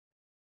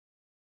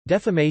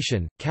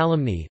Defamation,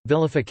 calumny,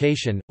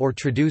 vilification, or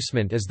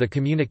traducement is the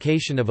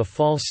communication of a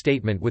false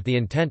statement with the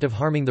intent of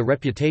harming the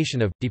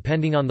reputation of,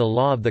 depending on the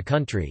law of the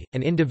country,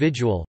 an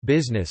individual,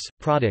 business,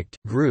 product,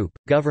 group,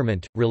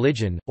 government,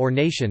 religion, or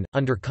nation.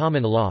 Under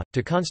common law,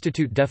 to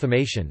constitute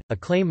defamation, a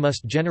claim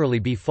must generally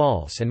be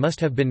false and must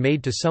have been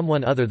made to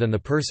someone other than the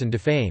person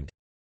defamed.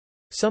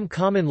 Some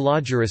common law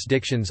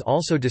jurisdictions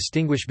also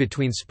distinguish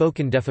between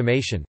spoken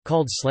defamation,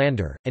 called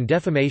slander, and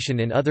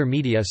defamation in other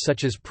media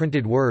such as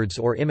printed words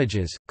or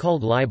images,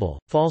 called libel.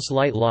 False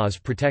light laws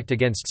protect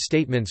against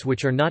statements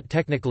which are not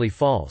technically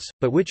false,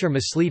 but which are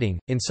misleading.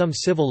 In some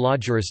civil law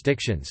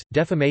jurisdictions,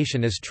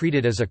 defamation is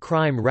treated as a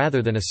crime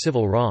rather than a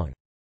civil wrong.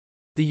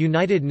 The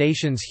United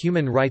Nations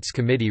Human Rights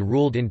Committee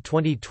ruled in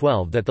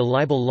 2012 that the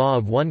libel law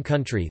of one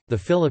country, the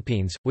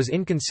Philippines, was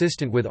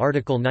inconsistent with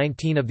Article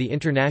 19 of the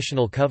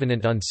International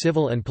Covenant on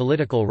Civil and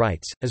Political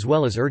Rights, as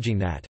well as urging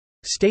that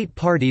state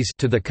parties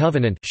to the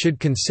covenant should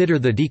consider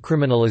the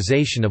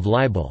decriminalization of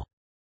libel.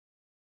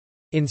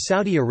 In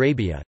Saudi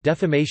Arabia,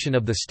 defamation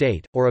of the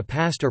state, or a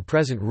past or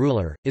present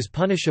ruler, is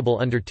punishable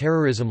under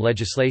terrorism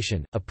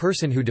legislation. A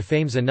person who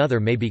defames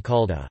another may be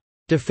called a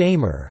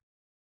defamer,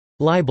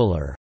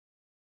 libeler,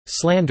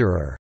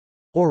 slanderer,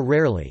 or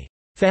rarely,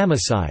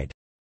 famicide.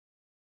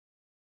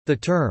 The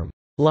term,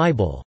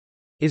 libel,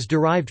 is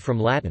derived from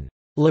Latin,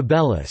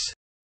 libellus,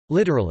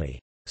 literally,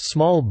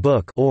 small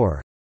book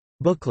or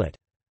booklet.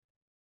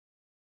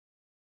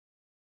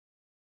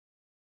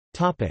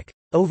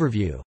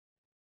 Overview.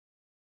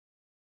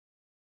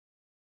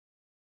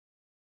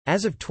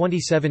 As of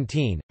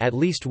 2017, at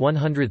least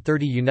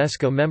 130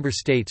 UNESCO member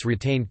states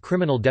retained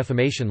criminal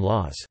defamation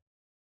laws.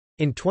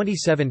 In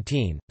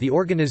 2017, the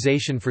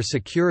Organization for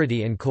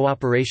Security and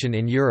Cooperation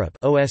in Europe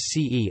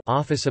 (OSCE)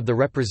 Office of the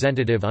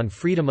Representative on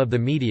Freedom of the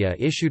Media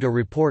issued a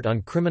report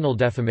on criminal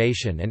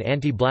defamation and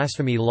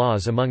anti-blasphemy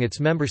laws among its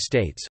member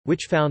states,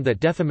 which found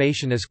that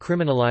defamation is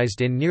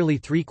criminalized in nearly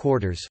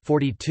three-quarters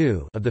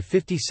 (42) of the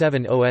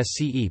 57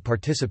 OSCE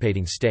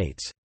participating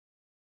states.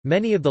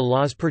 Many of the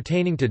laws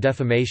pertaining to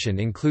defamation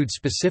include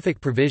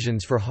specific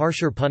provisions for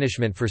harsher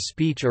punishment for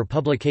speech or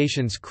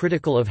publications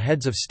critical of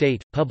heads of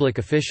state, public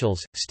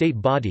officials,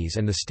 state bodies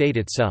and the state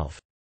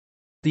itself.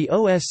 The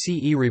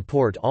OSCE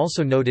report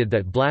also noted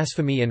that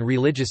blasphemy and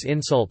religious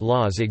insult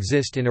laws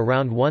exist in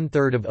around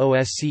one-third of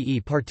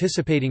OSCE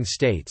participating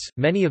states.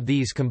 Many of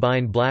these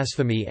combine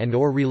blasphemy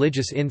and/or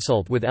religious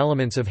insult with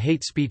elements of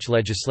hate speech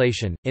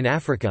legislation. In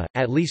Africa,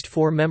 at least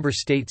 4 member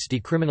states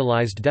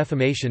decriminalized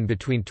defamation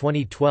between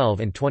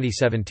 2012 and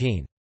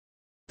 2017.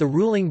 The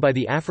ruling by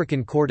the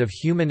African Court of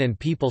Human and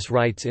People's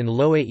Rights in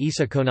Loé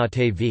Issa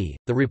Konaté v.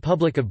 the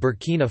Republic of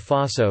Burkina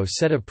Faso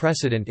set a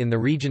precedent in the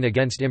region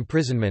against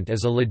imprisonment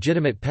as a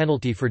legitimate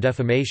penalty for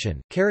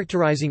defamation,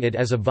 characterizing it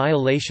as a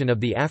violation of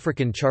the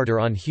African Charter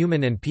on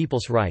Human and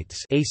People's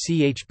Rights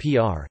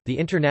 (ACHPR), the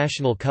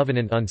International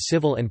Covenant on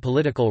Civil and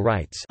Political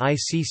Rights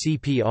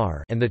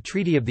 (ICCPR), and the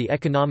Treaty of the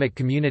Economic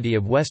Community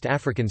of West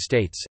African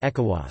States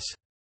 (ECOWAS).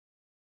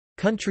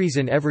 Countries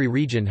in every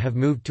region have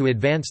moved to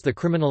advance the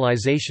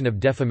criminalization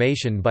of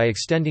defamation by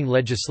extending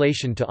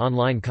legislation to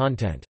online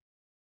content.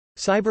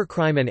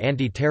 Cybercrime and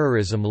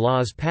anti-terrorism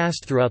laws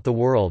passed throughout the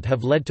world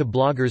have led to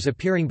bloggers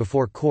appearing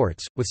before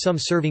courts, with some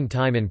serving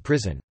time in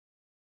prison.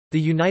 The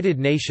United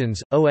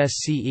Nations,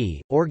 OSCE,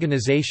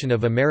 Organization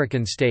of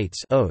American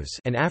States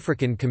and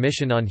African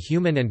Commission on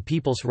Human and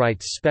People's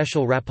Rights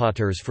Special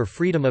Rapporteurs for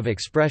Freedom of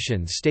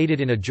Expression stated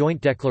in a joint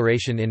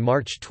declaration in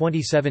March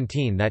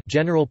 2017 that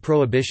general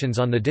prohibitions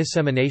on the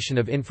dissemination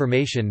of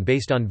information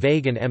based on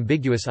vague and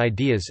ambiguous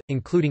ideas,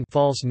 including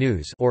false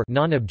news or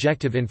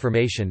non-objective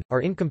information,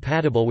 are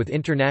incompatible with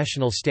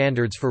international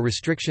standards for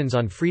restrictions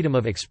on freedom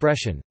of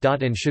expression,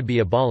 and should be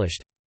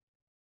abolished.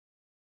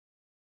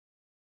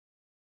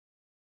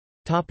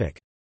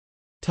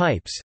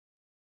 Types.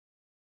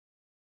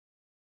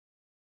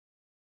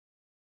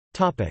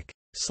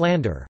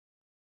 Slander.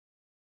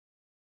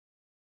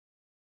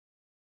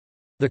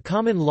 The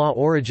common law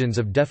origins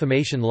of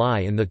defamation lie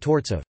in the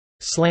torts of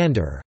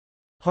slander,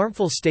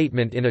 harmful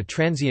statement in a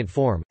transient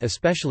form,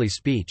 especially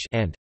speech,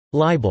 and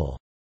libel,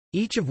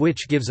 each of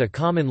which gives a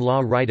common law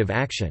right of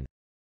action.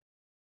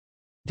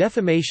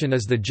 Defamation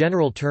is the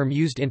general term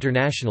used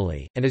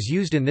internationally, and is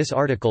used in this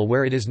article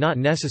where it is not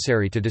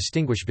necessary to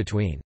distinguish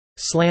between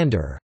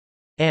slander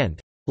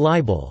and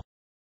libel.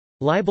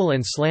 Libel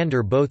and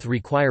slander both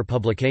require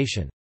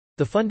publication.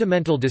 The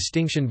fundamental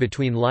distinction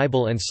between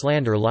libel and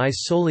slander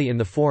lies solely in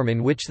the form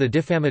in which the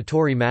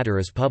defamatory matter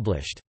is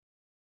published.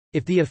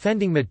 If the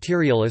offending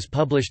material is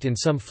published in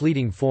some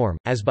fleeting form,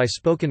 as by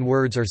spoken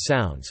words or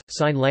sounds,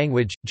 sign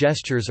language,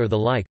 gestures or the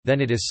like, then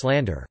it is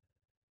slander.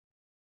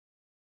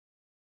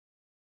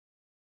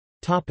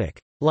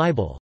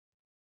 Libel.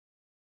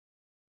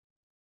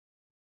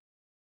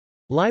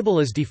 Libel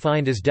is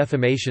defined as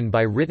defamation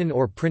by written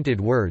or printed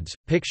words,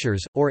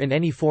 pictures, or in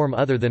any form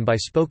other than by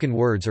spoken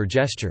words or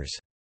gestures.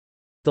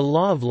 The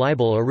law of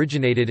libel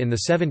originated in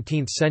the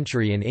 17th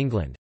century in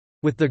England.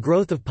 With the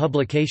growth of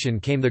publication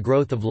came the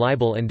growth of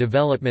libel and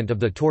development of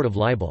the tort of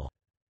libel.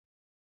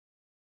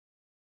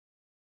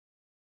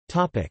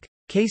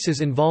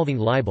 Cases involving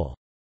libel.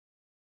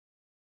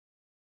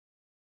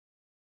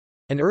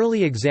 An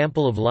early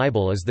example of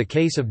libel is the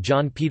case of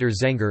John Peter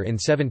Zenger in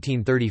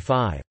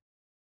 1735.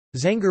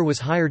 Zenger was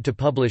hired to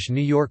publish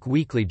New York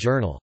Weekly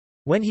Journal.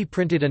 When he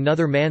printed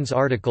another man's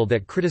article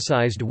that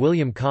criticized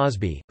William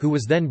Cosby, who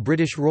was then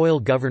British Royal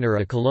Governor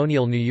of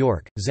colonial New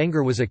York,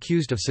 Zenger was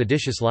accused of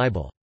seditious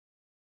libel.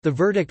 The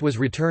verdict was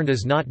returned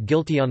as not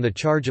guilty on the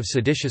charge of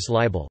seditious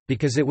libel,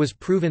 because it was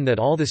proven that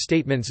all the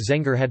statements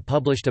Zenger had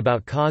published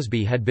about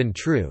Cosby had been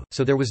true,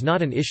 so there was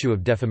not an issue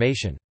of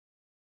defamation.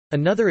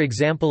 Another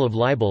example of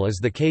libel is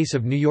the case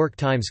of New York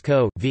Times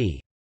Co. v.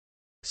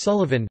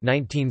 Sullivan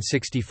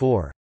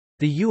 1964.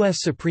 The U.S.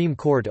 Supreme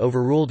Court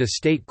overruled a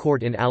state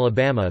court in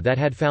Alabama that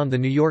had found the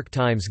New York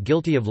Times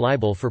guilty of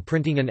libel for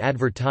printing an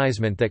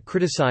advertisement that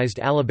criticized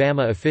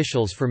Alabama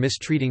officials for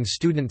mistreating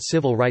student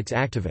civil rights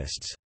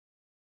activists.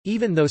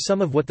 Even though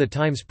some of what the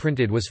Times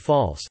printed was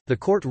false, the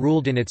court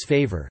ruled in its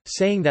favor,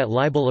 saying that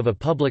libel of a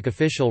public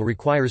official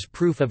requires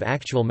proof of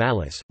actual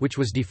malice, which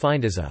was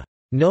defined as a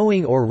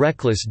knowing or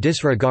reckless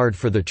disregard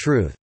for the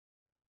truth.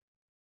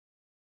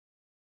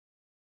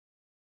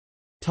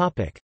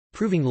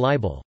 Proving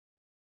libel.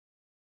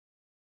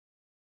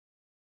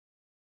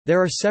 There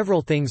are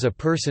several things a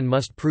person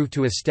must prove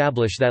to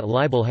establish that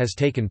libel has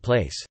taken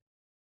place.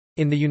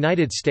 In the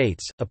United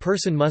States, a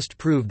person must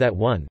prove that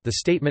 1 the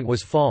statement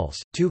was false,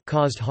 2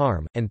 caused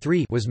harm, and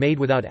 3 was made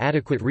without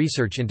adequate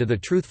research into the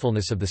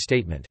truthfulness of the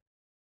statement.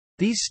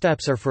 These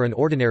steps are for an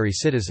ordinary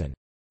citizen.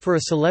 For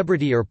a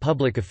celebrity or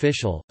public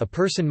official, a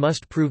person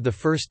must prove the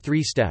first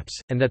 3 steps,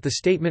 and that the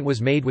statement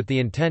was made with the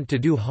intent to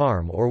do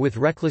harm or with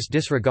reckless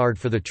disregard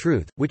for the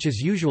truth, which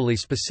is usually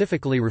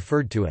specifically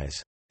referred to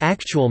as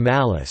actual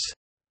malice.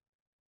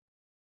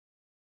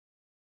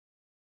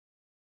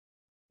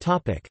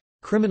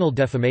 Criminal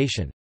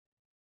defamation.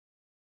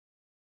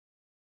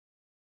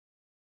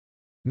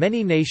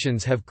 Many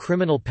nations have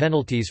criminal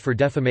penalties for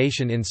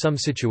defamation in some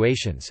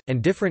situations,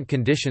 and different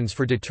conditions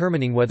for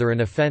determining whether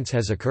an offence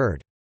has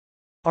occurred.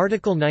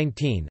 Article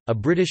 19, a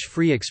British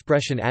free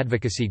expression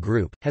advocacy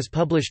group, has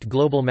published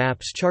global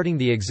maps charting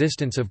the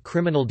existence of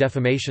criminal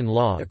defamation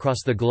law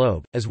across the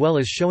globe, as well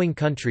as showing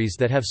countries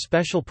that have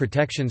special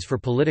protections for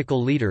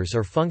political leaders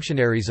or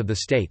functionaries of the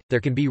state. There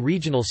can be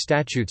regional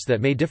statutes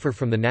that may differ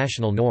from the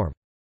national norm.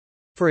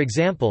 For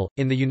example,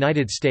 in the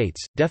United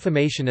States,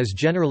 defamation is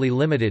generally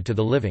limited to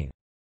the living.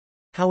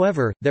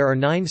 However, there are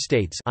 9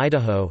 states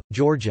Idaho,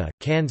 Georgia,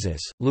 Kansas,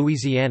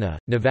 Louisiana,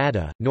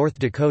 Nevada, North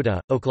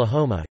Dakota,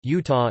 Oklahoma,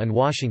 Utah and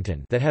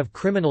Washington that have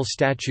criminal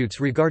statutes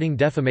regarding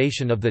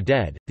defamation of the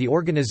dead. The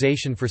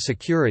Organization for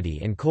Security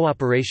and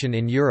Cooperation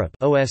in Europe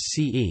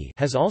 (OSCE)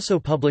 has also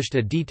published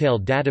a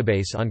detailed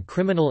database on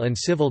criminal and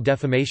civil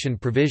defamation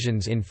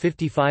provisions in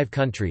 55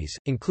 countries,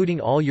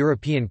 including all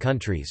European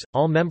countries,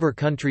 all member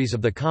countries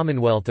of the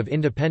Commonwealth of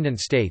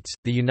Independent States,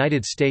 the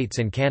United States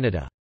and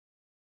Canada.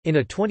 In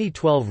a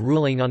 2012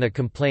 ruling on a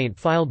complaint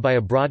filed by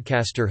a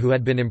broadcaster who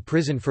had been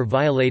imprisoned for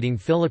violating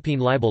Philippine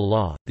libel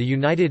law, the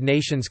United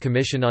Nations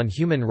Commission on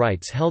Human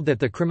Rights held that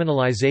the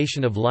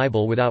criminalization of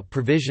libel without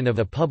provision of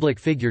a public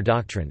figure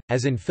doctrine,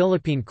 as in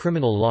Philippine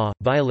criminal law,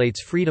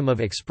 violates freedom of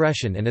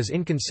expression and is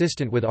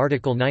inconsistent with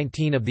Article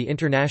 19 of the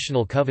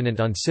International Covenant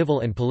on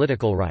Civil and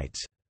Political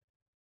Rights.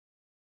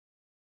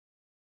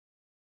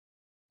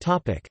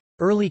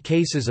 Early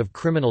cases of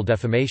criminal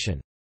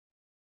defamation.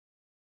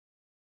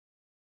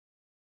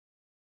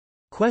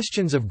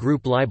 Questions of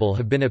group libel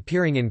have been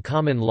appearing in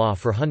common law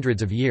for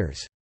hundreds of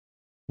years.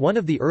 One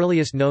of the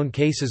earliest known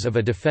cases of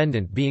a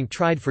defendant being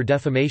tried for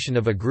defamation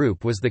of a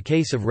group was the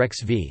case of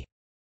Rex v.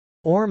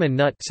 Orme and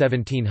Nutt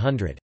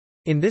 1700.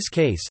 In this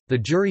case, the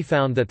jury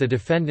found that the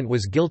defendant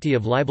was guilty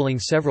of libeling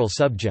several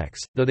subjects,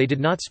 though they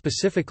did not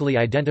specifically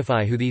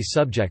identify who these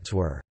subjects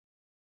were.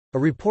 A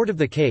report of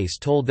the case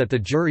told that the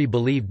jury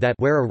believed that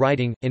where a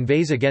writing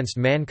inveighs against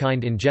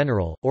mankind in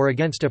general, or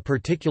against a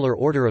particular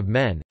order of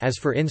men, as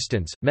for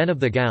instance, men of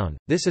the gown,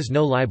 this is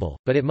no libel,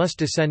 but it must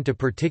descend to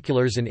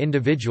particulars and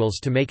individuals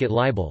to make it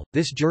libel.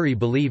 This jury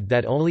believed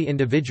that only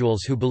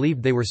individuals who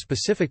believed they were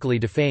specifically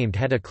defamed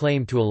had a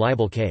claim to a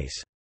libel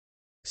case.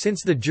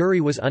 Since the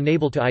jury was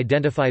unable to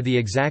identify the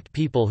exact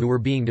people who were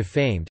being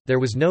defamed, there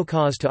was no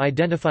cause to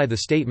identify the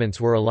statements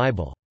were a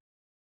libel.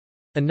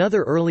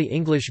 Another early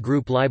English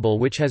group libel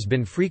which has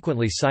been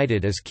frequently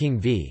cited is King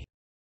v.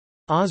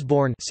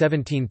 Osborne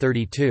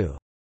 1732.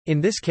 In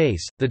this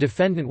case, the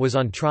defendant was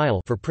on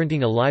trial for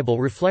printing a libel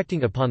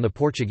reflecting upon the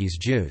Portuguese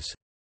Jews.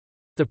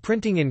 The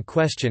printing in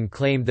question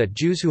claimed that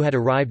Jews who had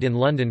arrived in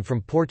London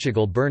from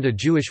Portugal burned a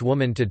Jewish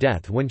woman to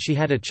death when she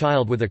had a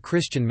child with a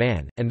Christian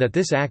man, and that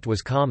this act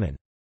was common.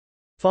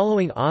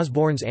 Following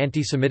Osborne's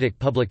anti-Semitic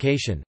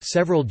publication,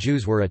 several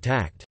Jews were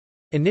attacked.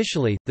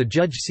 Initially, the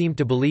judge seemed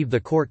to believe the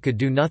court could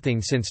do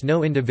nothing since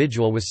no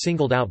individual was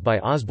singled out by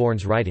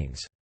Osborne's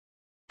writings.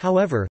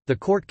 However, the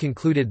court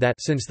concluded that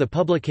since the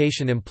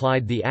publication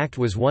implied the act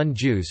was one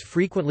Jews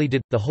frequently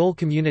did, the whole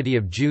community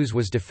of Jews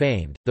was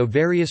defamed. Though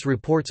various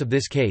reports of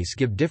this case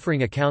give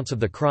differing accounts of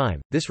the crime,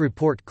 this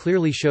report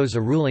clearly shows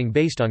a ruling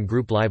based on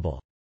group libel.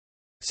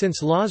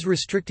 Since laws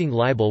restricting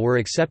libel were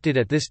accepted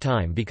at this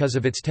time because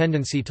of its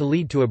tendency to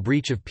lead to a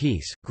breach of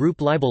peace, group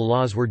libel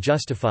laws were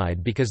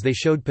justified because they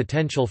showed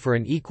potential for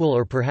an equal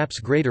or perhaps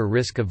greater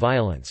risk of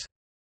violence.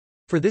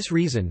 For this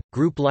reason,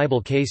 group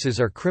libel cases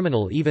are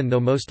criminal even though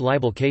most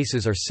libel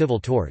cases are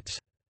civil torts.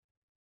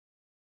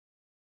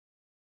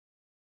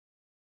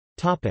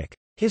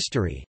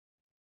 History.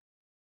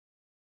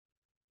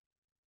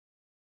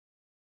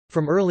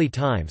 From early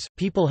times,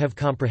 people have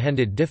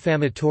comprehended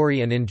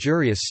defamatory and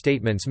injurious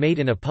statements made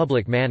in a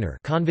public manner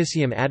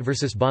convicium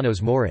adversus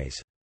bonos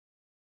mores.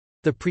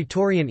 The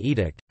Praetorian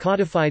Edict,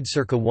 codified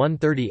circa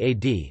 130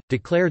 AD,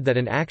 declared that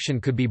an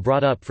action could be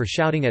brought up for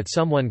shouting at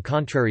someone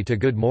contrary to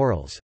good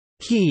morals.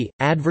 Qui,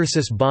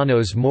 adversus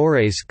bonos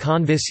mores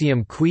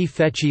convicium qui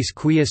fecis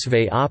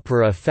quiusve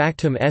opera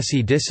factum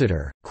esse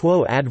dicitur,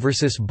 quo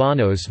adversus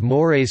bonos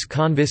mores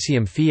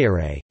convicium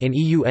fiere, in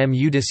eum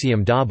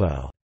judicium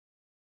dabo.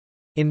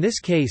 In this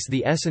case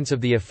the essence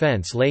of the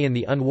offence lay in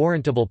the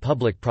unwarrantable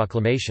public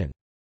proclamation.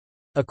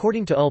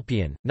 According to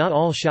Ulpian, not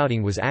all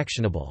shouting was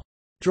actionable.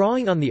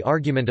 Drawing on the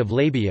argument of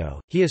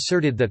Labeo, he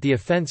asserted that the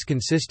offence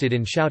consisted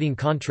in shouting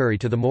contrary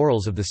to the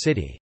morals of the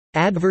city.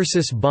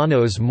 Adversus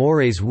bonos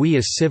mores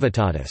vius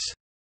civitatis,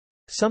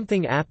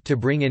 something apt to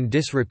bring in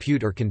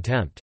disrepute or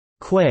contempt.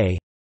 Quae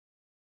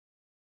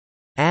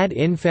ad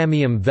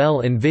infamiam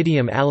vel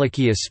invidium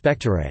alicius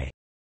spectere,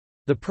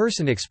 the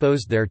person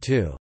exposed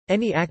thereto.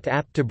 Any act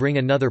apt to bring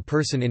another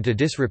person into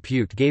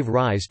disrepute gave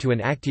rise to an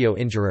actio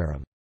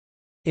injuriarum.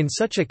 In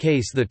such a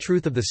case the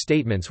truth of the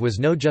statements was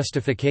no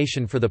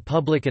justification for the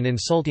public and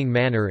insulting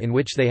manner in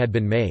which they had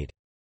been made.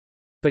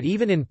 But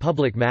even in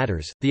public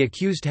matters, the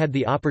accused had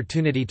the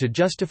opportunity to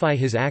justify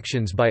his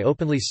actions by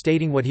openly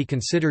stating what he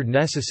considered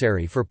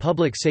necessary for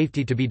public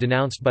safety to be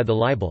denounced by the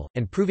libel,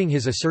 and proving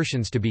his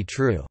assertions to be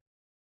true.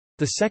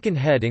 The second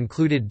head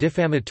included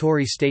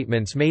defamatory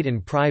statements made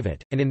in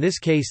private, and in this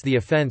case the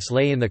offence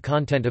lay in the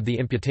content of the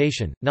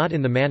imputation, not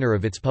in the manner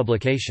of its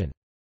publication.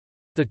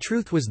 The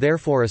truth was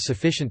therefore a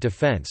sufficient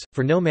defence,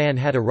 for no man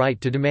had a right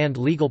to demand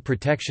legal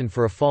protection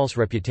for a false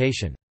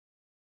reputation.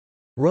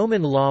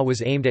 Roman law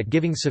was aimed at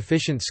giving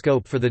sufficient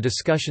scope for the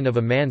discussion of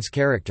a man's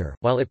character,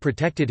 while it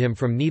protected him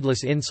from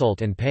needless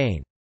insult and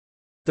pain.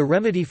 The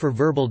remedy for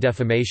verbal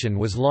defamation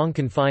was long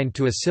confined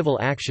to a civil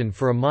action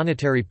for a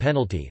monetary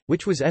penalty,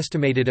 which was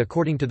estimated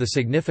according to the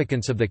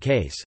significance of the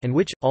case, and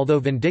which, although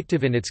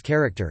vindictive in its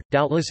character,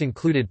 doubtless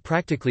included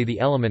practically the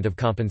element of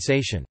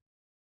compensation.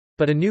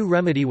 But a new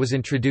remedy was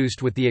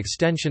introduced with the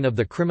extension of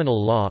the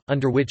criminal law,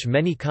 under which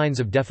many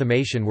kinds of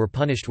defamation were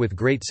punished with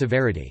great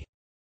severity.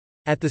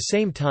 At the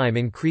same time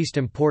increased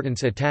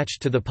importance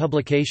attached to the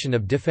publication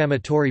of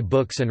defamatory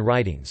books and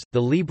writings,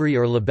 the libri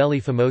or libelli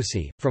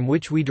famosi, from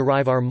which we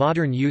derive our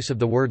modern use of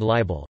the word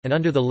libel, and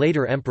under the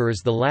later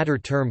emperors the latter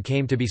term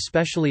came to be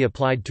specially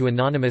applied to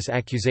anonymous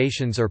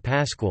accusations or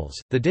pasquils,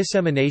 the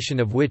dissemination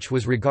of which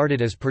was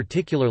regarded as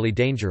particularly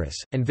dangerous,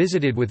 and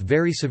visited with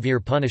very severe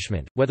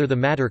punishment, whether the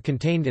matter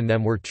contained in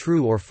them were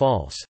true or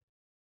false.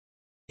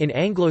 In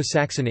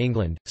Anglo-Saxon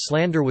England,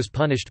 slander was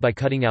punished by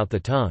cutting out the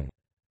tongue.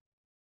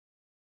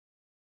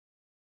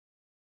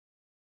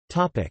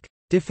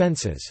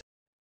 Defenses.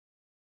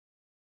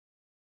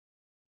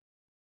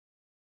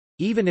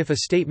 Even if a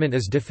statement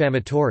is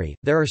defamatory,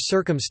 there are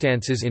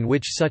circumstances in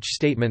which such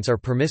statements are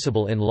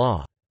permissible in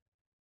law.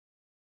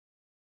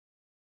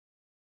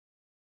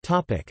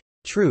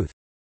 Truth.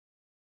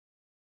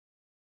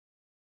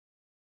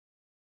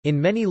 In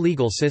many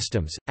legal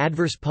systems,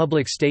 adverse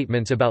public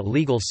statements about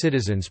legal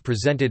citizens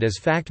presented as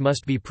fact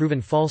must be proven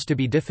false to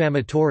be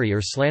defamatory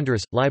or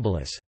slanderous,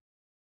 libelous.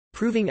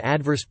 Proving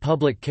adverse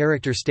public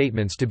character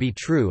statements to be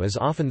true is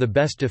often the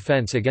best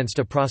defense against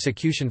a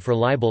prosecution for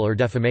libel or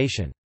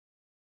defamation.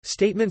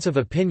 Statements of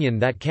opinion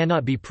that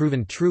cannot be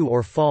proven true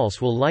or false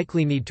will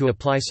likely need to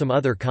apply some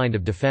other kind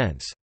of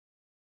defense.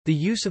 The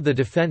use of the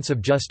defense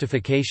of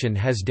justification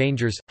has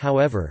dangers,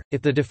 however.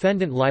 If the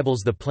defendant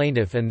libels the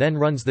plaintiff and then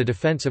runs the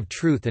defense of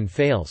truth and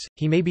fails,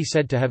 he may be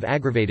said to have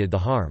aggravated the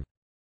harm.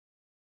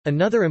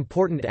 Another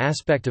important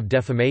aspect of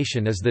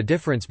defamation is the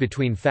difference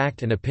between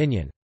fact and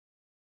opinion.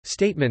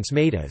 Statements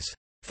made as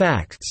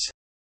facts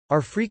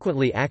are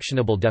frequently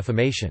actionable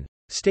defamation.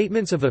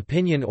 Statements of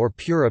opinion or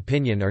pure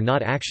opinion are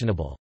not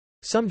actionable.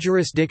 Some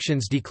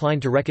jurisdictions decline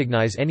to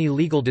recognize any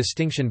legal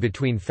distinction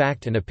between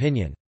fact and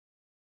opinion.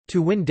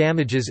 To win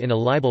damages in a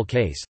libel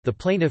case, the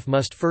plaintiff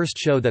must first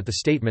show that the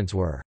statements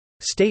were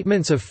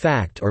statements of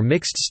fact or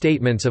mixed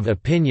statements of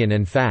opinion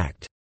and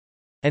fact,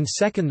 and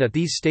second that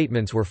these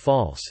statements were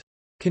false.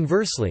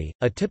 Conversely,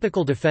 a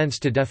typical defense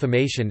to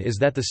defamation is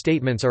that the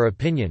statements are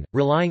opinion,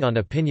 relying on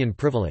opinion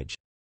privilege.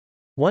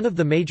 One of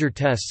the major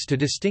tests to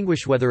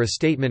distinguish whether a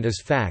statement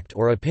is fact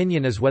or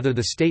opinion is whether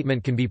the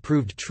statement can be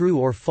proved true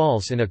or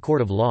false in a court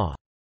of law.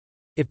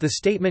 If the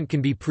statement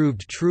can be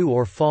proved true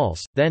or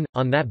false, then,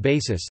 on that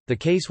basis, the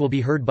case will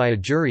be heard by a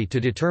jury to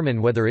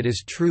determine whether it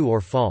is true or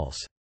false.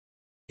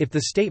 If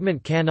the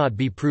statement cannot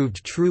be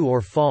proved true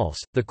or false,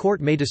 the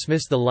court may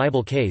dismiss the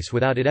libel case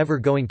without it ever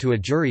going to a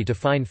jury to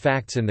find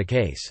facts in the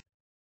case.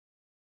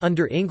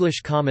 Under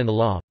English common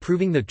law,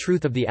 proving the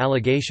truth of the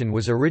allegation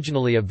was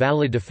originally a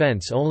valid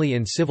defense only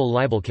in civil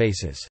libel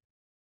cases.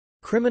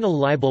 Criminal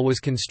libel was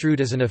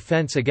construed as an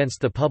offense against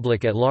the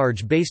public at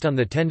large based on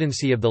the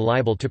tendency of the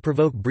libel to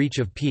provoke breach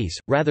of peace,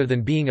 rather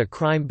than being a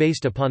crime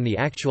based upon the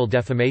actual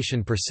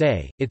defamation per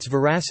se. Its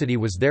veracity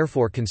was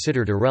therefore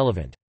considered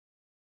irrelevant.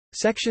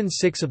 Section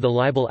 6 of the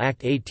Libel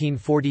Act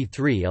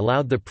 1843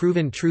 allowed the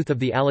proven truth of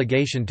the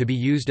allegation to be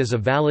used as a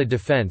valid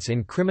defense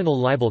in criminal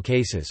libel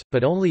cases,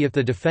 but only if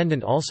the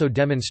defendant also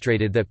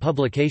demonstrated that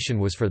publication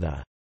was for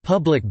the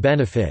public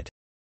benefit.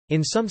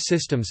 In some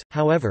systems,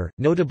 however,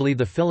 notably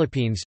the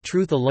Philippines,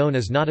 truth alone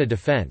is not a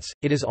defense.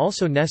 It is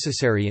also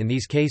necessary in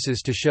these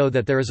cases to show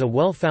that there is a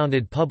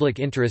well-founded public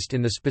interest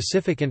in the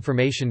specific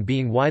information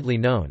being widely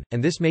known,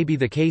 and this may be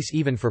the case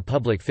even for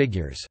public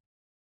figures.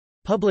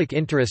 Public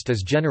interest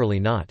is generally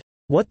not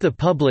what the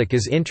public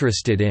is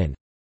interested in,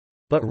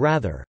 but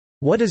rather,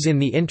 what is in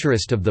the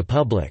interest of the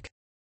public.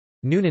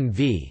 Noonan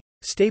v.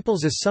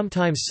 Staples is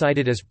sometimes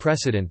cited as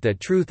precedent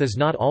that truth is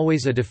not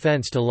always a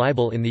defense to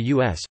libel in the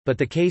U.S., but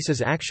the case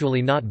is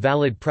actually not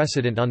valid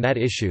precedent on that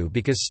issue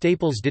because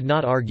Staples did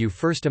not argue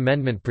First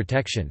Amendment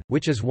protection,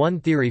 which is one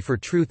theory for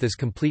truth as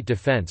complete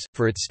defense,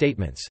 for its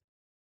statements.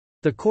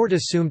 The court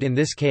assumed in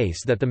this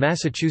case that the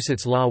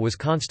Massachusetts law was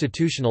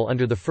constitutional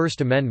under the First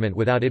Amendment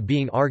without it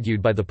being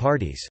argued by the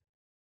parties.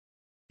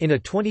 In a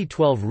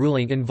 2012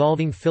 ruling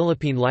involving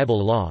Philippine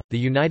libel law, the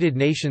United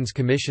Nations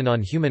Commission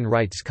on Human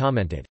Rights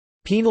commented,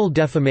 "Penal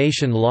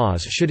defamation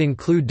laws should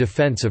include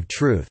defense of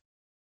truth."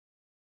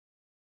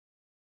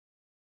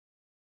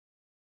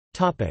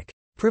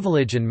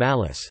 Privilege and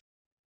malice.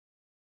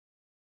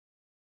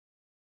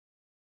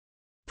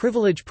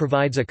 Privilege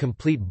provides a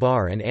complete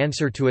bar and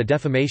answer to a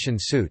defamation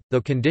suit, though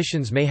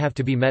conditions may have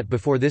to be met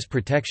before this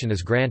protection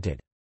is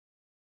granted.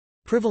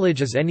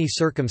 Privilege is any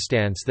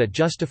circumstance that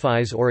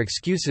justifies or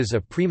excuses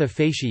a prima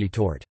facie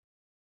tort.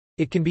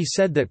 It can be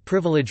said that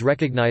privilege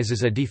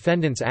recognizes a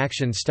defendant's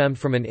action stemmed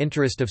from an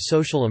interest of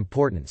social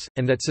importance,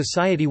 and that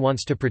society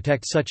wants to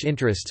protect such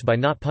interests by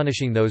not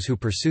punishing those who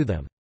pursue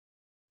them.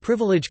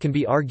 Privilege can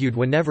be argued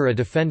whenever a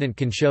defendant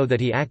can show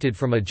that he acted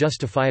from a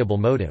justifiable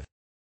motive.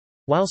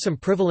 While some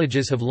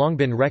privileges have long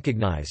been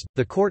recognized,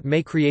 the court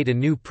may create a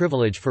new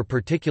privilege for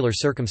particular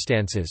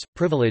circumstances.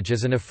 Privilege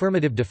as an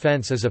affirmative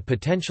defense is a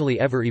potentially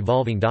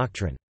ever-evolving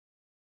doctrine.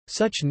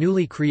 Such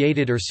newly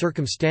created or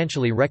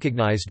circumstantially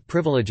recognized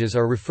privileges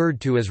are referred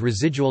to as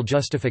residual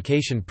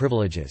justification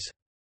privileges.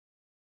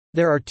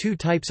 There are two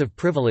types of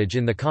privilege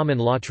in the common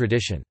law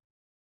tradition.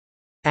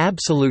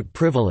 Absolute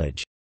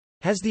privilege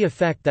has the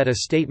effect that a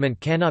statement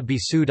cannot be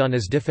sued on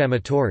as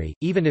defamatory,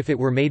 even if it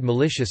were made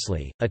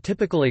maliciously. A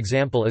typical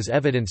example is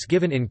evidence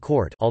given in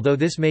court, although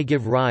this may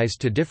give rise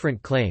to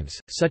different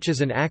claims, such as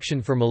an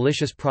action for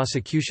malicious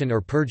prosecution or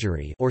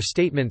perjury, or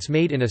statements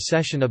made in a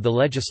session of the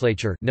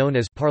legislature, known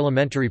as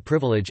parliamentary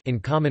privilege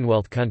in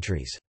Commonwealth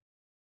countries.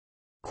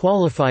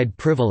 Qualified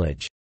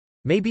privilege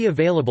may be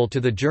available to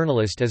the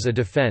journalist as a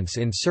defense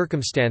in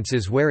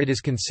circumstances where it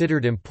is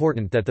considered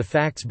important that the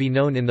facts be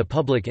known in the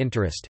public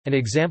interest. An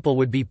example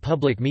would be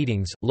public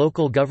meetings,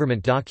 local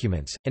government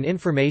documents, and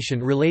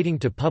information relating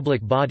to public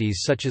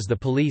bodies such as the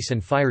police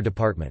and fire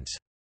departments.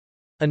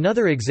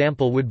 Another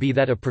example would be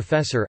that a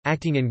professor,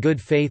 acting in good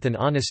faith and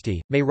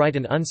honesty, may write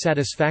an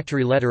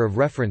unsatisfactory letter of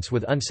reference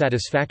with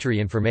unsatisfactory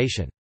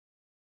information.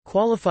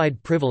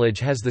 Qualified privilege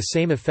has the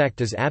same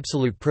effect as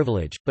absolute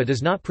privilege, but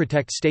does not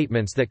protect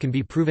statements that can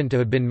be proven to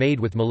have been made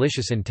with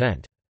malicious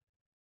intent.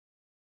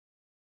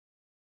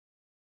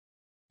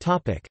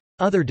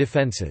 Other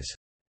defenses.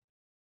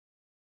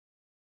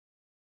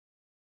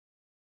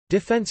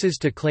 Defenses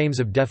to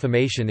claims of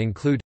defamation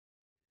include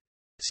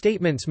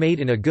statements made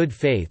in a good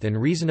faith and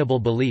reasonable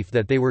belief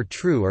that they were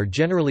true are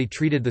generally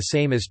treated the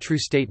same as true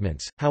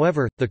statements,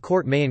 however, the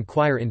court may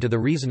inquire into the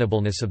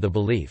reasonableness of the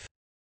belief.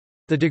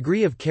 The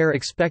degree of care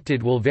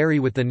expected will vary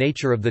with the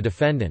nature of the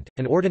defendant.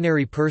 An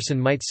ordinary person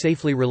might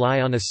safely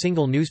rely on a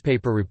single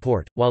newspaper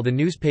report, while the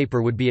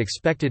newspaper would be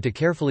expected to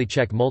carefully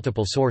check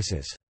multiple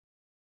sources.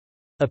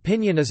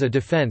 Opinion is a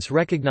defense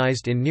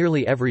recognized in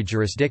nearly every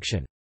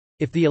jurisdiction.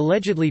 If the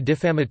allegedly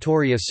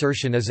defamatory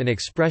assertion is an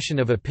expression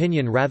of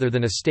opinion rather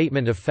than a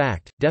statement of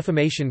fact,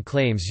 defamation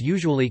claims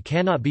usually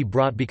cannot be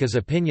brought because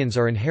opinions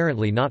are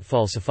inherently not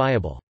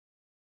falsifiable.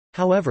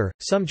 However,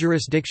 some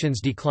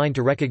jurisdictions decline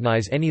to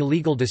recognize any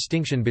legal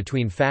distinction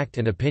between fact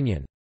and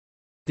opinion.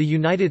 The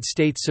United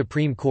States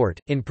Supreme Court,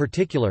 in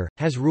particular,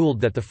 has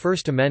ruled that the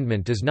First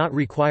Amendment does not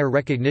require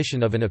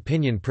recognition of an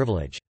opinion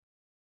privilege.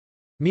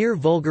 Mere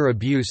vulgar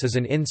abuse is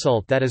an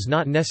insult that is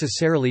not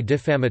necessarily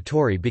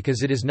defamatory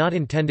because it is not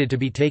intended to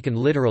be taken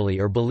literally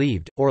or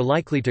believed, or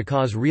likely to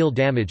cause real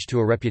damage to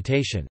a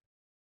reputation.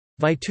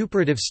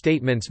 Vituperative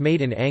statements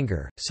made in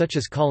anger, such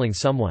as calling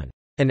someone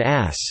an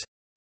ass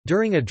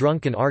during a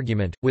drunken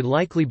argument, would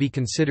likely be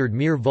considered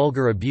mere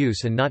vulgar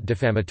abuse and not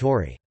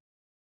defamatory.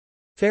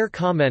 Fair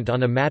comment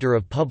on a matter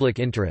of public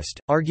interest,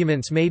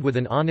 arguments made with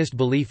an honest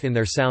belief in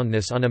their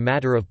soundness on a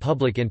matter of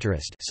public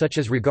interest such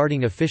as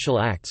regarding official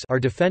acts are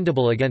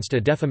defendable against a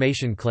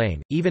defamation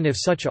claim, even if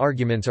such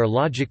arguments are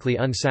logically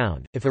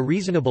unsound. If a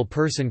reasonable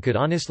person could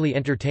honestly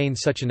entertain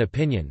such an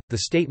opinion, the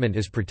statement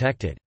is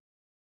protected.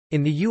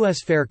 In the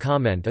U.S. fair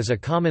comment is a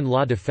common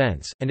law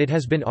defense, and it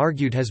has been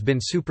argued has been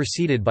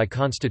superseded by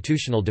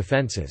constitutional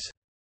defenses.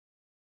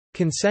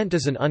 Consent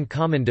is an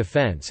uncommon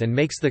defense and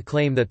makes the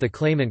claim that the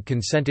claimant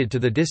consented to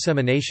the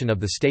dissemination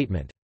of the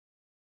statement.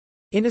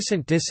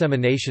 Innocent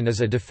dissemination is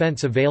a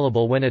defense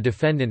available when a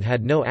defendant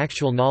had no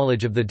actual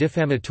knowledge of the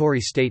defamatory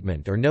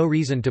statement or no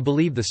reason to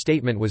believe the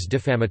statement was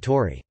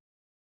defamatory.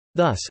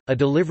 Thus, a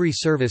delivery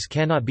service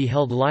cannot be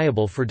held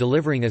liable for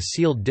delivering a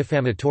sealed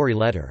defamatory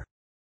letter.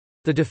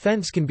 The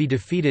defense can be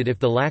defeated if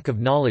the lack of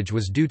knowledge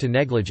was due to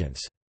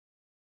negligence.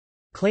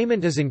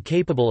 Claimant is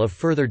incapable of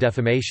further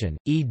defamation,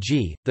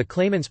 e.g., the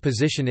claimant's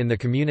position in the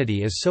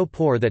community is so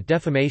poor that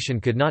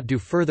defamation could not do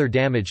further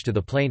damage to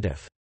the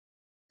plaintiff.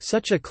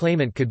 Such a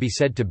claimant could be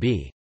said to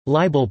be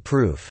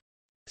libel-proof,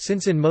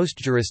 since in most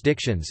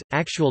jurisdictions,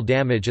 actual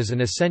damage is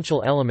an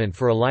essential element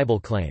for a libel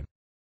claim.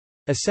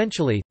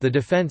 Essentially, the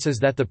defense is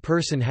that the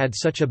person had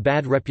such a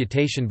bad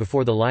reputation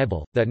before the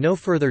libel, that no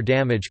further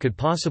damage could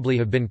possibly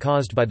have been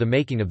caused by the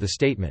making of the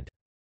statement.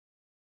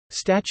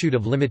 Statute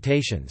of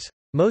limitations.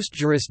 Most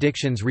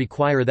jurisdictions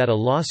require that a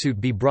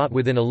lawsuit be brought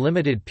within a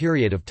limited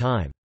period of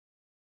time.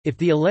 If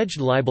the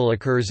alleged libel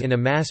occurs in a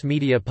mass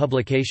media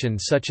publication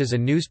such as a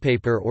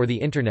newspaper or the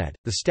Internet,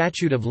 the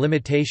statute of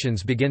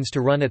limitations begins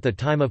to run at the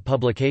time of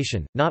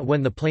publication, not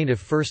when the plaintiff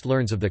first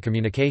learns of the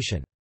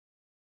communication.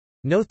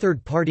 No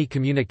third-party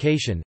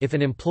communication. If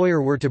an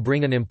employer were to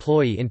bring an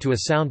employee into a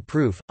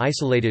soundproof,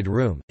 isolated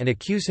room, and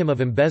accuse him of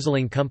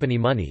embezzling company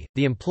money,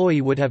 the employee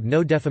would have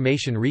no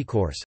defamation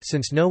recourse,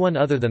 since no one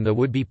other than the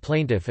would-be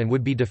plaintiff and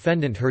would-be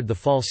defendant heard the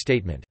false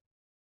statement.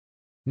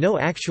 No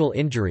actual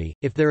injury.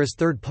 If there is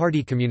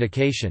third-party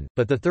communication,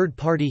 but the third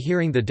party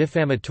hearing the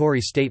defamatory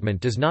statement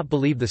does not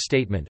believe the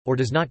statement, or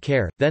does not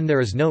care, then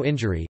there is no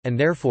injury, and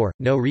therefore,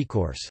 no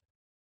recourse.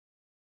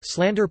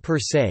 Slander per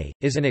se,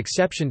 is an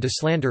exception to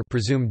slander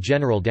presumed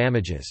general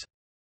damages.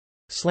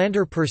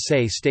 Slander per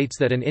se states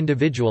that an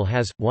individual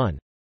has, 1.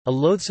 a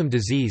loathsome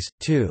disease,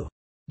 2.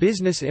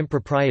 business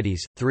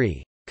improprieties,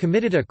 3.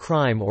 committed a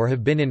crime or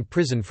have been in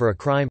prison for a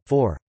crime,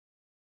 4.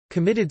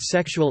 committed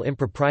sexual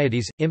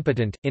improprieties,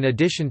 impotent. In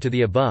addition to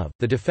the above,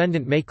 the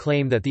defendant may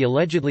claim that the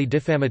allegedly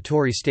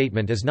defamatory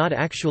statement is not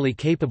actually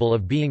capable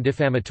of being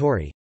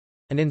defamatory.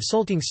 An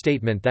insulting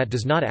statement that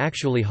does not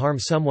actually harm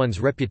someone's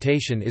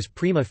reputation is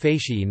prima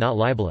facie not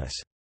libelous.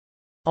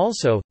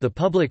 Also, the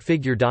public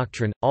figure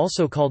doctrine,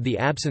 also called the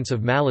absence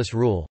of malice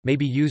rule, may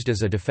be used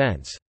as a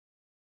defense.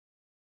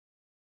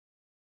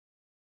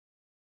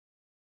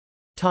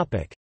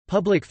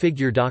 Public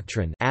figure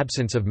doctrine,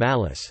 absence of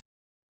malice.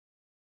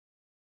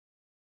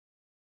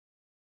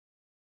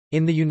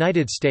 In the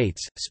United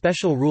States,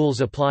 special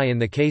rules apply in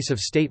the case of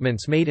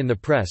statements made in the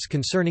press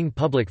concerning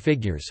public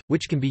figures,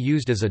 which can be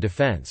used as a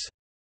defense.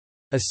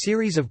 A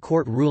series of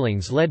court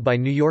rulings led by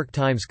New York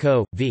Times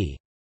Co. v.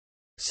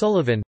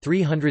 Sullivan,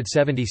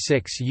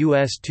 376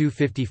 U.S.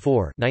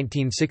 254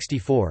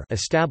 1964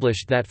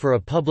 established that for a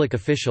public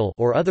official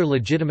or other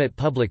legitimate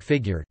public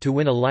figure to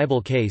win a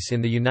libel case in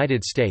the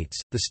United States,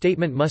 the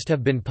statement must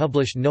have been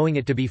published knowing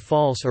it to be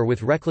false or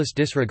with reckless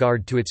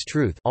disregard to its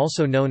truth,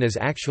 also known as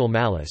actual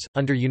malice.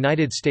 Under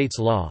United States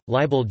law,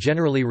 libel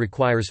generally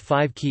requires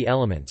 5 key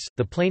elements.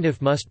 The plaintiff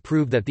must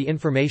prove that the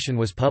information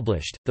was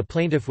published, the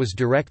plaintiff was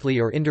directly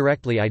or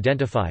indirectly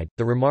identified,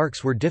 the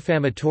remarks were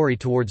defamatory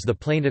towards the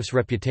plaintiff's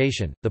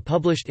reputation, the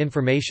published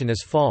information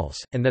is false,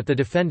 and that the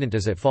defendant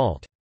is at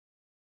fault.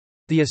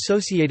 The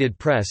Associated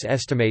Press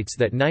estimates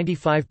that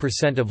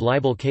 95% of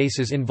libel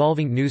cases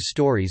involving news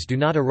stories do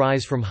not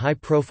arise from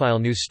high-profile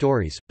news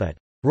stories, but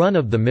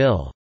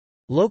run-of-the-mill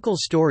local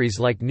stories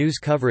like news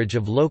coverage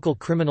of local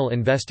criminal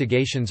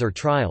investigations or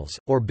trials,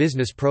 or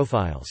business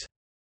profiles.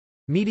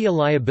 Media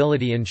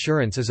liability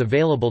insurance is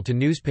available to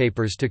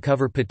newspapers to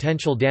cover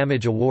potential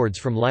damage awards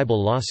from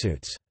libel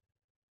lawsuits.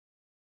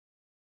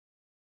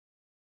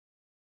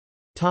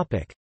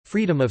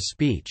 Freedom of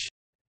speech.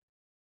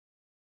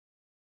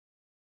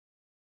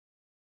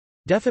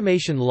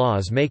 Defamation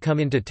laws may come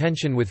into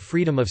tension with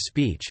freedom of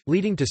speech,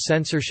 leading to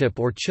censorship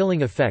or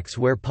chilling effects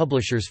where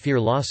publishers fear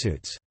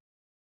lawsuits.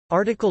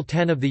 Article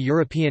 10 of the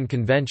European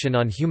Convention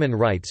on Human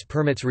Rights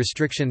permits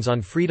restrictions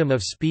on freedom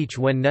of speech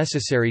when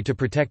necessary to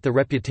protect the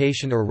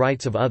reputation or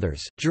rights of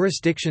others.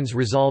 Jurisdictions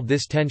resolve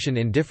this tension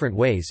in different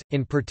ways,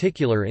 in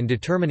particular in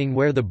determining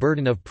where the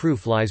burden of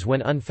proof lies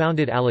when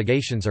unfounded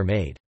allegations are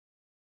made.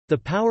 The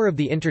power of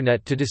the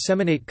Internet to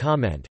disseminate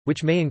comment,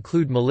 which may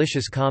include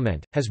malicious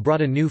comment, has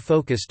brought a new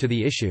focus to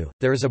the issue.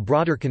 There is a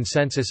broader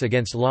consensus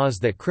against laws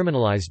that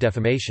criminalize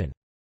defamation.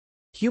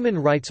 Human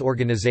rights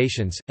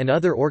organizations, and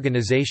other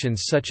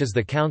organizations such as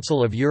the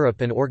Council of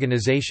Europe and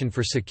Organization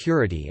for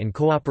Security and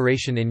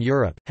Cooperation in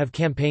Europe, have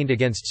campaigned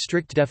against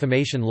strict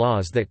defamation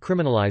laws that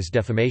criminalize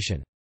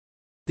defamation.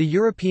 The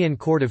European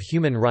Court of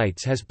Human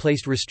Rights has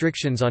placed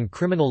restrictions on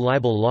criminal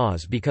libel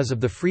laws because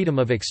of the freedom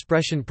of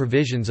expression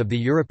provisions of the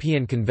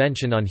European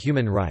Convention on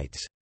Human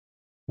Rights.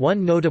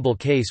 One notable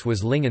case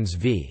was Lingens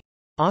v.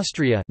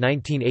 Austria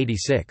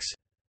 1986.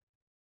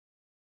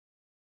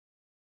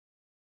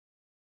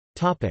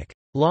 Topic: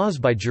 Laws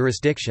by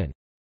jurisdiction.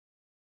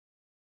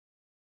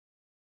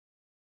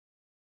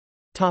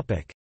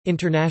 Topic: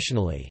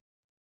 Internationally.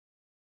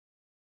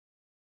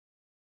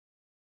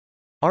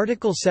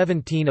 Article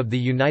 17 of the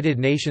United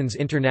Nations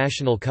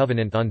International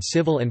Covenant on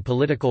Civil and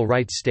Political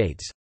Rights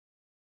states,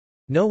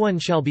 "No one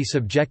shall be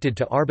subjected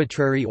to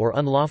arbitrary or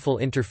unlawful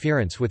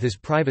interference with his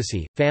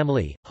privacy,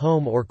 family,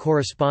 home or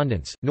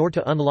correspondence, nor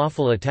to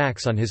unlawful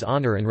attacks on his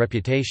honor and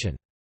reputation.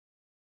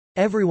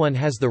 Everyone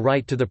has the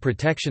right to the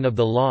protection of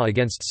the law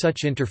against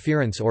such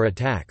interference or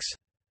attacks."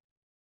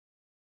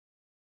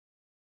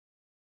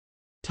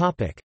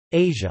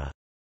 Asia.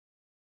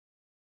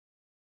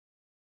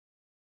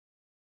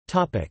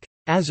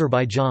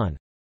 Azerbaijan.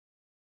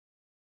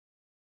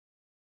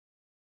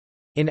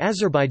 In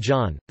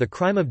Azerbaijan, the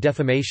crime of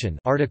defamation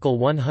Article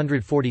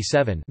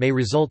 147 may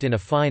result in a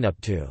fine up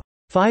to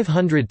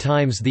 500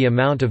 times the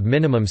amount of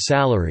minimum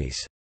salaries,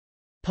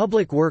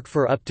 public work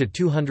for up to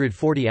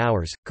 240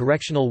 hours,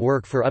 correctional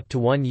work for up to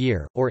 1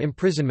 year, or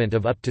imprisonment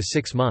of up to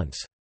 6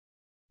 months.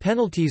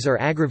 Penalties are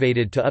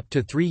aggravated to up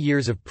to 3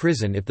 years of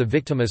prison if the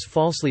victim is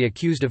falsely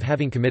accused of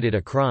having committed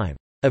a crime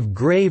of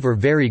grave or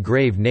very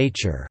grave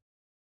nature.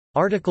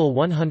 Article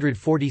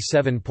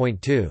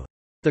 147.2.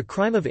 The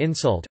crime of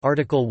insult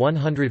Article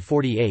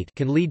 148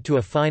 can lead to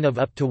a fine of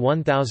up to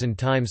 1,000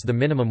 times the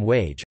minimum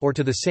wage, or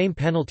to the same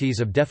penalties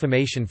of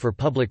defamation for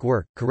public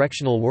work,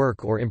 correctional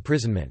work or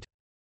imprisonment.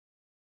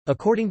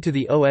 According to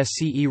the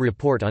OSCE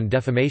report on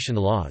defamation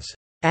laws,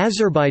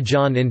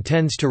 Azerbaijan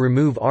intends to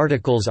remove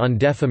articles on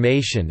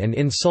defamation and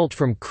insult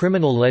from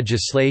criminal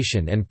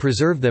legislation and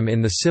preserve them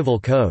in the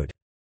civil code.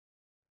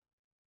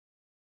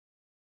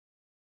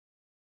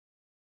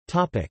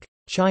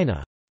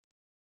 China.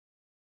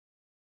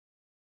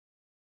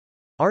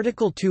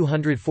 Article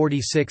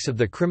 246 of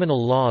the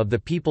Criminal Law of the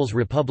People's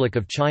Republic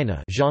of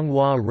China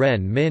Zhonghua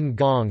Ren Min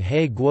Gong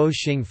He Guo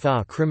Xing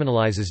Fa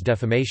criminalizes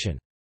defamation.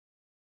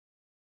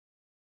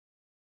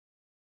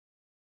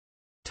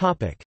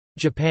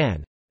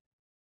 Japan.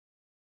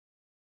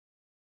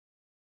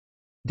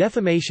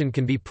 Defamation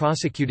can be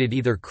prosecuted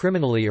either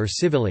criminally or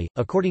civilly,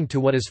 according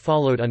to what is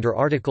followed under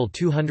Article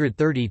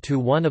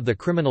 230-1 of the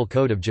Criminal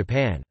Code of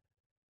Japan.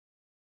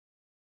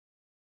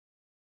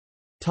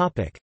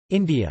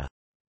 India.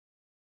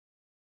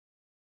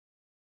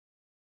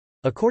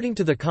 According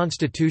to the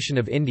Constitution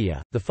of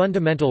India, the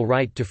fundamental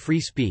right to free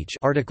speech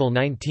Article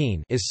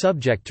 19 is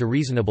subject to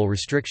reasonable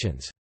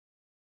restrictions.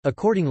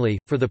 Accordingly,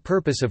 for the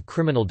purpose of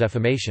criminal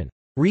defamation,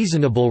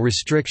 reasonable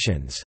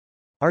restrictions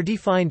are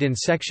defined in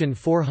Section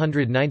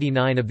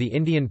 499 of the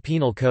Indian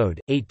Penal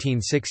Code,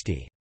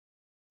 1860.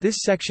 This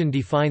section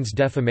defines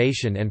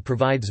defamation and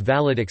provides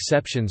valid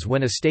exceptions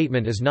when a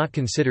statement is not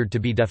considered to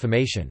be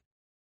defamation.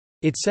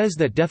 It says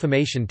that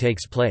defamation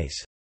takes place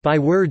by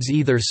words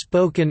either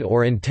spoken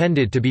or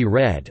intended to be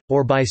read,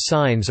 or by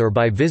signs or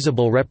by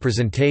visible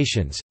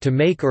representations, to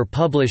make or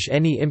publish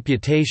any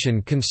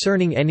imputation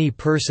concerning any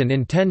person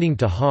intending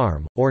to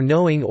harm, or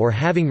knowing or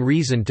having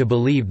reason to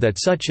believe that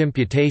such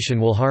imputation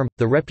will harm,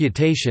 the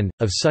reputation,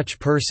 of such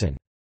person.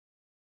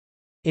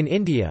 In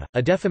India,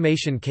 a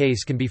defamation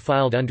case can be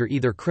filed under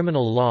either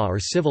criminal law or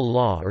civil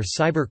law or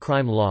cyber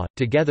crime law,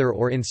 together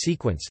or in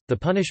sequence. The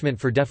punishment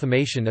for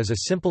defamation is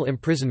a simple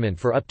imprisonment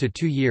for up to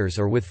 2 years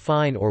or with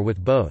fine or with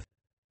both.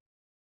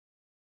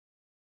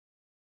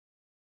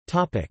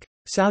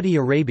 Saudi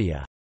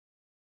Arabia.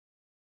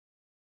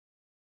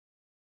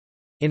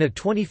 In a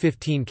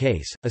 2015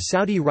 case, a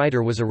Saudi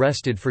writer was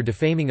arrested for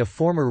defaming a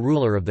former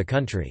ruler of the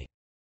country.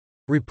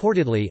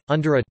 Reportedly,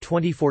 under a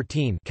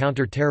 2014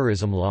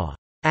 counter-terrorism law,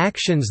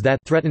 actions that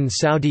threaten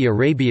Saudi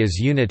Arabia's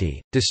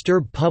unity,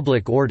 disturb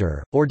public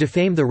order, or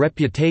defame the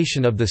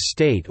reputation of the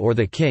state or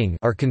the king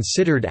are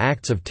considered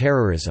acts of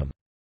terrorism.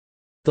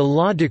 The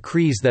law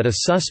decrees that a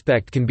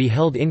suspect can be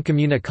held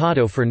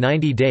incommunicado for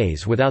 90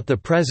 days without the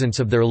presence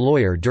of their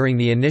lawyer during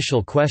the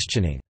initial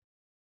questioning.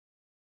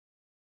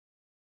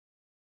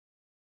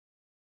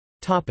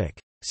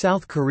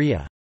 South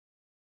Korea.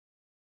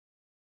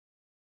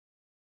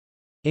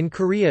 In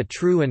Korea,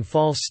 true and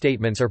false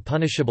statements are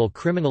punishable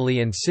criminally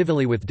and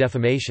civilly with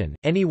defamation.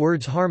 Any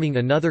words harming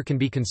another can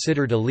be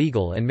considered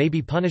illegal and may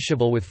be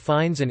punishable with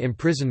fines and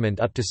imprisonment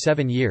up to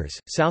 7 years.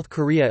 South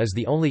Korea is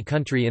the only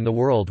country in the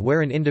world where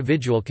an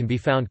individual can be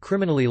found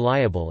criminally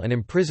liable and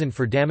imprisoned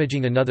for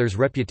damaging another's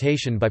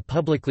reputation by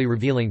publicly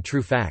revealing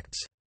true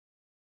facts.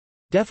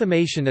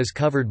 Defamation is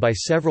covered by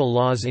several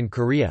laws in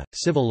Korea: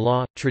 civil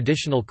law,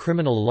 traditional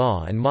criminal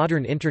law, and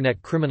modern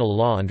Internet criminal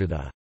law under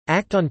the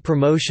Act on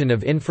Promotion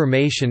of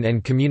Information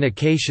and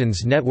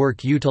Communications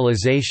Network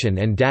Utilization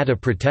and Data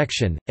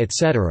Protection,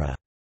 etc.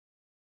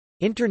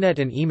 Internet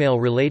and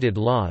Email-Related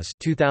Laws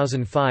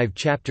 2005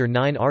 Chapter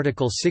 9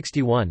 Article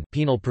 61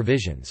 Penal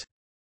Provisions.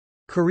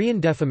 Korean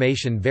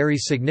defamation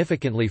varies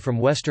significantly from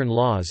Western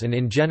laws and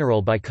in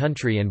general by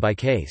country and by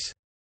case.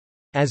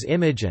 As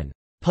image and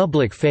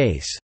public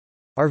face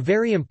are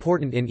very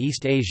important in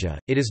East Asia,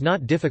 it is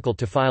not difficult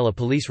to file a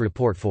police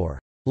report for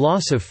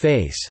loss of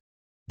face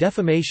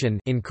defamation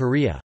in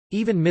Korea.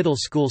 Even middle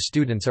school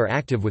students are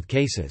active with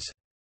cases.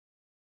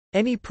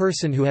 Any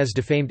person who has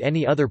defamed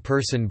any other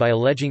person by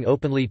alleging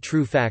openly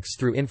true facts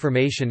through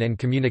information and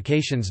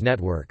communications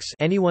networks,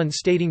 anyone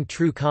stating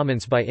true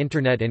comments by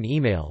internet and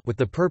email with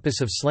the purpose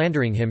of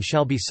slandering him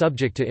shall be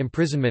subject to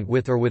imprisonment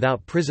with or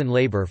without prison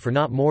labor for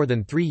not more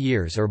than 3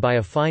 years or by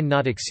a fine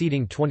not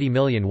exceeding 20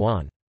 million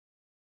won.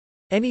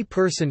 Any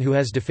person who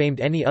has defamed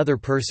any other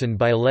person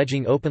by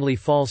alleging openly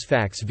false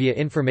facts via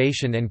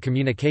information and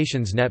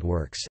communications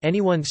networks,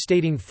 anyone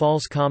stating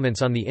false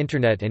comments on the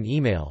internet and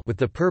email with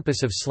the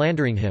purpose of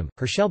slandering him,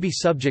 her shall be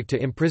subject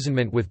to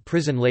imprisonment with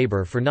prison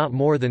labor for not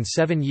more than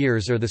 7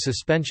 years or the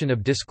suspension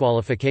of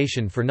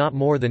disqualification for not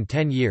more than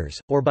 10 years,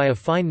 or by a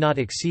fine not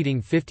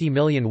exceeding 50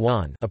 million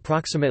won,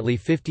 approximately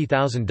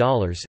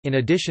 $50,000. In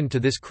addition to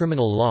this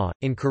criminal law,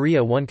 in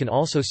Korea one can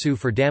also sue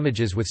for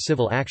damages with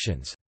civil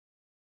actions.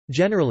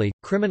 Generally,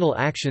 criminal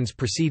actions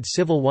precede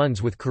civil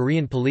ones with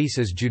Korean police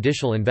as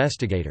judicial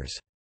investigators.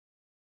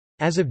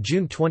 As of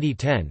June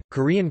 2010,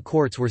 Korean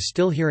courts were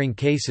still hearing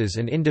cases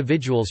and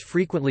individuals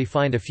frequently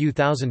fined a few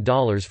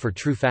 $1,000s for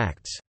true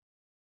facts.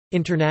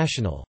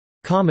 International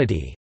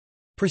comity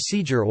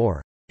procedure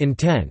or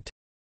intent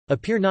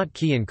appear not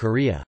key in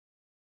Korea.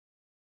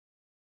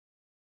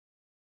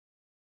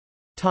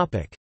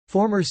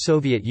 Former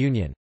Soviet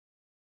Union.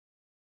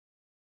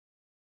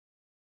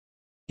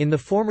 In the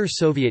former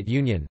Soviet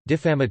Union,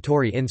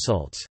 defamatory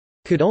insults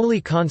could only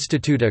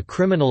constitute a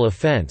criminal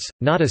offense,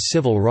 not a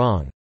civil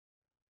wrong.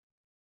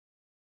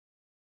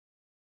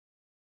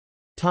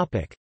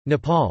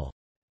 Nepal.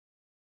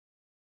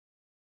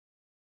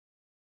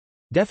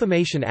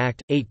 Defamation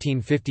Act,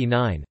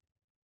 1859.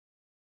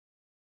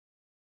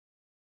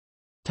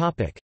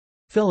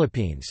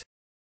 Philippines.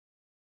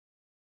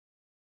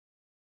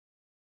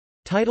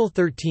 Title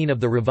 13 of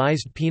the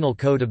Revised Penal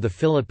Code of the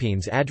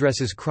Philippines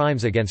addresses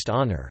crimes against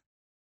honor.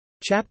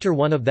 Chapter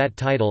 1 of that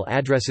title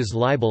addresses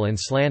libel and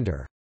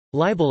slander.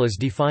 Libel is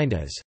defined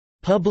as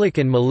public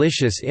and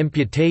malicious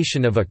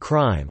imputation of a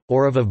crime,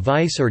 or of a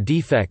vice or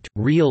defect,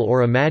 real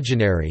or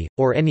imaginary,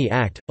 or any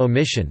act,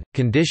 omission,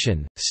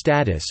 condition,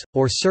 status,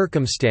 or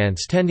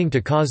circumstance tending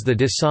to cause the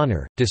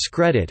dishonor,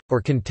 discredit,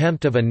 or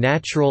contempt of a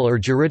natural or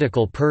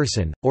juridical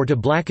person, or to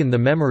blacken the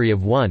memory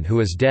of one who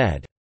is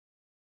dead.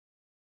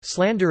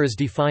 Slander is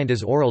defined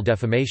as oral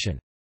defamation.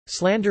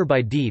 Slander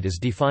by deed is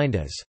defined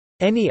as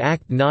any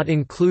act not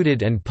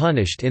included and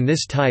punished in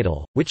this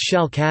title, which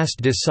shall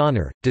cast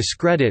dishonor,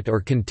 discredit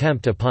or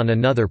contempt upon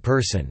another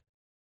person.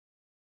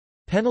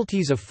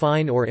 Penalties of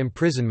fine or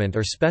imprisonment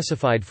are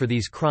specified for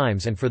these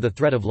crimes and for the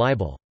threat of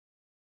libel.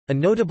 A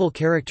notable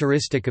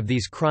characteristic of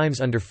these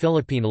crimes under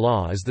Philippine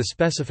law is the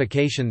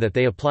specification that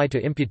they apply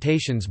to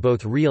imputations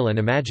both real and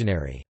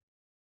imaginary.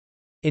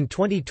 In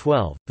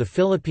 2012, the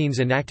Philippines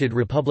enacted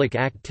Republic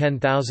Act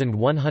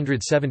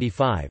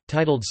 10175,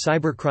 titled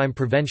Cybercrime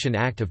Prevention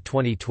Act of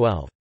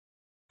 2012.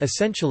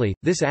 Essentially,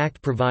 this act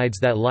provides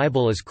that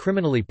libel is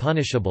criminally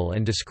punishable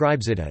and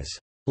describes it as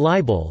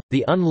libel,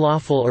 the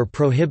unlawful or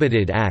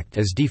prohibited act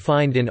as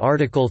defined in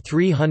Article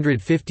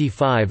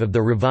 355 of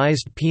the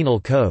Revised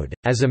Penal Code,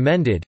 as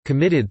amended,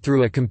 committed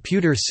through a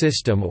computer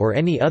system or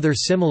any other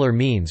similar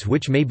means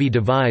which may be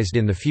devised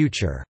in the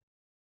future.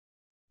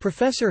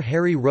 Professor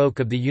Harry Roque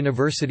of the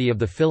University of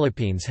the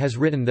Philippines has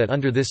written that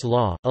under this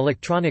law,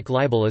 electronic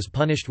libel is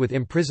punished with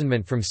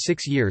imprisonment from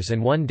 6 years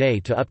and 1 day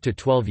to up to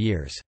 12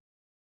 years.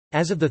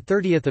 As of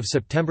 30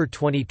 September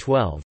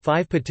 2012,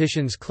 5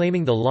 petitions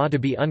claiming the law to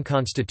be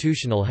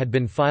unconstitutional had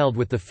been filed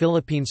with the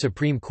Philippine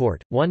Supreme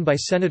Court, one by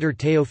Senator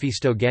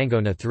Teofisto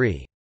Gangona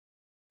III.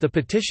 The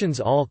petitions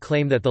all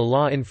claim that the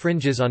law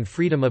infringes on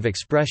freedom of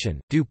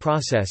expression, due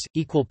process,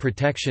 equal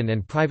protection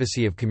and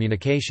privacy of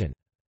communication.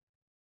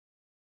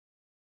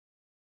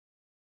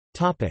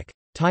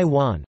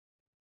 Taiwan.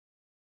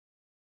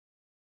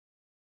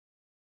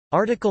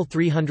 Article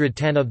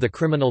 310 of the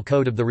Criminal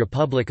Code of the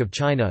Republic of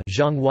China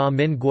Zhonghua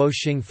Min Guo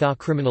Xing Fa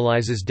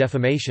criminalizes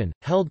defamation,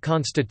 held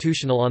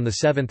constitutional on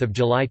 7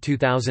 July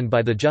 2000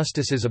 by the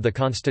Justices of the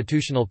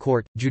Constitutional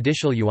Court,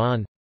 Judicial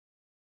Yuan.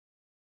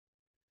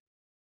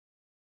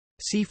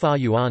 Si Fa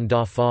Yuan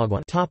Da Fa.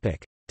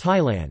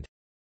 Thailand.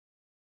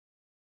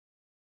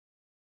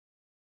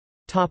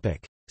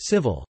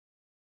 Civil.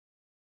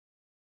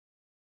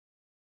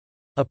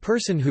 A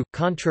person who,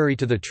 contrary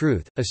to the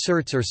truth,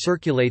 asserts or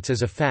circulates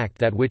as a fact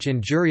that which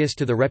injurious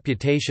to the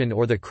reputation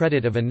or the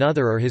credit of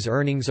another or his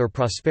earnings or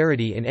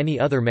prosperity in any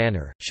other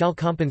manner, shall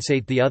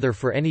compensate the other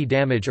for any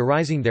damage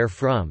arising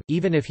therefrom,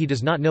 even if he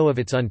does not know of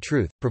its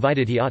untruth,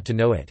 provided he ought to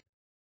know it.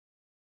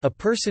 A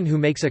person who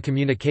makes a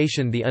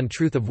communication the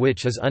untruth of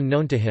which is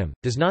unknown to him,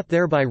 does not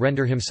thereby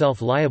render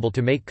himself liable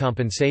to make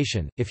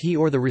compensation, if he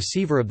or the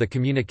receiver of the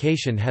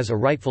communication has a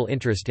rightful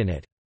interest in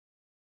it.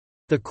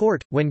 The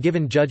court, when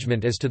given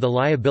judgment as to the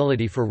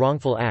liability for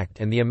wrongful act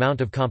and the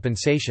amount of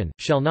compensation,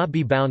 shall not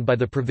be bound by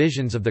the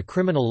provisions of the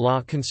criminal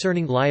law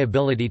concerning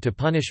liability to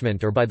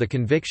punishment or by the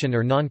conviction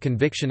or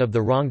non-conviction of the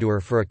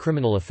wrongdoer for a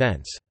criminal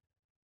offense.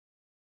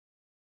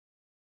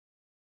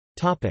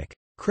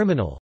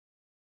 Criminal.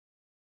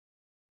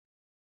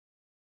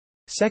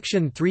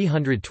 Section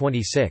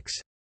 326.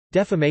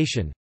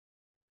 Defamation.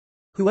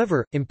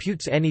 Whoever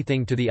imputes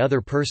anything to the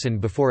other person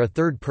before a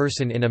third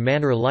person in a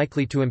manner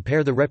likely to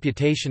impair the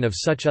reputation of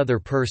such other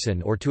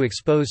person or to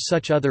expose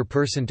such other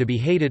person to be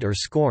hated or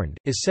scorned,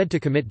 is said to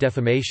commit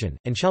defamation,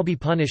 and shall be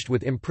punished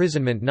with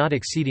imprisonment not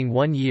exceeding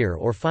 1 year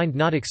or fine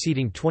not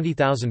exceeding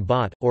 20,000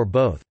 baht, or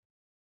both.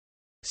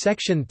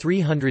 Section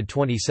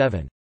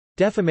 327.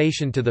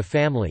 Defamation to the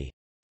family.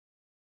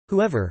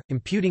 Whoever,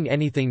 imputing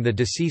anything the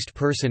deceased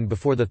person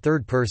before the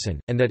third person,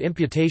 and that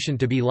imputation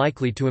to be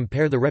likely to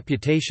impair the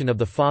reputation of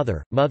the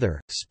father,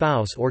 mother,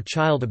 spouse or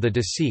child of the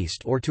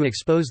deceased or to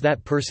expose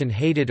that person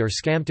hated or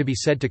scammed to be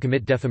said to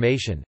commit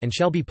defamation, and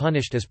shall be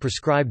punished as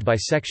prescribed by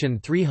Section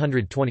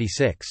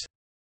 326.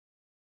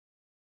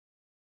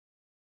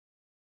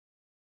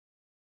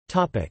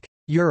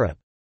 Europe.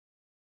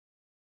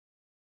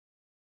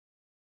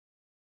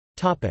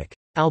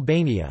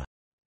 Albania.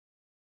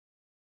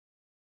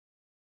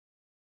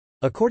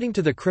 According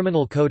to the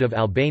Criminal Code of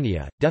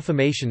Albania,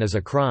 defamation is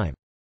a crime.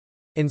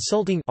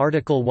 Insulting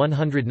Article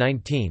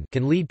 119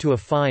 can lead to a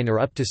fine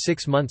or up to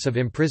 6 months of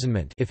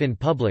imprisonment if in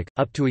public,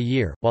 up to a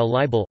year, while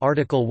libel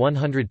Article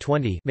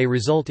 120 may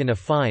result in a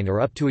fine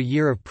or up to a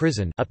year of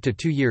prison up to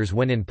 2 years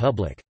when in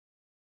public.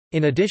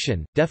 In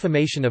addition,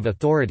 defamation of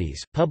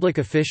authorities, public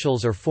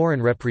officials or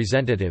foreign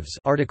representatives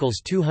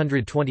Articles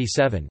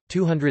 227,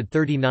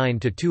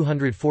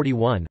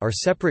 239–241 are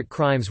separate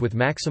crimes with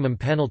maximum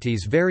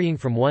penalties varying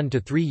from 1 to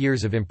 3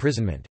 years of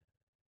imprisonment.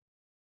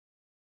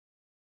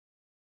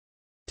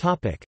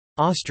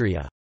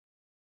 Austria.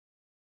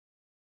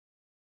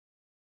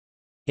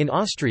 In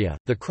Austria,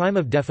 the crime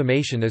of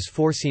defamation is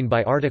foreseen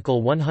by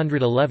Article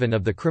 111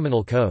 of the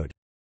Criminal Code.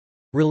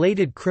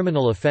 Related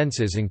criminal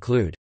offences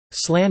include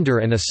slander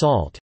and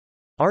assault.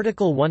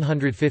 Article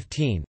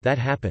 115, that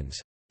happens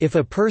if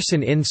a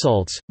person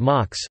insults,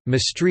 mocks,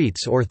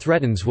 mistreats or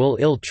threatens will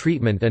ill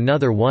treatment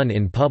another one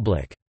in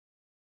public.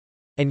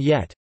 And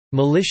yet,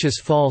 malicious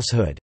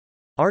falsehood.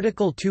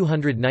 Article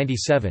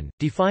 297,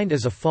 defined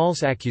as a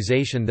false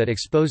accusation that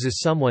exposes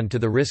someone to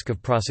the risk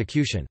of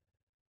prosecution.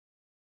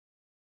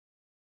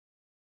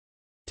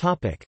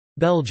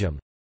 Belgium.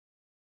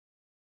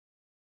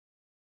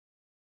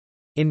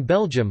 In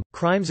Belgium,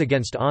 crimes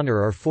against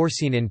honour are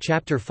foreseen in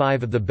Chapter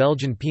 5 of the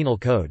Belgian Penal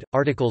Code,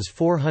 Articles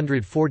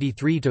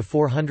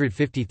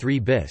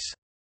 443–453 bis.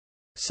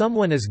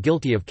 Someone is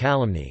guilty of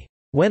calumny,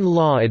 when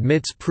law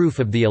admits proof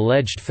of the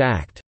alleged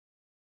fact,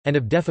 and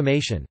of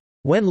defamation,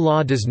 when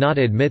law does not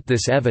admit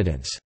this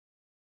evidence.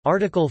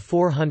 Article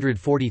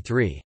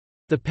 443.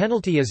 The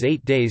penalty is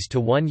 8 days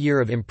to 1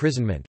 year of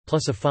imprisonment,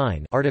 plus a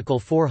fine. Article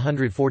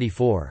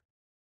 444.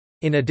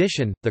 In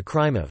addition, the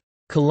crime of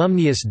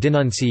calumnious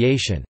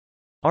denunciation,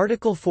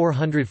 Article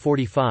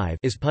 445,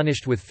 is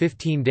punished with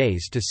 15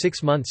 days to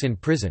 6 months in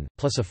prison,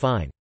 plus a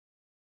fine.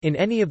 In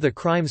any of the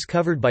crimes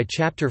covered by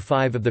Chapter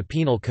 5 of the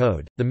Penal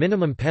Code, the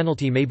minimum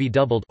penalty may be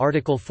doubled.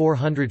 Article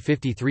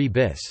 453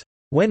 bis.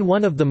 When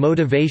one of the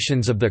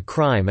motivations of the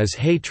crime is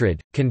hatred,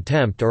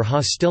 contempt or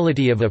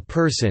hostility of a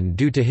person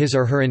due to his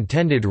or her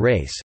intended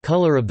race,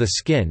 color of the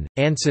skin,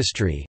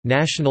 ancestry,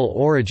 national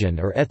origin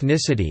or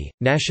ethnicity,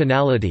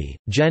 nationality,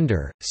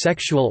 gender,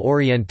 sexual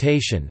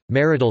orientation,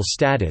 marital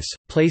status,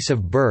 place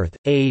of birth,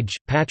 age,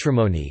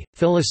 patrimony,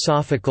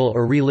 philosophical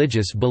or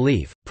religious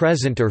belief,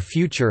 present or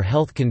future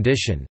health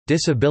condition,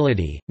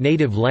 disability,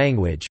 native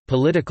language,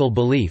 political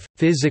belief,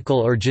 physical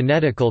or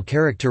genetical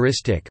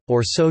characteristic,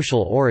 or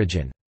social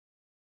origin.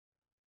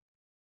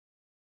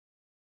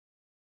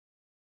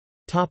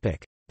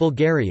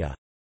 Bulgaria.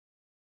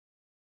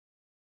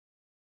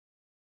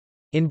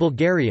 In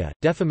Bulgaria,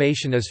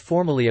 defamation is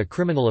formally a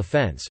criminal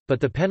offence,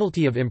 but the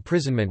penalty of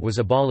imprisonment was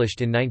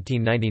abolished in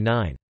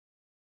 1999.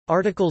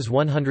 Articles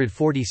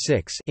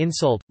 146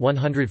 insult,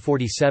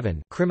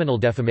 147 criminal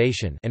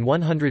defamation and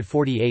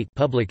 148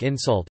 public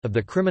insult of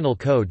the Criminal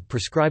Code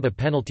prescribe a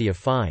penalty of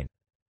fine.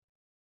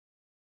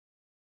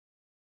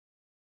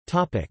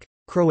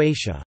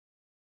 Croatia.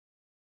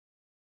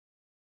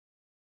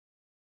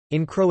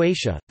 In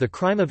Croatia, the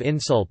crime of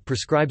insult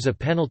prescribes a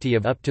penalty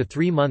of up to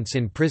 3 months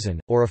in prison,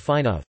 or a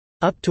fine of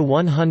up to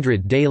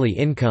 100 daily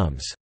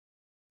incomes.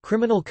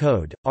 Criminal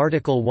Code,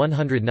 Article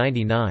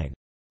 199.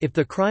 If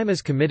the crime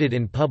is committed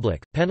in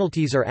public,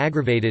 penalties are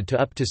aggravated to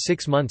up to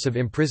 6 months of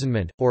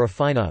imprisonment, or a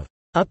fine of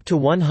up to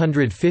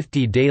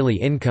 150 daily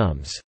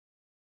incomes.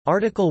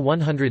 Article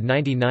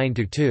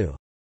 199-2.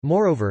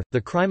 Moreover,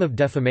 the crime of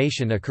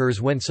defamation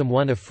occurs when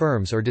someone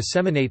affirms or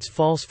disseminates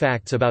false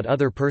facts about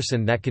other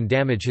person that can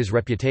damage his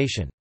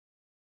reputation.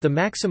 The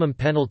maximum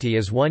penalty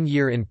is 1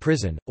 year in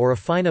prison, or a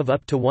fine of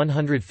up to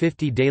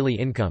 150 daily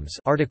incomes.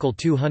 Article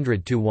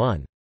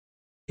 200-1.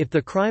 If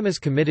the crime is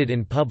committed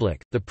in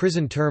public, the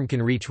prison term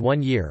can reach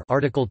 1 year.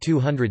 Article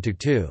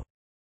 200-2.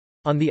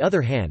 On the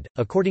other hand,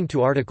 according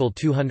to Article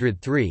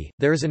 203,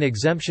 there is an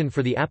exemption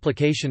for the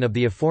application of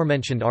the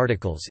aforementioned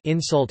articles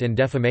insult and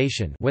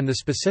defamation when the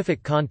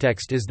specific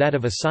context is that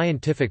of a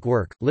scientific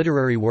work,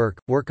 literary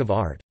work, work of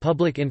art,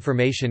 public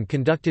information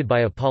conducted by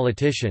a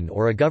politician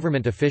or a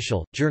government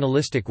official,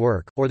 journalistic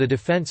work, or the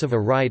defense of a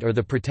right or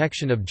the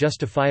protection of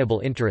justifiable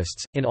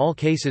interests, in all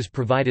cases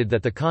provided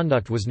that the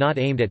conduct was not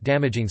aimed at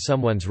damaging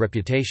someone's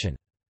reputation.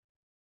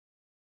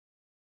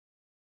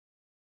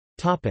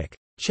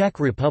 Czech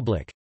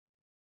Republic.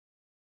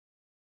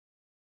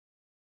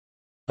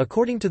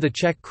 According to the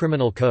Czech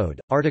Criminal Code,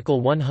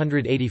 Article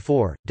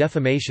 184,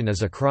 defamation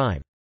is a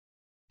crime.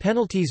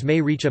 Penalties may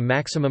reach a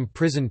maximum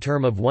prison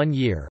term of 1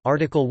 year,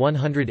 Article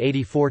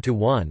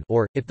 184(1),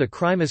 or, if the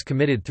crime is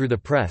committed through the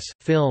press,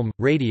 film,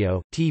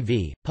 radio,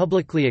 TV,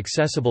 publicly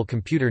accessible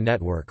computer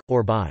network,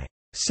 or by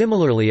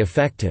similarly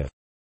effective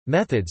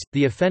methods,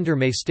 the offender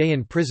may stay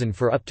in prison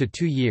for up to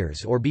 2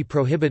 years or be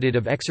prohibited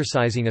of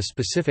exercising a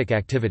specific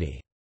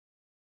activity.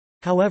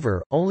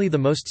 However, only the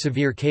most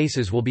severe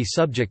cases will be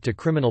subject to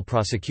criminal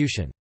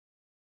prosecution.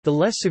 The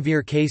less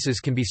severe cases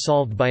can be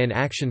solved by an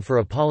action for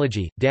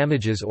apology,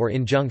 damages or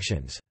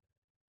injunctions.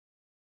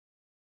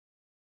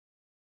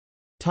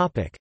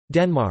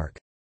 Denmark.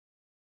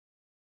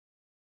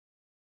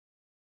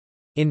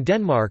 In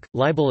Denmark,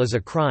 libel is a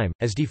crime,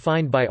 as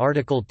defined by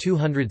Article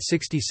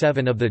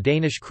 267 of the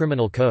Danish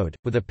Criminal Code,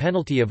 with a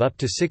penalty of up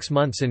to 6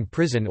 months in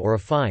prison or a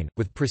fine,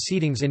 with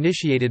proceedings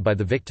initiated by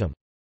the victim.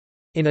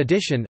 In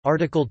addition,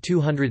 Article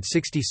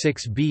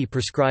 266b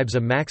prescribes a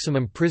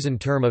maximum prison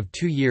term of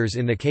 2 years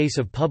in the case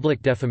of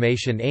public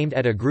defamation aimed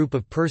at a group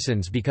of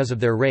persons because of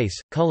their race,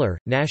 color,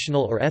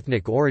 national or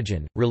ethnic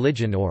origin,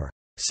 religion or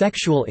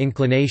sexual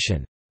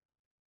inclination.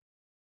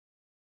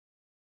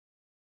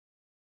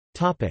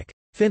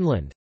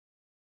 Finland.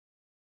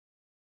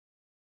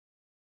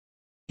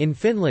 In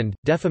Finland,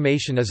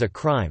 defamation is a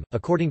crime,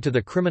 according to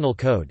the Criminal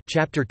Code,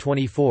 Chapter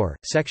 24,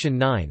 Section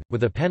 9,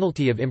 with a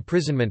penalty of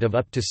imprisonment of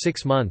up to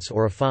 6 months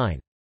or a fine.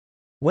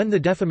 When the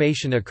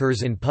defamation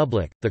occurs in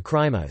public, the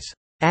crime is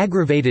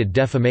aggravated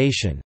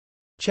defamation,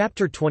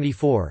 Chapter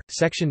 24,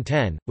 Section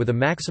 10, with a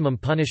maximum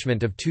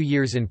punishment of 2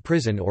 years in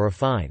prison or a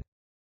fine.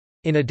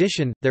 In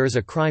addition, there is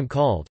a crime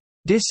called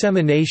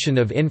dissemination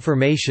of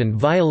information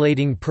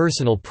violating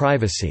personal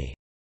privacy,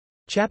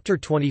 Chapter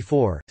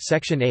 24,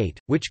 Section 8,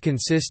 which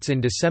consists in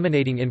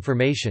disseminating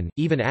information,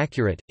 even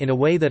accurate, in a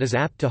way that is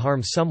apt to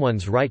harm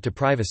someone's right to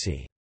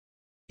privacy.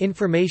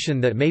 Information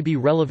that may be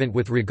relevant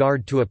with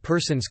regard to a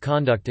person's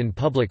conduct in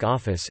public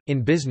office,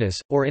 in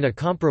business, or in a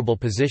comparable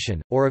position,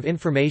 or of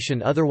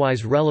information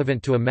otherwise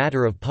relevant to a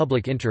matter of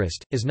public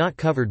interest, is not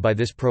covered by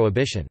this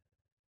prohibition.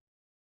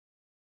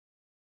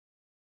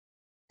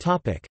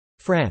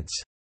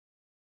 France.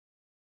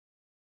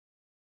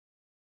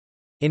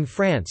 In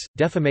France,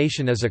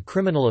 defamation is a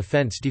criminal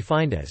offence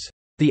defined as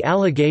the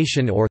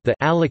allegation or the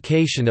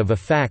allocation of a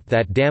fact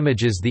that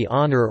damages the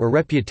honor or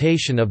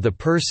reputation of the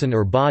person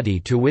or body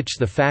to which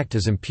the fact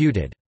is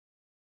imputed.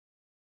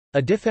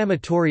 A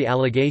defamatory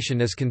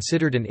allegation is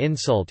considered an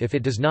insult if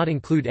it does not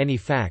include any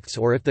facts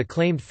or if the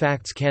claimed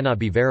facts cannot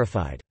be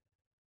verified.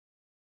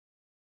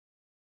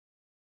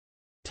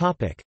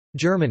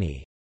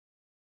 Germany.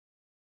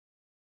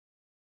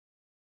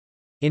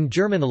 In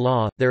German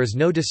law, there is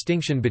no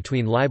distinction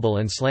between libel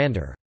and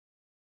slander.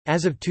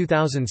 As of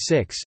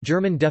 2006,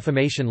 German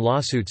defamation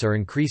lawsuits are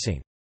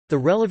increasing. The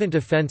relevant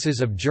offences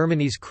of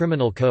Germany's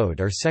criminal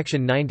code are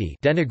Section 90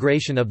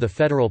 denigration of the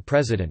federal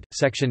president,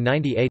 Section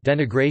 90A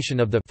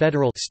denigration of the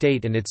federal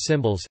state and its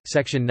symbols,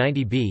 Section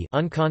 90B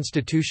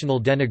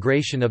unconstitutional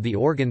denigration of the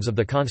organs of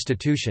the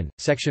Constitution,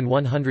 Section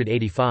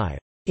 185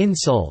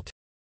 insult,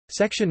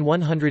 Section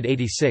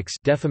 186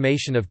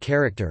 defamation of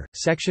character,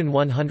 Section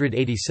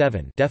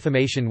 187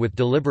 defamation with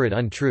deliberate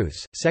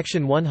untruths,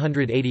 Section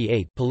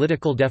 188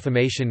 political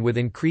defamation with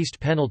increased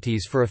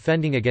penalties for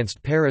offending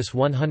against Paris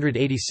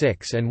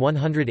 186 and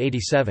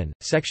 187,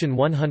 Section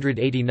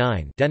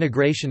 189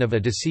 denigration of a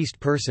deceased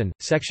person,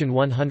 Section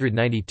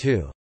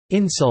 192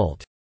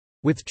 insult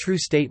with true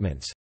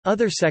statements.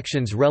 Other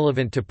sections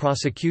relevant to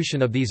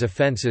prosecution of these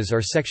offences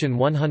are Section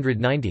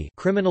 190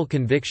 criminal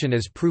conviction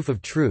as proof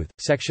of truth,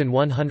 Section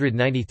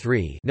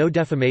 193 no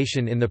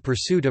defamation in the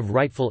pursuit of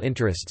rightful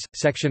interests,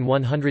 Section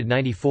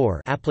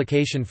 194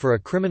 application for a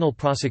criminal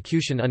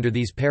prosecution under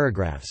these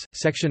paragraphs,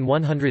 Section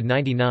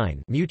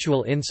 199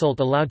 mutual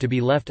insult allowed to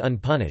be left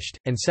unpunished,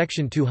 and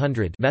Section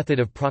 200 method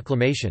of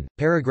proclamation.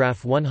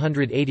 Paragraph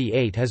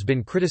 188 has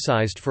been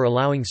criticized for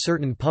allowing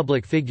certain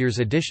public figures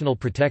additional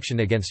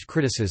protection against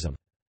criticism.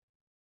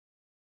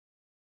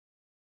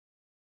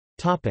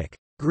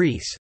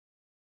 Greece.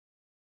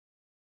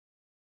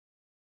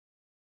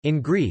 In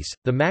Greece,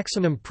 the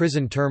maximum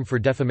prison term for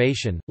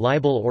defamation,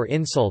 libel or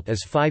insult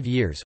is 5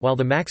 years, while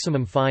the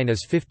maximum fine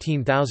is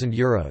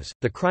 €15,000.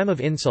 The crime of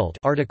insult,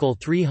 Article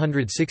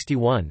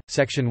 361,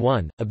 Section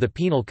 1 of the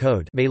Penal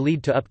Code, may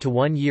lead to up to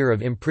 1 year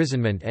of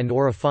imprisonment and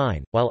or a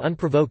fine, while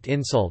unprovoked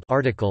insult,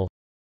 Article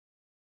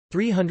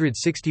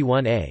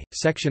 361a,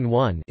 Section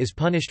 1, is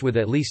punished with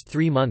at least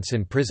 3 months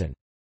in prison.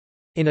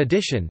 In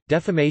addition,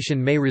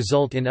 defamation may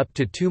result in up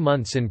to 2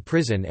 months in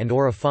prison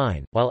and/or a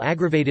fine, while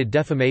aggravated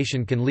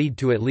defamation can lead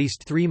to at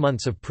least 3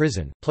 months of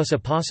prison, plus a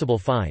possible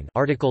fine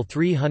Article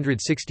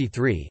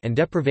 363 and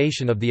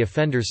deprivation of the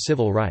offender's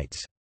civil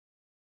rights.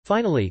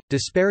 Finally,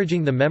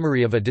 disparaging the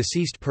memory of a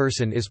deceased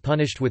person is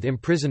punished with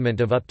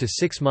imprisonment of up to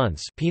 6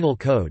 months Penal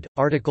Code,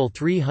 Article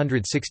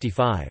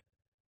 365.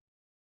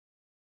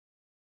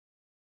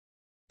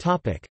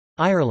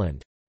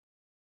 Ireland.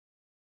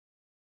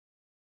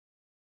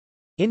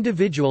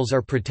 Individuals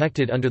are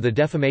protected under the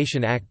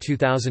Defamation Act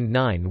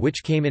 2009,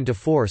 which came into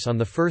force on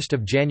 1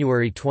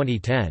 January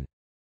 2010.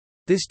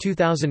 This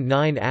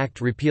 2009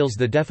 Act repeals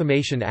the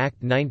Defamation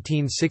Act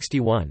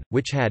 1961,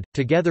 which had,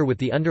 together with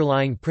the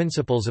underlying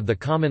principles of the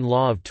common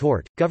law of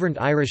tort, governed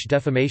Irish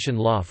defamation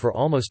law for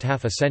almost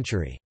half a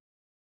century.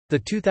 The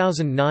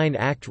 2009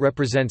 Act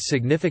represents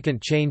significant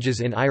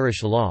changes in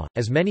Irish law,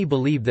 as many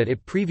believe that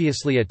it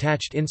previously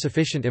attached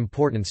insufficient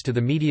importance to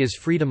the media's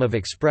freedom of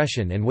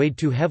expression and weighed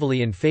too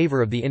heavily in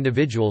favour of the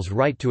individual's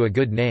right to a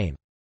good name.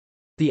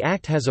 The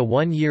Act has a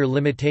 1-year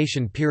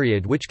limitation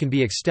period which can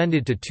be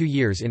extended to 2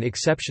 years in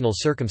exceptional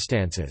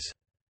circumstances.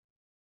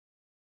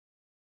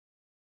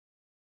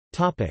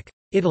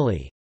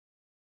 Italy.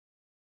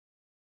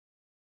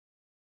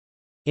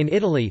 In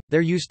Italy,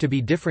 there used to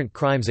be different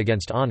crimes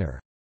against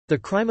honour. The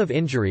crime of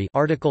injury,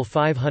 Article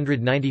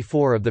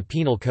 594 of the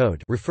Penal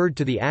Code, referred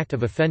to the act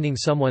of offending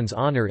someone's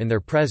honour in their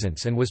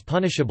presence and was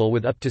punishable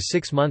with up to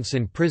 6 months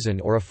in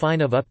prison or a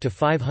fine of up to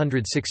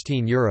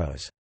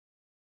 €516.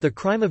 The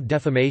crime of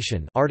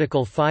defamation,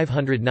 Article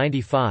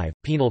 595,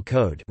 Penal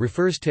Code,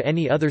 refers to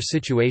any other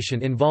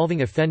situation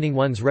involving offending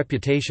one's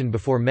reputation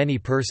before many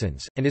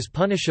persons, and is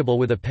punishable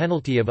with a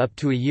penalty of up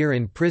to a year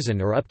in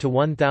prison or up to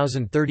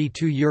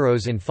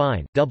 €1,032 in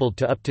fine, doubled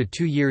to up to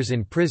 2 years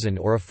in prison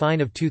or a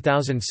fine of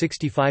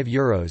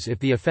 €2,065 if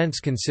the offence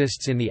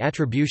consists in the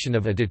attribution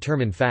of a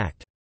determined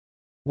fact.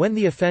 When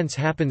the offence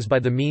happens by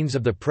the means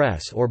of the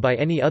press or by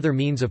any other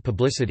means of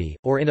publicity,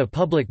 or in a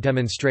public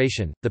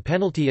demonstration, the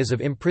penalty is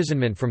of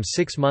imprisonment from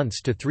 6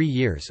 months to 3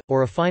 years,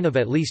 or a fine of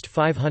at least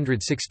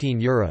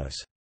 €516.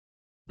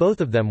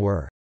 Both of them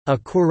were a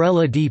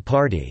querela di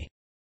parte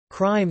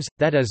crimes,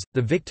 that is,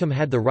 the victim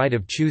had the right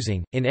of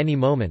choosing, in any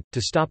moment, to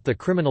stop the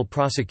criminal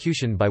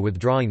prosecution by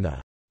withdrawing the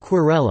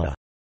querela,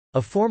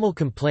 a formal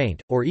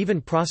complaint, or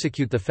even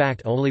prosecute the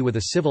fact only with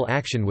a civil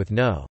action with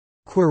no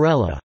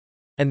querela,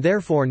 and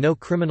therefore no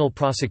criminal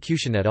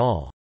prosecution at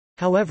all.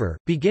 However,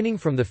 beginning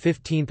from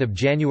 15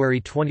 January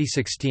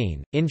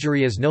 2016,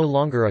 injury is no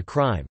longer a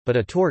crime, but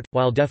a tort,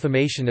 while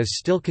defamation is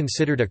still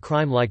considered a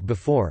crime like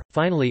before.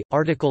 Finally,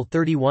 Article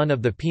 31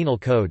 of the Penal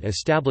Code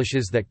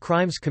establishes that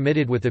crimes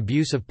committed with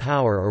abuse of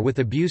power or with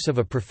abuse of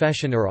a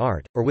profession or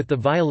art, or with the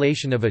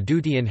violation of a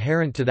duty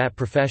inherent to that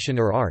profession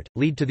or art,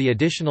 lead to the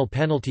additional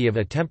penalty of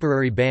a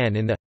temporary ban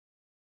in the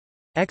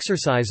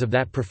exercise of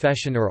that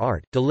profession or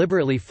art.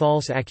 Deliberately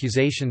false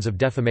accusations of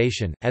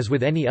defamation, as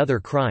with any other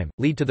crime,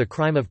 lead to the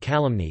crime of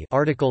calumny,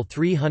 Article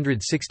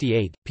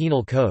 368,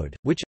 Penal Code,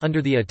 which,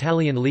 under the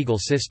Italian legal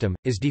system,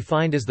 is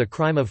defined as the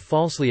crime of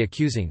falsely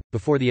accusing,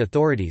 before the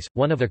authorities,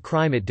 one of a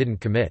crime it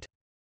didn't commit.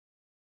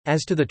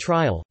 As to the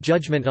trial,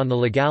 judgment on the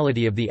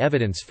legality of the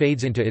evidence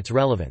fades into its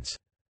relevance.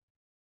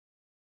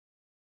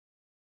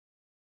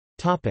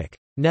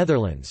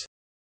 Netherlands.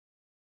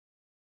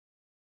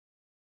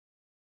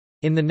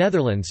 In the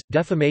Netherlands,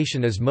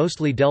 defamation is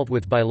mostly dealt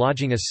with by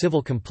lodging a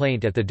civil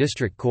complaint at the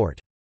district court.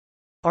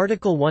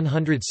 Article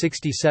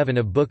 167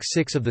 of Book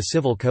 6 of the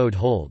Civil Code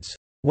holds,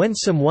 "When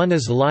someone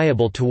is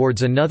liable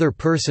towards another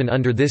person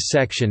under this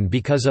section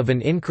because of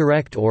an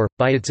incorrect or,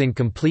 by its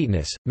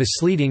incompleteness,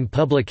 misleading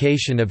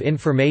publication of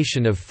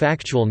information of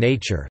factual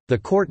nature, the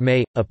court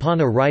may, upon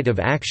a right of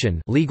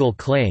action legal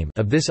claim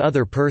of this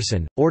other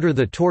person, order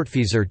the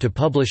tortfeasor to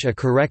publish a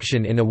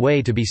correction in a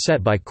way to be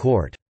set by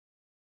court."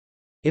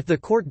 If the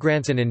court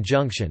grants an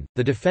injunction,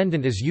 the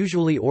defendant is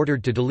usually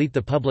ordered to delete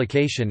the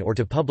publication or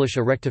to publish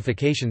a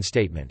rectification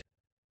statement.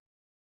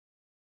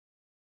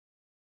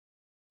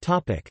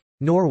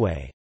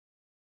 Norway.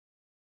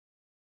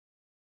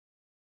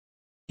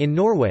 In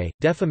Norway,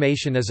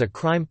 defamation is a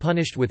crime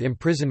punished with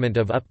imprisonment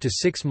of up to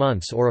 6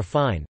 months or a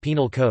fine.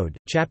 Penal Code,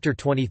 Chapter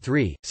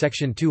 23,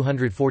 Section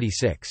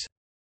 246.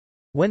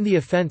 When the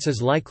offence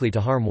is likely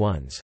to harm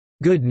one's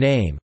good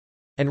name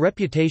and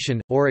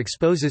reputation, or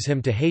exposes him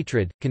to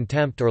hatred,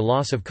 contempt or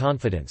loss of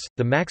confidence,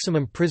 the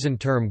maximum prison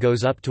term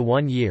goes up to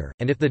 1 year,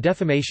 and if the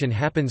defamation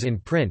happens in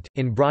print,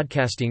 in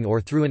broadcasting or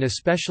through an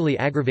especially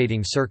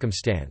aggravating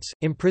circumstance,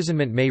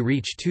 imprisonment may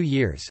reach 2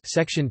 years.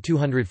 Section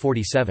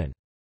 247.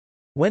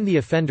 When the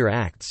offender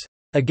acts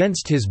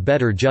against his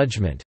better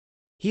judgment,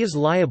 he is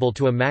liable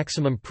to a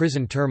maximum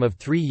prison term of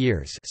 3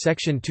 years.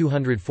 Section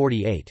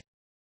 248.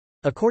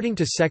 According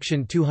to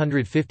Section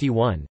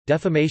 251,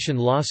 defamation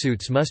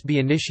lawsuits must be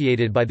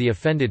initiated by the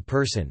offended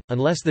person,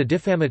 unless the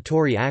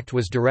defamatory act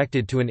was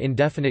directed to an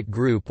indefinite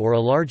group or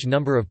a large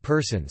number of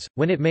persons,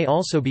 when it may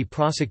also be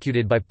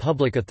prosecuted by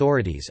public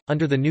authorities.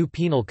 Under the new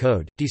Penal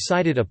Code,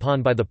 decided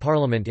upon by the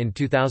Parliament in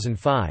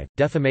 2005,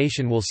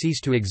 defamation will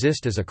cease to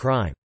exist as a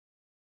crime.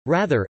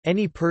 Rather,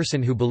 any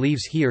person who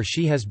believes he or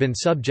she has been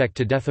subject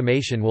to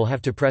defamation will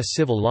have to press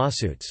civil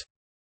lawsuits.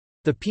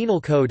 The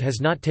Penal Code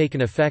has not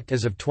taken effect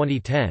as of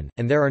 2010,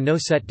 and there are no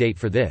set date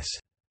for this.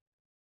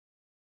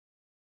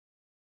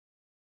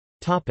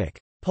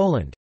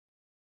 Poland.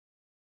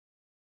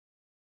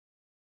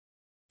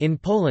 In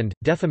Poland,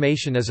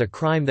 defamation is a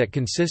crime that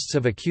consists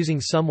of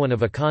accusing someone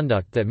of a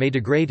conduct that may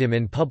degrade him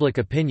in public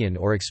opinion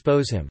or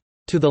expose him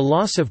to the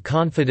loss of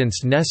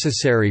confidence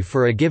necessary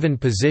for a given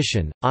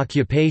position,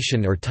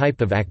 occupation or type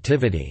of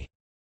activity.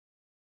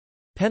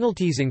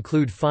 Penalties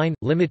include fine,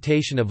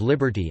 limitation of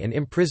liberty and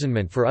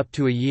imprisonment for up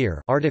to a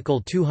year,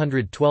 Article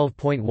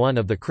 212.1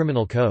 of the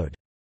Criminal Code.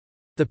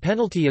 The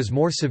penalty is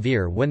more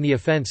severe when the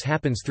offense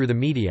happens through the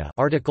media,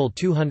 Article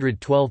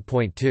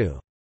 212.2.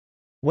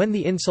 When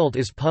the insult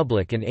is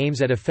public and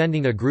aims at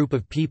offending a group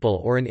of people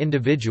or an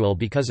individual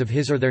because of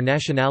his or their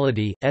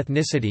nationality,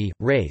 ethnicity,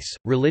 race,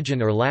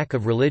 religion or lack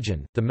of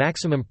religion, the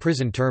maximum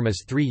prison term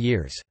is 3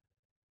 years.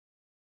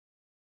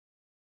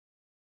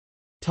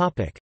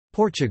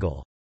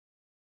 Portugal.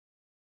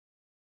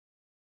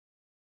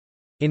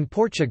 In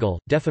Portugal,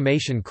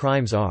 defamation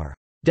crimes are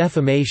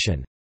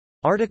defamation,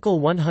 Article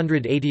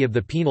 180 of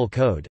the Penal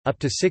Code, up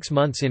to 6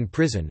 months in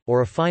prison,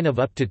 or a fine of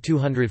up to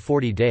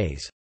 240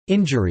 days.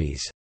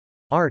 Injuries,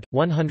 Art.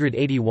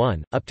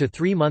 181, up to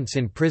 3 months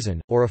in prison,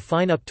 or a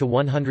fine up to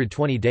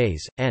 120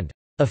 days, and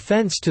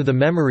offense to the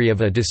memory of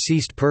a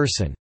deceased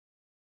person,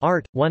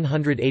 Art.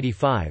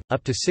 185,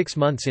 up to 6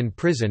 months in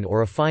prison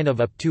or a fine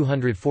of up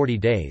 240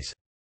 days.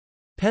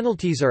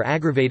 Penalties are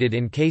aggravated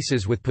in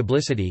cases with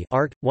publicity,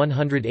 Art.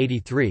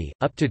 183,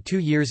 up to 2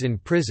 years in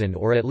prison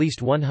or at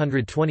least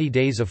 120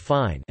 days of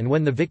fine, and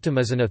when the victim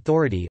is an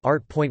authority,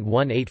 Art.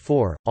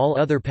 184, all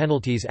other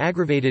penalties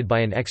aggravated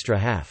by an extra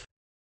half.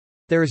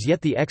 There is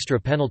yet the extra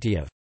penalty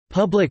of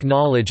public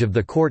knowledge of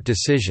the court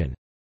decision.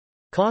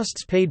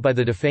 Costs paid by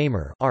the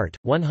defamer, Art.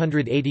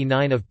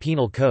 189 of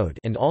Penal Code,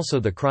 and also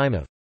the crime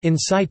of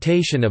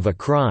incitation of a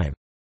crime,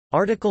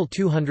 Article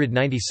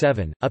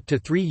 297, up to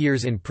 3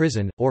 years in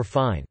prison, or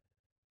fine.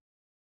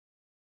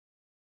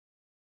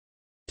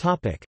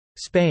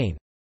 Spain.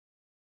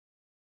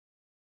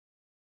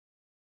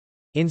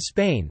 In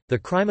Spain, the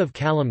crime of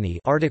calumny,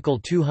 Article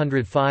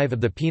 205 of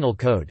the Penal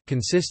Code,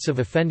 consists of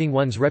offending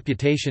one's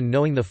reputation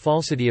knowing the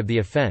falsity of the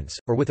offense,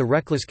 or with a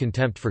reckless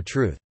contempt for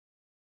truth.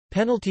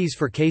 Penalties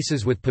for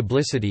cases with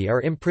publicity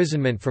are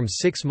imprisonment from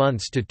 6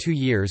 months to 2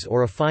 years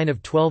or a fine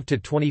of 12 to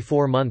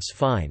 24 months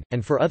fine,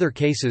 and for other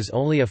cases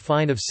only a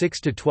fine of 6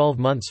 to 12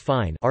 months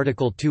fine,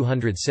 Article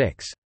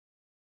 206.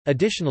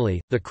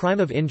 Additionally, the crime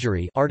of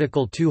injury,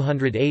 Article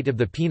 208 of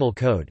the Penal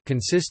Code,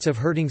 consists of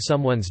hurting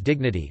someone's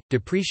dignity,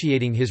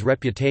 depreciating his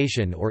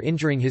reputation or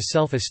injuring his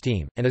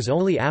self-esteem, and is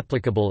only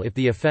applicable if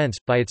the offense,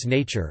 by its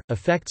nature,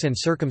 effects and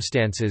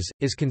circumstances,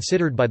 is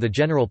considered by the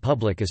general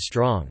public as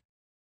strong.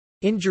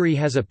 Injury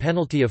has a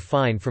penalty of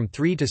fine from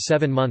 3 to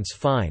 7 months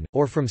fine,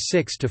 or from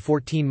 6 to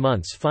 14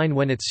 months fine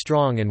when it's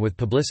strong and with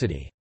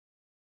publicity.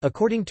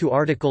 According to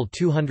Article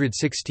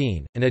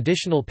 216, an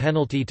additional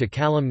penalty to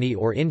calumny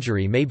or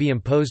injury may be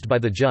imposed by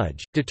the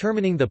judge,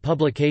 determining the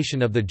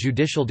publication of the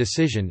judicial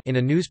decision in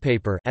a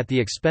newspaper at the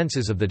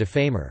expenses of the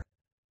defamer.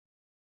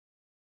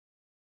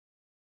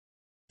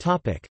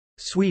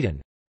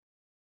 Sweden.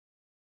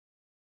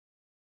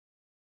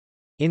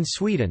 In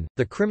Sweden,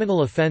 the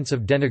criminal offence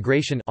of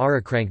denigration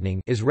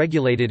is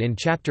regulated in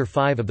Chapter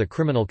 5 of the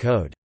Criminal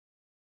Code.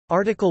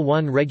 Article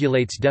 1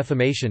 regulates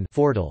defamation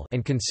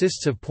and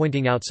consists of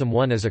pointing out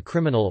someone as a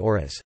criminal or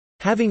as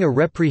having a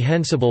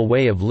reprehensible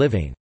way of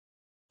living,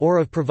 or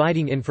of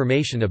providing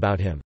information about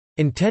him,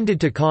 intended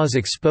to cause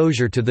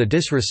exposure to the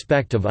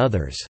disrespect of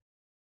others.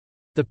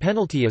 The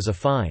penalty is a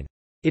fine.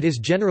 It is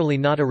generally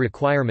not a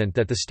requirement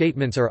that the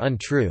statements are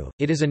untrue,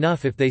 it is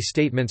enough if they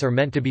statements are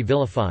meant to be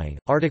vilifying.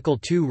 Article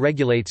 2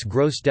 regulates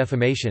gross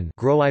defamation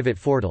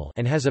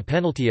and has a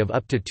penalty of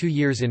up to 2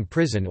 years in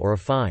prison or a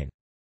fine.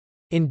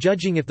 In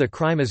judging if the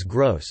crime is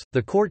gross,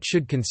 the court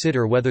should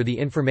consider whether the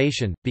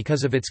information,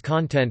 because of its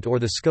content or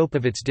the scope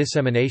of its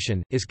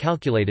dissemination, is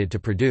calculated to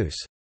produce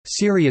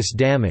serious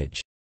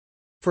damage.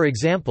 For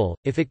example,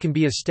 if it can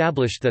be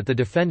established that the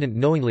defendant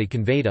knowingly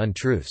conveyed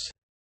untruths.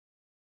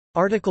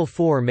 Article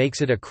 4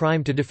 makes it a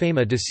crime to defame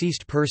a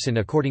deceased person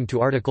according to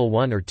Article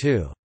 1 or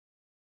 2.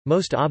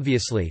 Most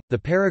obviously, the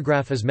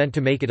paragraph is meant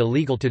to make it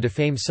illegal to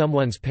defame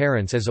someone's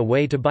parents as a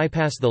way to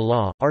bypass the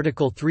law.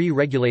 Article 3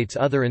 regulates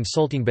other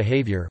insulting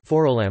behavior,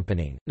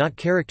 not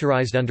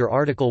characterized under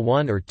Article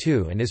 1 or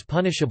 2, and is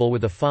punishable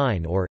with a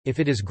fine or, if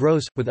it is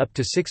gross, with up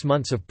to 6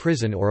 months of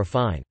prison or a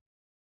fine.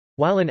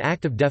 While an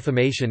act of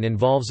defamation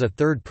involves a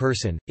third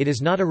person, it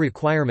is not a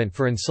requirement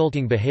for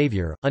insulting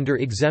behavior. Under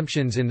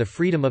exemptions in the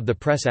Freedom of the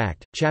Press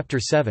Act, Chapter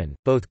 7,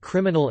 both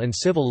criminal and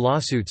civil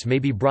lawsuits may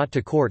be brought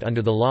to court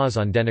under the laws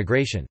on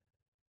denigration.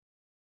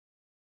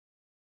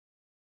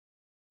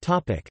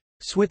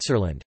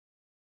 Switzerland.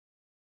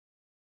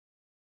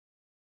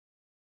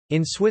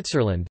 In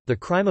Switzerland, the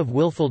crime of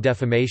willful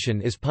defamation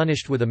is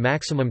punished with a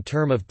maximum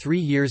term of 3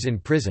 years in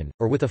prison,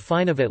 or with a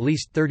fine of at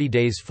least 30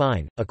 days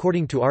fine,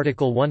 according to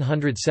Article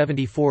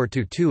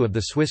 174-2 of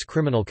the Swiss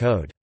Criminal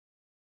Code.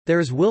 There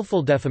is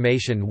willful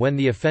defamation when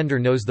the offender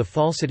knows the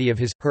falsity of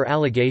his/her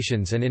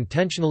allegations and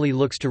intentionally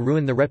looks to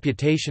ruin the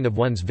reputation of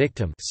one's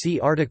victim. See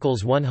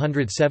Articles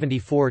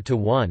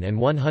 174-1 and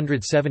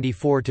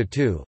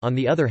 174-2. On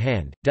the other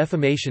hand,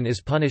 defamation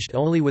is punished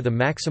only with a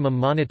maximum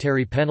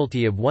monetary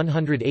penalty of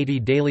 180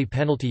 daily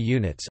penalty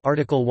units.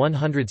 Article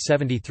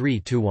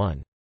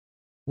 173-1.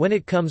 When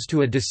it comes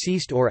to a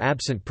deceased or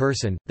absent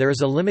person, there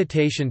is a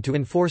limitation to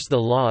enforce the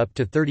law up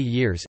to 30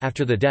 years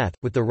after the death.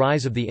 With the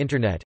rise of the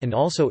Internet, and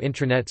also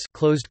intranets,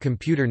 closed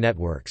computer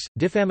networks,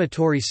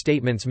 defamatory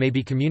statements may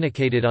be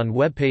communicated on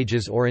web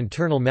pages or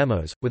internal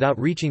memos, without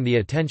reaching the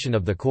attention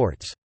of the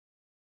courts.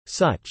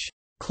 Such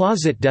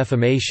closet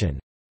defamation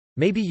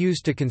may be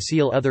used to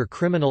conceal other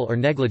criminal or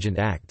negligent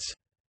acts.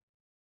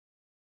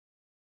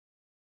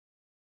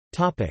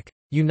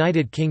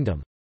 United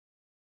Kingdom.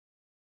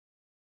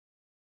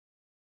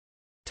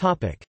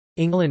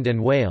 England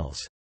and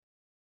Wales.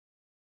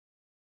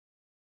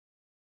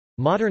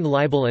 Modern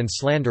libel and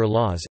slander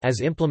laws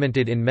as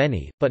implemented in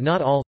many, but not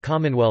all,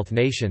 Commonwealth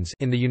nations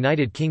in the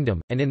United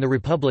Kingdom, and in the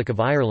Republic of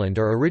Ireland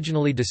are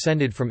originally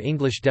descended from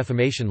English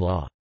defamation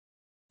law.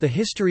 The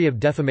history of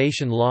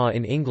defamation law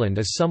in England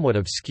is somewhat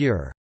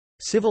obscure.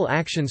 Civil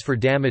actions for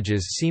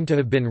damages seem to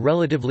have been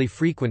relatively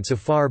frequent so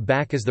far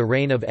back as the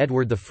reign of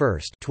Edward I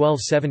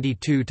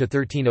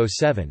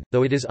 (1272–1307),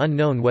 though it is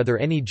unknown whether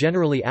any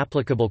generally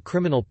applicable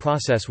criminal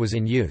process was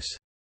in use.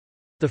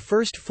 The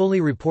first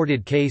fully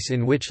reported case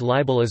in which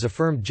libel is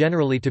affirmed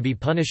generally to be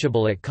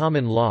punishable at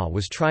common law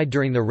was tried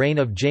during the reign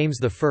of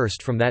James I.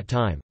 From that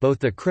time, both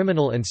the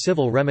criminal and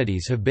civil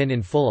remedies have been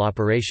in full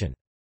operation.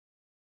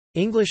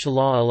 English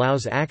law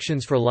allows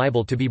actions for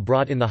libel to be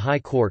brought in the High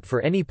Court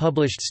for any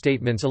published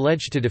statements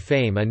alleged to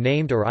defame a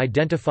named or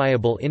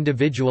identifiable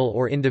individual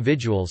or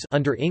individuals.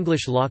 Under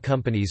English law,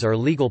 companies are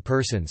legal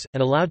persons,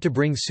 and allowed to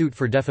bring suit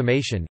for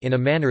defamation in a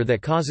manner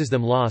that causes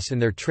them loss in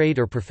their trade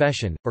or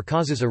profession, or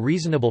causes a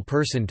reasonable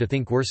person to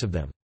think worse of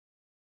them.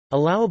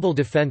 Allowable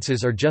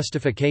defenses are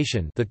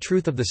justification, the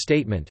truth of the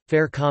statement,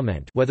 fair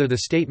comment, whether the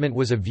statement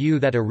was a view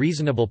that a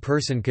reasonable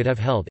person could have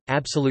held,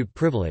 absolute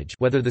privilege,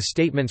 whether the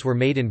statements were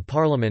made in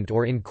Parliament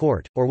or in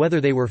court, or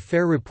whether they were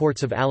fair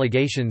reports of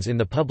allegations in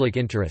the public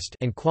interest,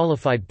 and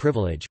qualified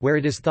privilege, where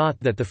it is thought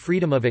that the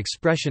freedom of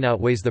expression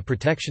outweighs the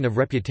protection of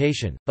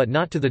reputation, but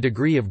not to the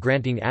degree of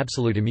granting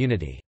absolute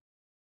immunity.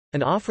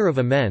 An offer of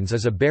amends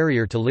is a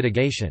barrier to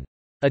litigation.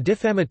 A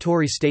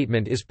defamatory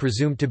statement is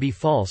presumed to be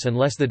false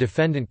unless the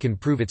defendant can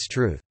prove its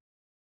truth.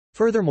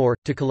 Furthermore,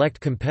 to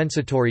collect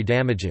compensatory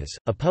damages,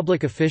 a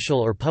public official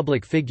or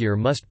public figure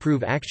must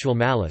prove actual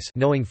malice,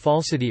 knowing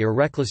falsity or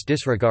reckless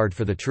disregard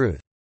for the truth.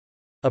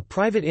 A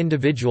private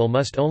individual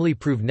must only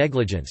prove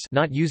negligence,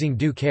 not using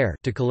due care,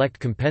 to collect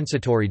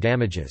compensatory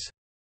damages.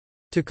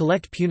 To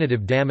collect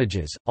punitive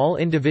damages, all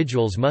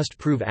individuals must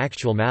prove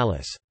actual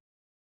malice.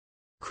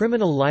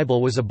 Criminal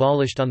libel was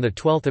abolished on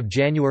 12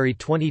 January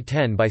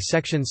 2010 by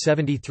Section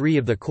 73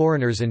 of the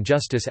Coroners and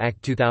Justice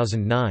Act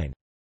 2009.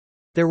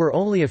 There were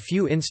only a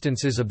few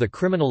instances of the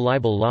criminal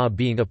libel law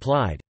being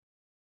applied.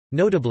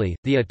 Notably,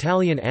 the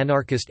Italian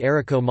anarchist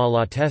Errico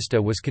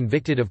Malatesta was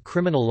convicted of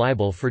criminal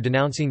libel for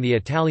denouncing the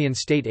Italian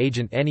state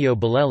agent Ennio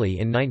Bolelli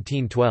in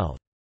 1912.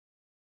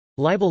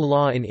 Libel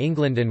law in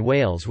England and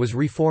Wales was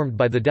reformed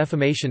by the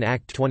Defamation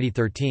Act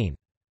 2013.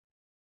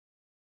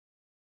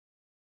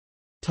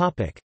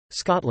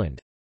 Scotland.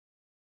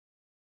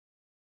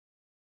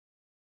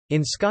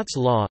 In Scots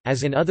law,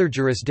 as in other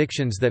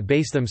jurisdictions that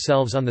base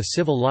themselves on the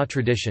civil law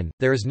tradition,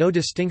 there is no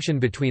distinction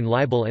between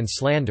libel and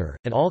slander,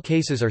 and all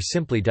cases are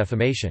simply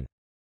defamation.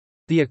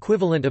 The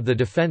equivalent of the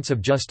defence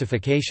of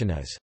justification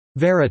is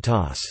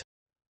veritas.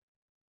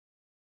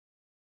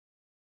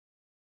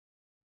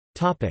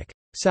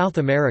 South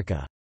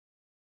America.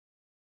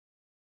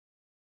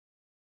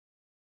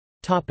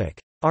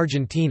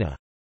 Argentina.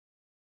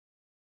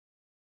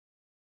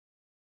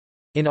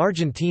 In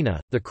Argentina,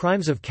 the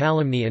crimes of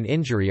calumny and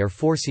injury are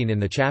foreseen in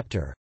the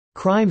chapter,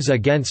 Crimes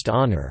Against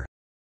Honor,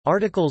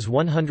 Articles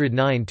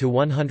 109 to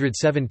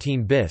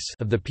 117 bis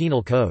of the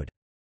Penal Code.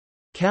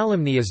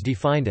 Calumny is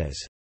defined as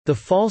the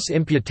false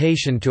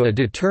imputation to a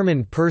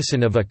determined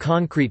person of a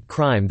concrete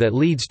crime that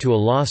leads to a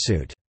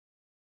lawsuit.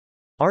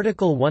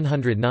 Article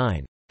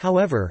 109.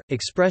 However,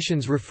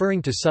 expressions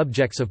referring to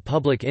subjects of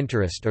public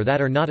interest or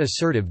that are not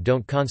assertive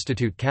don't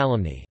constitute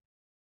calumny.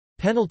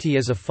 Penalty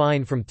is a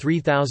fine from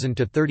 3,000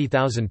 to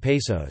 30,000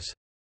 pesos.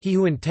 He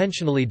who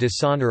intentionally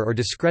dishonor or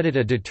discredit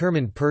a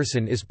determined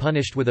person is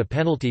punished with a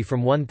penalty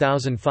from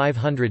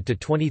 1,500 to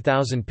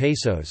 20,000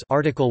 pesos.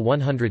 Article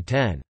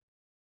 110.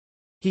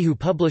 He who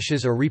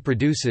publishes or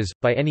reproduces,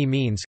 by any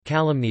means,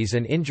 calumnies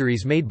and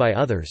injuries made by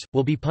others,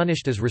 will be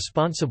punished as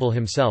responsible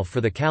himself for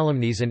the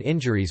calumnies and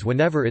injuries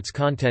whenever its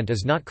content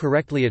is not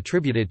correctly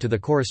attributed to the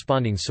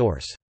corresponding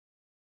source.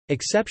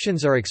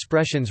 Exceptions are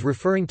expressions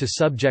referring to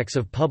subjects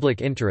of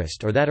public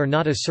interest or that are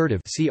not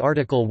assertive, see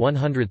Article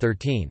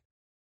 113.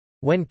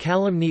 When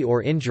calumny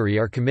or injury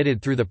are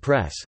committed through the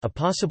press, a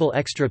possible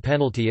extra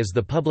penalty is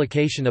the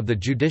publication of the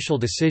judicial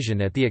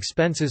decision at the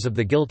expenses of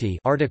the guilty,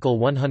 Article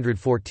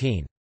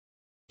 114.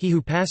 He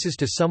who passes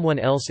to someone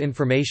else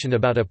information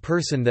about a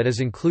person that is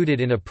included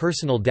in a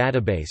personal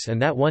database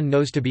and that one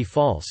knows to be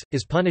false,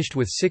 is punished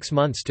with 6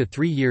 months to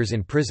 3 years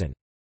in prison.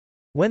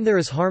 When there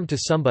is harm to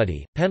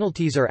somebody,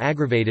 penalties are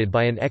aggravated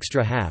by an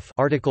extra half,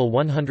 Article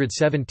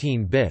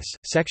 117 bis,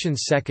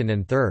 sections 2nd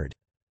and 3rd.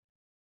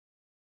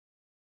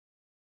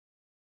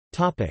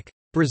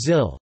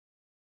 Brazil.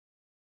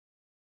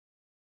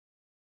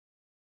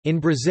 In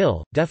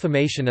Brazil,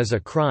 defamation is a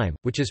crime,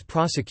 which is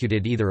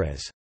prosecuted either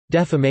as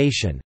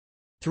defamation,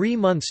 3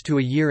 months to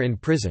a year in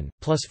prison,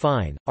 plus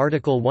fine,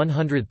 Article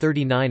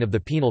 139 of the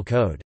Penal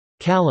Code,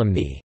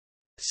 calumny,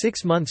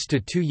 6 months to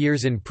 2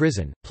 years in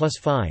prison, plus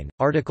fine,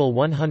 Article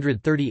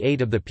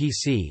 138 of the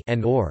PC,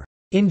 and or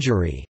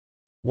injury,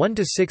 1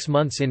 to 6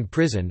 months in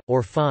prison,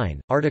 or fine,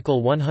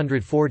 Article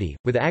 140,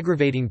 with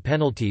aggravating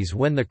penalties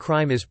when the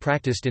crime is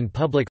practiced in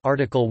public,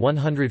 Article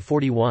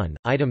 141,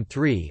 Item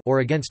 3, or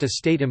against a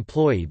state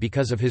employee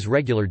because of his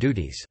regular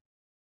duties.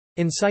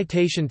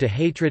 Incitation to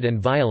hatred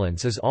and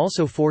violence is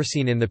also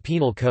foreseen in the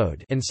Penal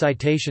Code,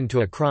 incitation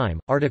to a crime,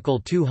 Article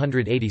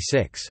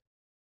 286.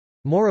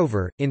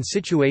 Moreover, in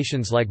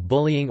situations like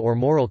bullying or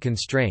moral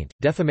constraint,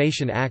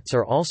 defamation acts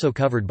are also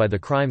covered by the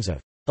crimes of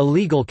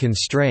illegal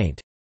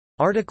constraint,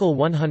 Article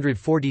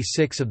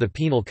 146 of the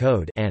Penal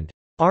Code, and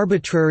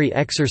arbitrary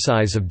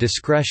exercise of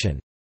discretion,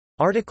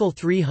 Article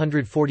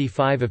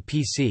 345 of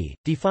PC,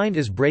 defined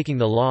as breaking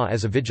the law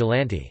as a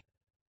vigilante.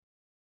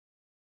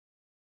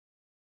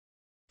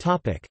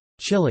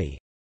 Chile.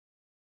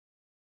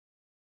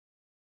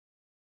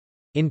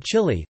 In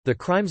Chile, the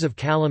crimes of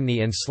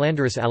calumny and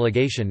slanderous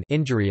allegation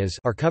injurias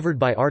are covered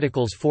by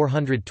Articles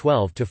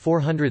 412 to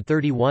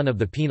 431 of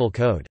the Penal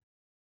Code.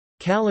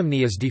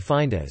 Calumny is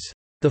defined as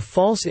the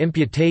false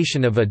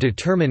imputation of a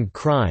determined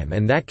crime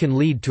and that can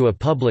lead to a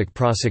public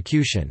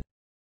prosecution.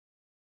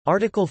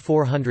 Article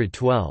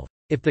 412.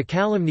 If the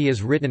calumny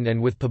is written and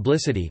with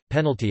publicity,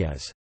 penalty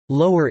is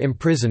lower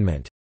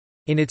imprisonment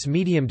in its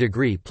medium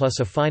degree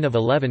plus a fine of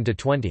 11 to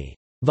 20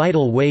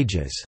 vital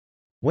wages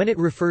when it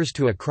refers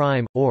to a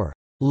crime, or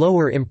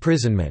lower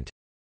imprisonment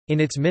in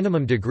its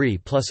minimum degree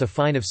plus a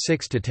fine of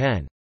 6 to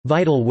 10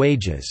 vital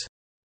wages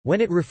when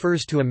it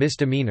refers to a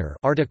misdemeanor,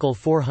 Article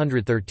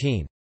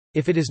 413.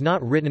 If it is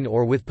not written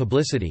or with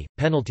publicity,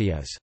 penalty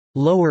is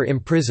lower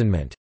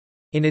imprisonment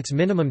in its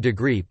minimum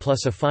degree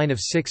plus a fine of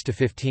 6 to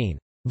 15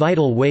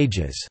 vital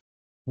wages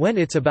when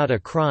it's about a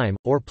crime,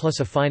 or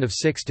plus a fine of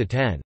 6 to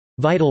 10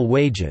 vital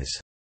wages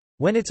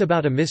when it's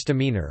about a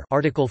misdemeanor,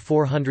 Article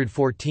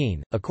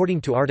 414.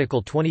 According to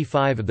Article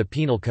 25 of the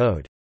Penal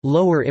Code,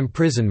 lower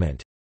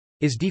imprisonment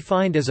is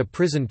defined as a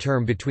prison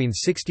term between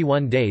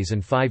 61 days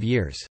and 5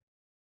 years.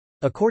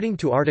 According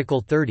to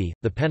Article 30,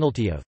 the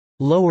penalty of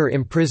lower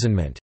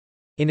imprisonment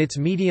in its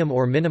medium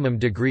or minimum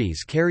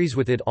degrees carries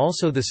with it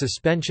also the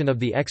suspension of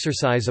the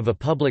exercise of a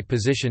public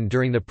position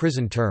during the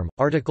prison term.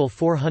 Article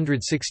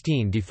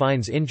 416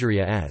 defines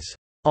injuria as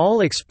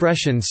all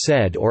expression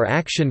said or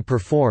action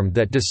performed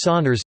that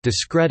dishonors,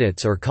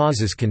 discredits or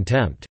causes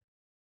contempt.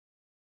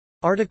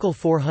 Article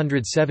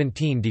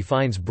 417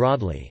 defines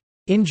broadly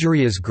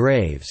injurias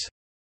graves.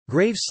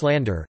 Grave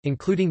slander,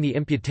 including the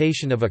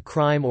imputation of a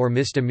crime or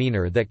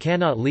misdemeanor that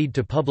cannot lead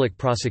to public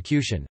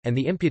prosecution, and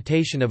the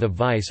imputation of a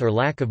vice or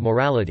lack of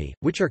morality,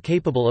 which are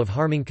capable of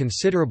harming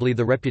considerably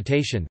the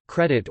reputation,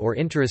 credit or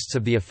interests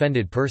of the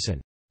offended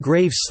person.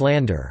 Grave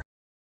slander,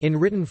 in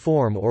written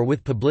form or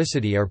with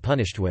publicity, are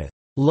punished with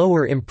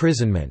lower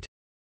imprisonment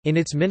in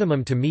its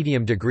minimum to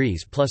medium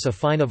degrees plus a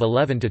fine of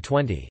 11 to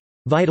 20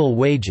 vital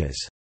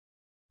wages.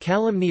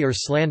 Calumny or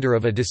slander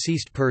of a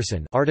deceased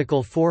person,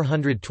 Article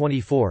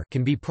 424,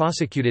 can be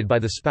prosecuted by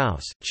the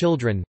spouse,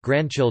 children,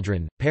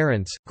 grandchildren,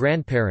 parents,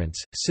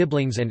 grandparents,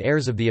 siblings and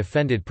heirs of the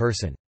offended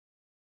person.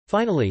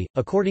 Finally,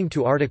 according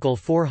to Article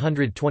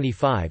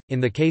 425,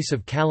 in the case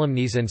of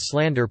calumnies and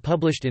slander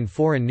published in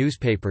foreign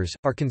newspapers,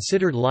 are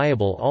considered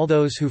liable all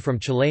those who from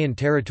Chilean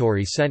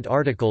territory sent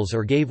articles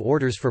or gave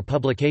orders for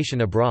publication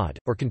abroad,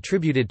 or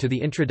contributed to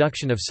the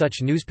introduction of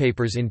such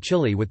newspapers in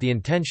Chile with the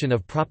intention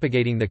of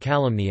propagating the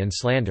calumny and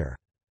slander.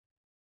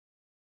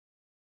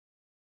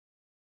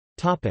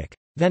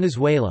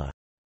 Venezuela.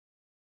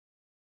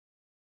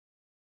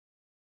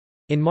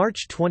 In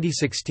March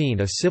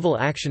 2016, a civil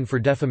action for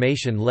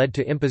defamation led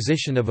to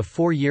imposition of a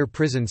 4-year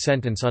prison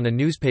sentence on a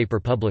newspaper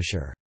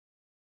publisher.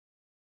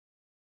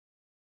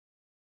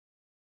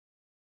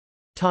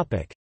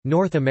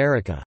 North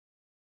America.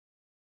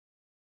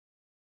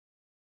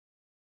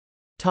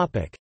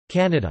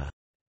 Canada.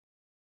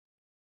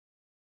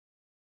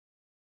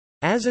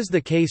 As is the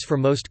case for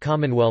most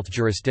Commonwealth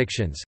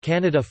jurisdictions,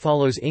 Canada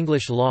follows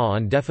English law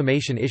on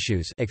defamation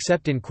issues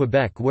except in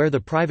Quebec where the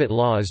private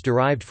law is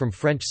derived from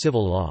French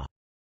civil law.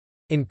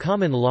 In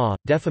common law,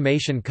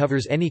 defamation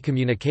covers any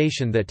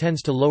communication that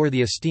tends to lower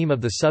the esteem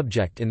of the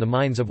subject in the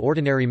minds of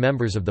ordinary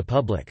members of the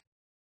public.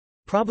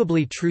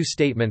 Probably true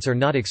statements are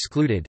not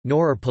excluded,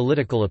 nor are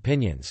political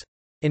opinions.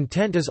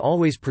 Intent is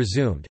always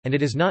presumed, and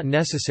it is not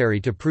necessary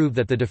to prove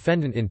that the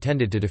defendant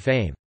intended to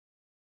defame.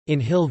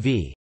 In Hill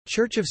v.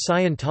 Church of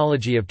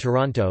Scientology of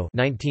Toronto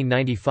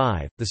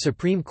 1995, the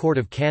Supreme Court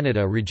of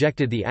Canada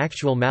rejected the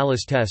actual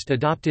malice test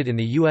adopted in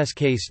the U.S.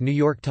 case New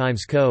York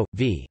Times Co.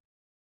 v.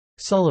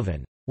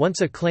 Sullivan.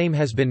 Once a claim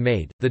has been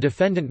made, the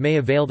defendant may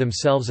avail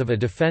themselves of a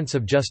defense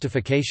of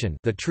justification,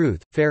 the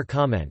truth, fair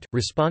comment,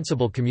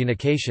 responsible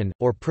communication,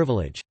 or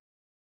privilege.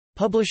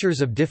 Publishers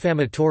of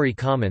defamatory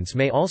comments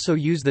may also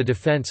use the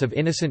defense of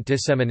innocent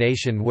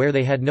dissemination where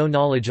they had no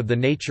knowledge of the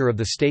nature of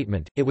the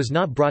statement, it was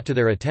not brought to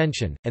their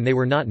attention, and they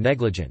were not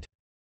negligent.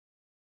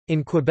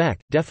 In Quebec,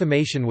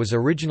 defamation was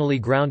originally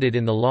grounded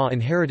in the law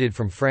inherited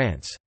from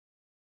France.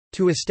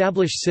 To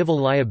establish civil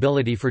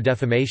liability for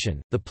defamation,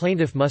 the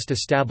plaintiff must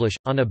establish,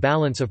 on a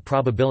balance of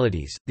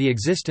probabilities, the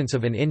existence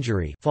of an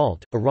injury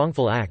fault, a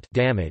wrongful act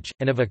damage,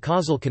 and of a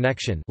causal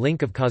connection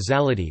link of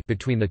causality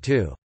between the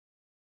two.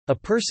 A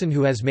person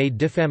who has made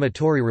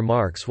defamatory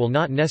remarks will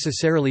not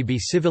necessarily be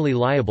civilly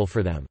liable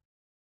for them.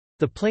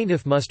 The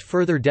plaintiff must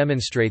further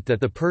demonstrate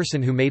that the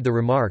person who made the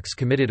remarks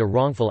committed a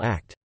wrongful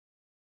act.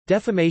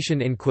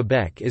 Defamation in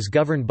Quebec is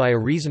governed by a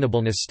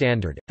reasonableness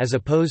standard, as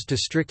opposed to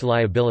strict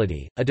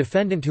liability. A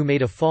defendant who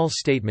made a false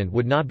statement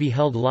would not be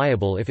held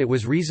liable if it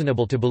was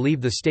reasonable to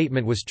believe the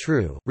statement was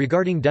true.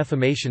 Regarding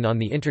defamation on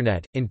the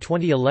Internet, in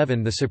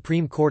 2011 the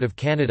Supreme Court of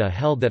Canada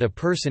held that a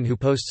person who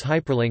posts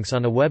hyperlinks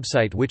on a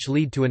website which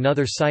lead to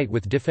another site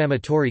with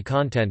defamatory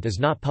content is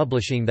not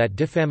publishing that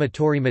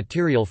defamatory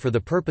material for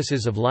the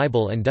purposes of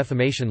libel and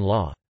defamation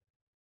law.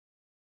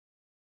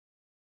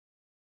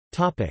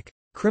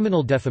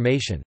 Criminal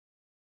defamation.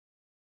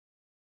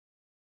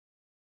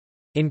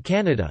 In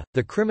Canada,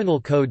 the Criminal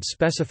Code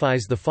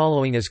specifies the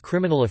following as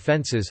criminal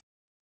offences: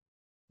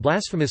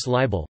 blasphemous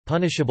libel,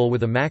 punishable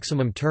with a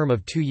maximum term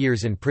of 2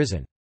 years in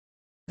prison.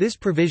 This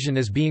provision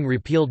is being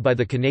repealed by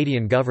the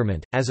Canadian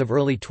government, as of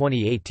early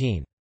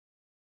 2018.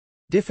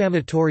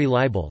 Defamatory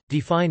libel,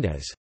 defined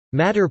as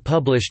matter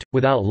published,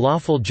 without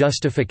lawful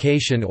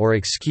justification or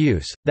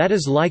excuse, that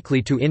is likely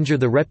to injure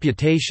the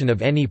reputation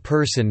of any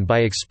person by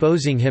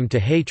exposing him to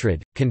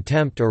hatred,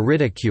 contempt or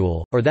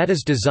ridicule, or that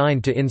is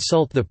designed to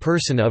insult the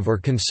person of or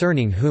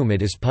concerning whom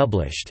it is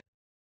published,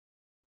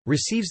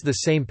 receives the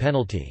same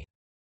penalty.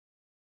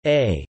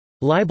 A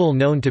libel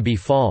known to be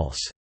false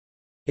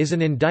is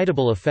an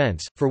indictable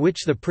offence, for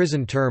which the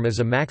prison term is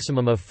a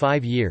maximum of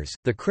 5 years.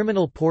 The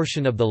criminal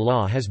portion of the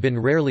law has been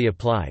rarely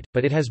applied,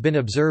 but it has been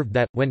observed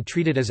that, when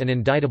treated as an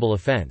indictable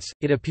offence,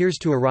 it appears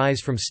to arise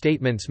from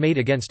statements made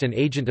against an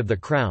agent of the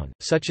Crown,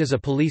 such as a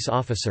police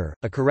officer,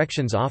 a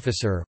corrections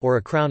officer, or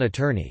a Crown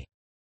attorney.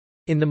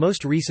 In the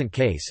most recent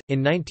case,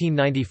 in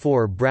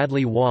 1994,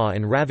 Bradley Waugh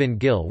and Ravin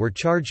Gill were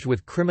charged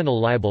with criminal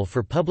libel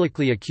for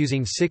publicly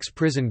accusing 6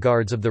 prison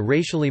guards of the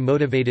racially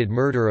motivated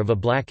murder of a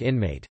black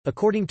inmate.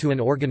 According to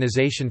an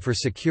Organization for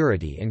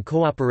Security and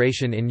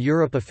Cooperation in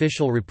Europe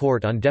official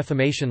report on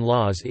defamation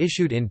laws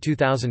issued in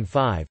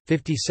 2005,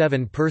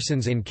 57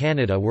 persons in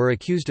Canada were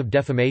accused of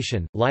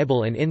defamation,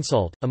 libel and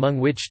insult, among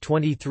which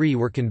 23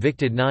 were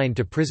convicted, 9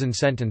 to prison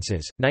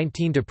sentences,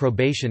 19 to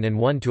probation and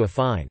 1 to a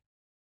fine.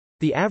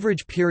 The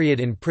average period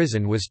in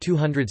prison was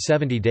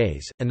 270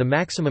 days, and the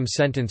maximum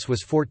sentence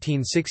was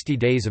 1460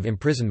 days of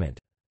imprisonment.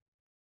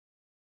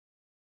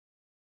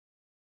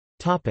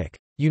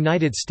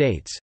 United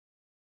States.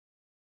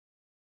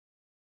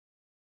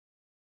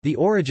 The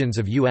origins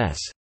of U.S.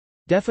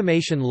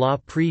 defamation law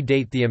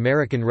predate the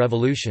American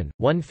Revolution.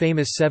 One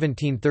famous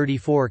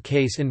 1734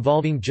 case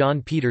involving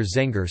John Peter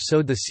Zenger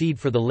sowed the seed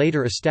for the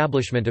later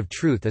establishment of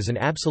truth as an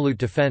absolute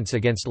defense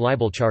against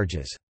libel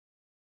charges.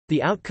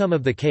 The outcome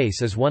of the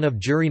case is one of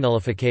jury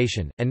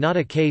nullification, and not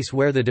a case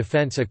where the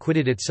defense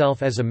acquitted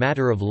itself as a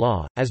matter of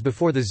law. As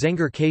before the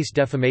Zenger case,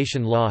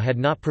 defamation law had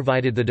not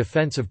provided the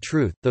defense of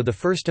truth, though the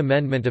First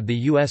Amendment of the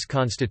U.S.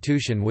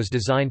 Constitution was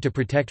designed to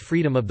protect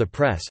freedom of the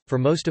press. For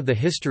most of the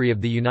history of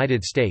the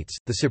United States,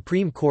 the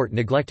Supreme Court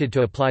neglected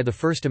to apply the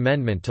First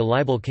Amendment to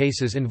libel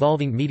cases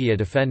involving media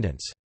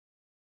defendants.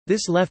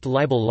 This left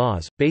libel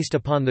laws, based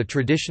upon the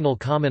traditional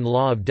common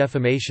law of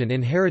defamation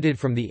inherited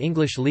from the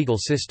English legal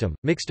system,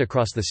 mixed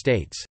across the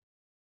states.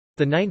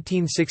 The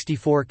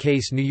 1964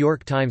 case New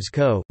York Times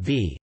Co.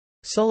 v.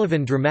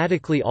 Sullivan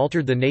dramatically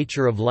altered the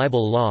nature of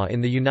libel law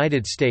in the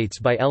United States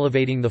by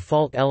elevating the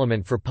fault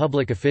element for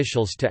public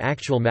officials to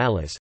actual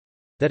malice.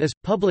 That is,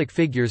 public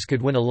figures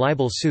could win a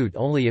libel suit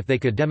only if they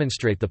could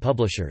demonstrate the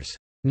publisher's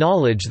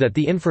knowledge that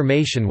the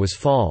information was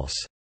false,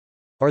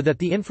 or that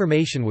the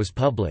information was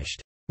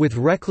published with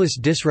reckless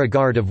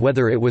disregard of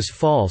whether it was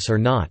false or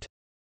not.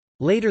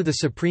 Later the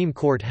Supreme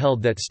Court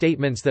held that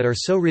statements that are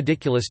so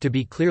ridiculous to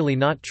be clearly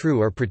not true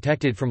are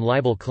protected from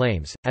libel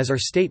claims, as are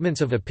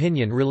statements of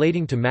opinion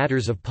relating to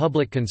matters of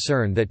public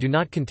concern that do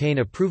not contain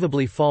a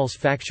provably false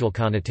factual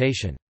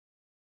connotation.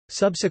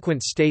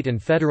 Subsequent state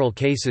and federal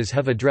cases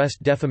have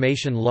addressed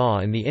defamation law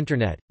in the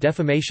Internet.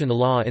 Defamation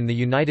law in the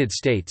United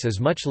States is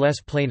much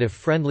less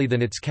plaintiff-friendly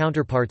than its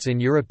counterparts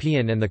in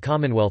European and the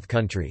Commonwealth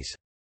countries.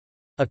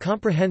 A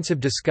comprehensive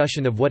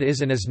discussion of what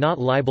is and is not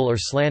libel or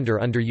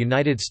slander under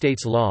United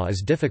States law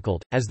is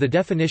difficult, as the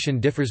definition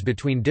differs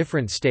between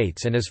different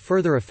states and is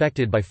further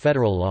affected by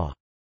federal law.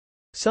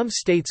 Some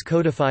states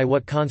codify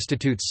what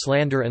constitutes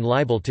slander and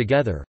libel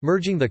together,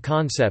 merging the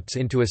concepts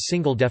into a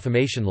single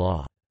defamation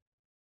law.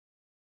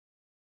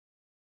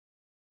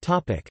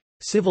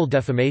 Civil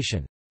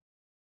defamation.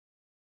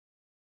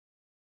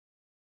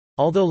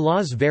 Although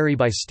laws vary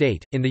by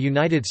state, in the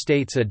United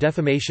States a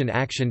defamation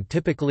action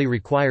typically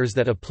requires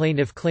that a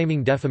plaintiff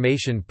claiming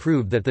defamation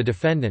prove that the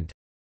defendant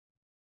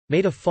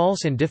made a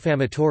false and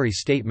defamatory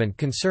statement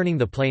concerning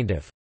the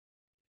plaintiff,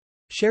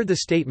 shared the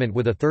statement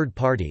with a third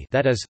party,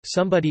 that is,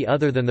 somebody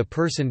other than the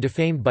person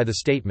defamed by the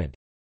statement,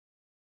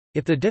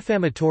 if the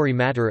defamatory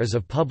matter is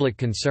of public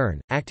concern,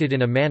 acted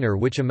in a manner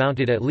which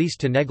amounted at least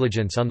to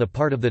negligence on the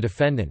part of the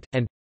defendant,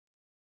 and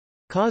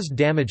caused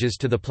damages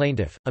to the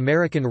plaintiff.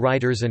 American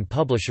writers and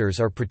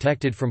publishers are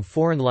protected from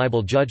foreign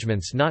libel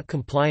judgments not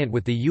compliant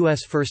with the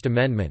U.S. First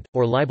Amendment,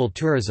 or libel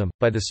tourism,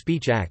 by the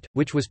Speech Act,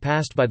 which was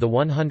passed by the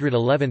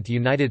 111th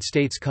United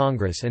States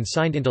Congress and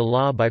signed into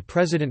law by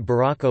President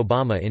Barack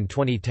Obama in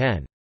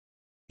 2010.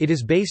 It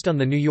is based on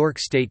the New York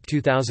State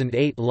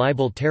 2008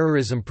 Libel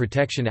Terrorism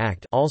Protection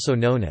Act, also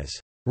known as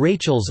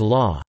Rachel's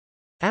Law,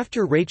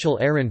 after Rachel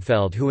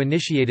Ehrenfeld, who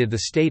initiated the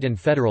state and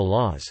federal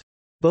laws.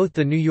 Both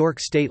the New York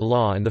state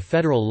law and the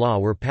federal law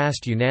were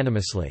passed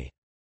unanimously.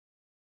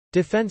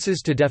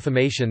 Defenses to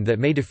defamation that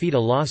may defeat a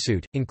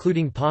lawsuit,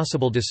 including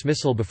possible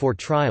dismissal before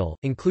trial,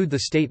 include the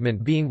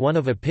statement being one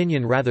of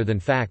opinion rather than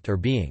fact or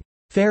being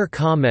fair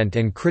comment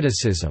and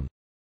criticism.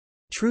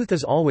 Truth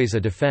is always a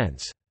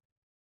defense.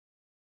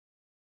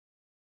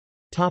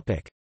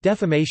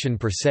 Defamation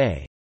per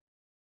se.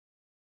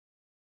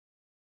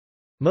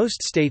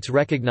 Most states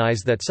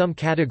recognize that some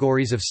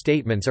categories of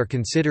statements are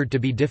considered to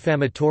be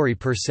defamatory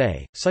per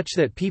se, such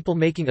that people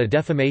making a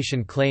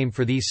defamation claim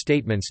for these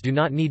statements do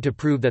not need to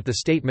prove that the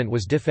statement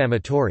was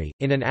defamatory.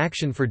 In an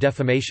action for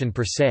defamation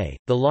per se,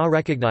 the law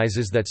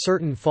recognizes that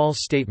certain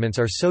false statements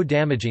are so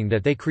damaging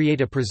that they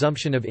create a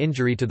presumption of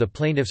injury to the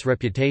plaintiff's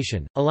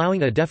reputation,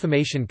 allowing a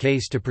defamation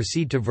case to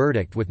proceed to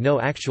verdict with no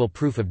actual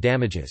proof of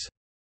damages.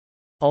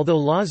 Although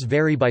laws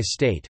vary by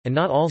state, and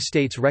not all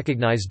states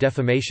recognize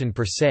defamation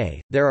per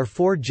se, there are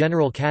four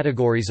general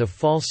categories of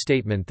false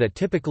statement that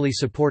typically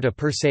support a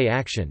per se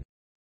action.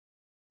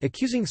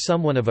 Accusing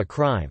someone of a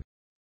crime.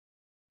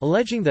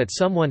 Alleging that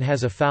someone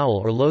has a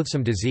foul or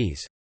loathsome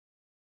disease.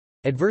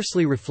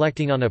 Adversely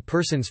reflecting on a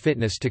person's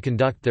fitness to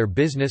conduct their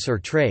business or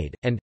trade,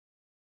 and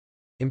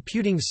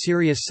imputing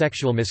serious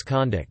sexual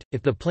misconduct.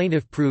 If the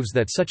plaintiff proves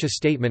that such a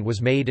statement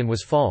was made and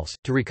was false,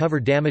 to recover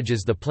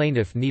damages the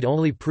plaintiff need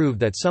only prove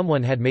that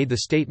someone had made the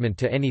statement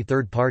to any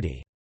third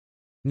party.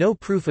 No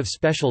proof of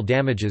special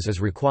damages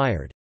is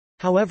required.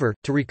 However,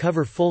 to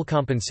recover full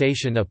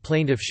compensation a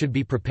plaintiff should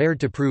be prepared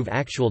to prove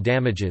actual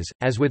damages.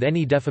 As with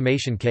any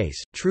defamation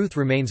case, truth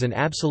remains an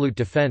absolute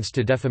defense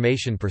to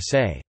defamation per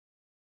se.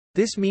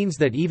 This means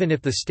that even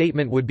if the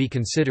statement would be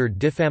considered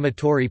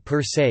defamatory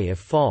per se if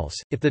false,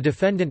 if the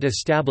defendant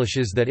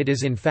establishes that it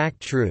is in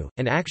fact true,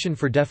 an action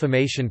for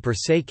defamation per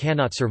se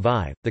cannot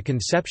survive. The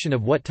conception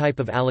of what type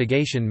of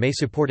allegation may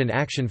support an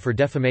action for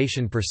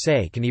defamation per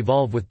se can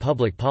evolve with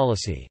public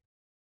policy.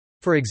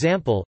 For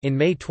example, in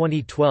May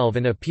 2012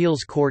 an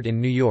appeals court in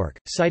New York,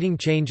 citing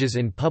changes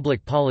in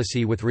public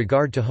policy with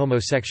regard to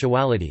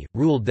homosexuality,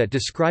 ruled that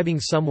describing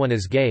someone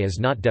as gay is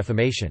not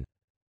defamation.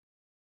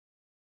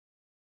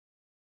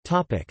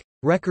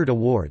 Record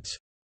awards.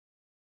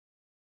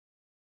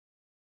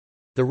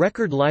 The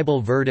record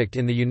libel verdict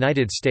in the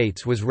United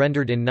States was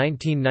rendered in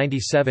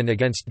 1997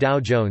 against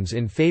Dow Jones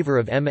in favor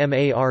of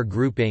MMAR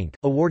Group Inc.,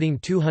 awarding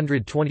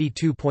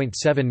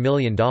 $222.7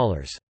 million.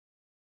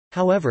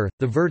 However,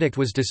 the verdict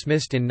was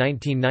dismissed in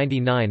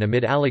 1999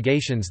 amid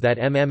allegations that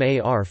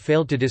MMAR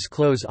failed to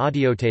disclose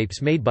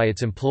audiotapes made by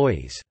its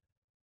employees.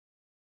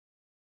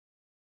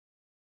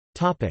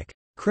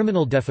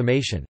 Criminal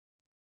defamation.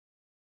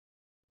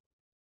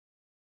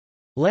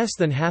 Less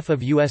than half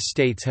of U.S.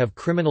 states have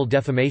criminal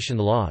defamation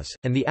laws,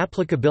 and the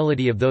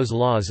applicability of those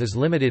laws is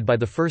limited by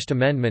the First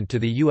Amendment to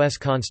the U.S.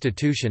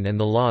 Constitution, and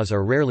the laws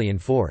are rarely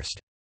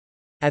enforced.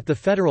 At the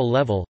federal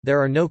level,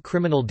 there are no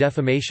criminal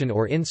defamation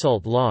or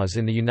insult laws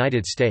in the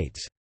United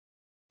States.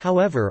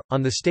 However,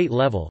 on the state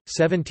level,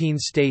 17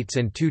 states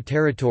and 2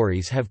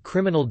 territories have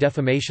criminal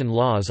defamation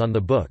laws on the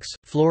books: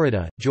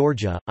 Florida,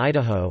 Georgia,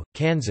 Idaho,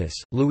 Kansas,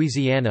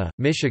 Louisiana,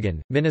 Michigan,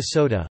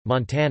 Minnesota,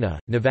 Montana,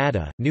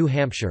 Nevada, New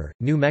Hampshire,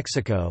 New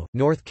Mexico,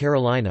 North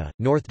Carolina,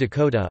 North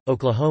Dakota,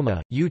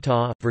 Oklahoma,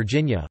 Utah,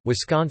 Virginia,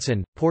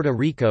 Wisconsin, Puerto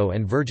Rico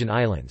and Virgin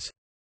Islands.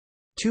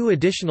 2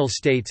 additional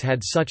states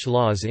had such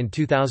laws in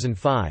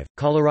 2005,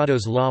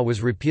 Colorado's law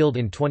was repealed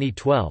in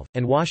 2012,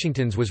 and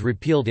Washington's was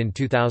repealed in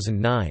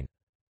 2009.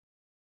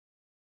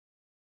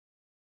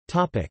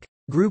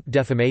 Group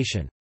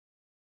defamation.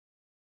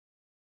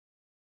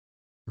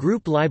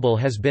 Group libel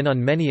has been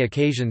on many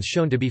occasions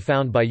shown to be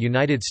found by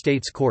United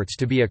States courts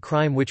to be a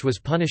crime which was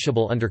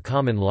punishable under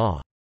common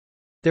law.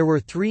 There were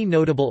three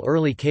notable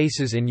early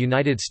cases in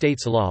United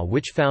States law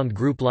which found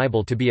group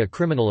libel to be a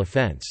criminal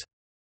offense.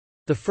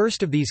 The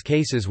first of these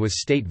cases was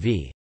State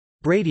v.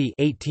 Brady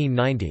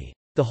 1890.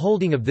 The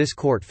holding of this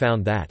court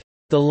found that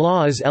the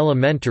law is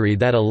elementary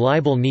that a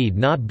libel need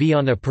not be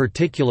on a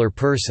particular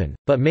person,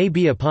 but may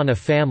be upon a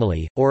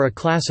family, or a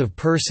class of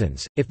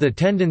persons, if the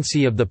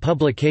tendency of the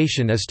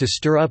publication is to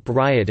stir up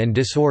riot and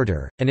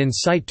disorder, and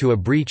incite to a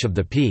breach of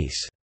the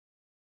peace."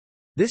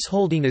 This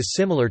holding is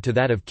similar to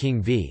that of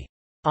King v.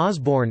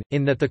 Osborne,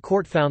 in that the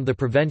court found the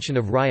prevention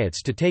of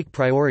riots to take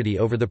priority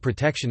over the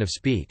protection of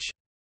speech.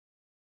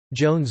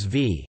 Jones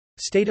v.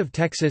 State of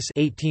Texas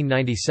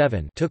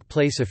 1897 took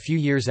place a few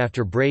years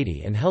after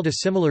Brady and held a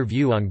similar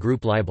view on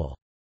group libel.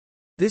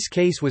 This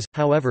case was,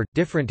 however,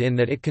 different in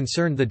that it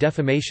concerned the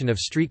defamation of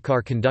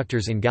streetcar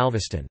conductors in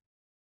Galveston.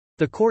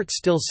 The court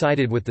still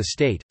sided with the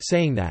state,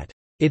 saying that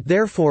it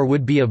therefore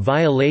would be a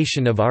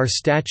violation of our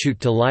statute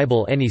to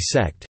libel any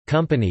sect,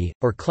 company,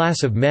 or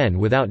class of men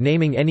without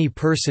naming any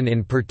person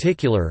in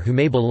particular who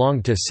may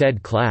belong to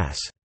said class.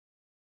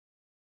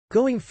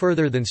 Going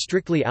further than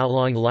strictly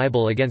outlawing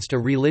libel against a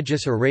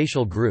religious or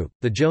racial group,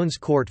 the Jones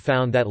Court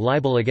found that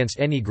libel against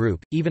any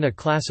group, even a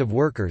class of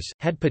workers,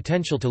 had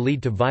potential to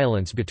lead to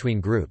violence between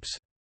groups.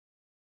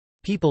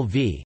 People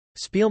v.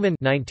 Spielman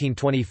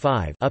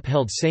 1925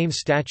 upheld same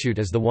statute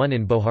as the one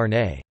in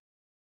Beauharnais.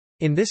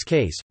 In this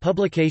case,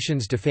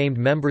 publications defamed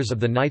members of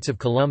the Knights of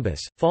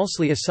Columbus,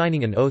 falsely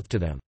assigning an oath to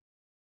them.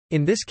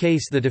 In this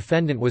case the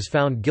defendant was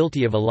found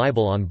guilty of a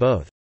libel on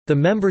both the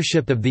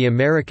membership of the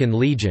American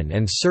Legion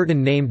and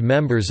certain named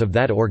members of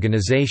that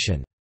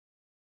organization.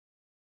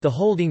 The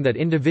holding that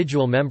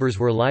individual members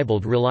were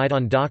libeled relied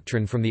on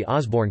doctrine from the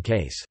Osborne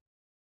case.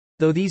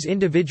 Though these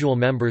individual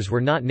members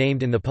were not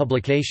named in the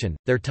publication,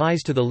 their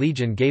ties to the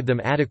Legion gave them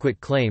adequate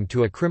claim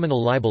to a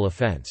criminal libel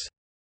offense.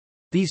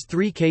 These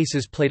three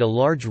cases played a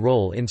large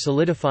role in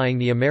solidifying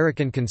the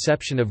American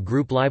conception of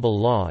group libel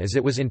law as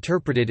it was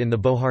interpreted in the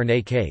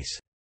Beauharnais case.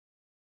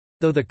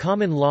 Though the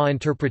common law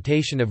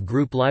interpretation of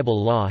group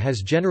libel law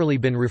has generally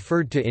been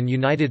referred to in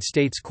United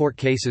States court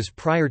cases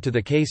prior to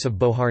the case of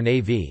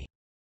Beauharnais v.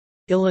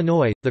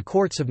 Illinois, the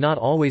courts have not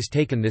always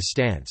taken this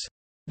stance.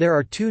 There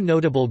are two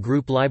notable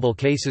group libel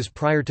cases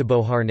prior to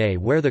Beauharnais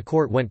where the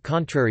court went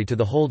contrary to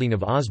the holding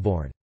of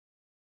Osborne.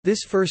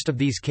 This first of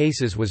these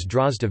cases was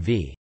Drozda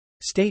v.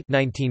 State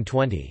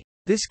 1920.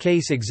 This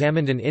case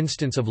examined an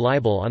instance of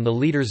libel on the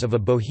leaders of a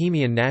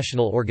Bohemian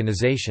national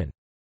organization.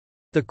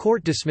 The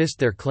court dismissed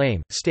their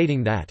claim,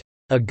 stating that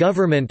a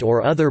government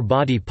or other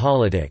body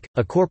politic,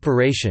 a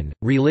corporation,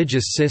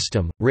 religious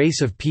system, race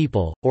of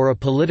people, or a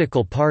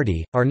political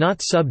party, are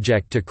not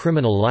subject to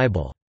criminal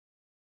libel.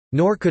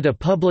 Nor could a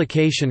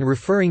publication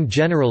referring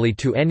generally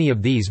to any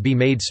of these be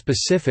made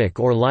specific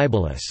or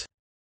libelous.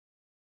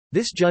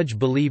 This judge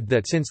believed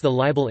that since the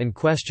libel in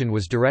question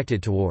was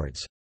directed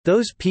towards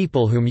those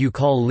people whom you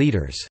call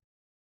leaders,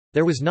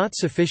 there was not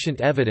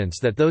sufficient evidence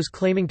that those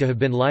claiming to have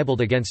been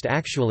libeled against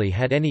actually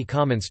had any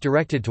comments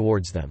directed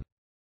towards them.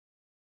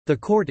 The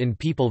court in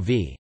People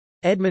v.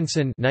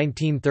 Edmondson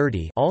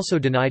 1930 also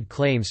denied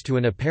claims to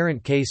an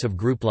apparent case of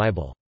group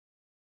libel.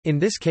 In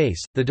this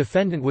case, the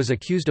defendant was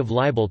accused of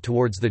libel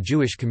towards the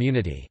Jewish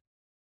community.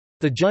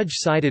 The judge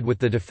sided with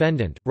the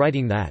defendant,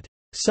 writing that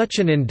such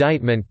an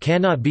indictment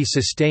cannot be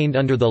sustained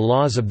under the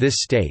laws of this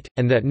state,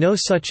 and that no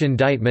such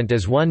indictment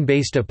as one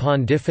based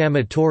upon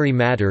defamatory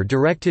matter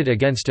directed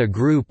against a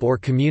group or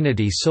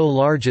community so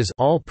large as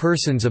all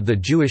persons of the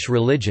Jewish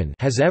religion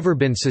has ever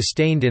been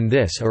sustained in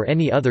this or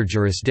any other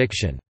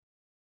jurisdiction.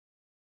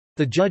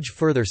 The judge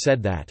further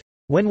said that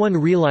when one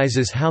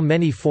realizes how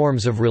many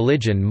forms of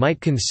religion might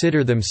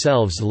consider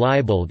themselves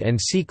libeled and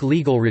seek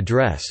legal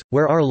redress,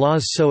 where our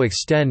laws so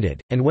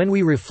extended, and when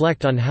we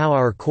reflect on how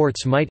our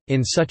courts might,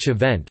 in such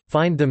event,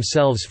 find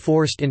themselves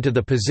forced into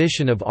the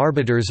position of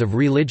arbiters of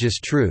religious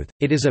truth,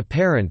 it is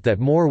apparent that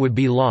more would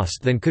be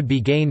lost than could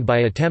be gained by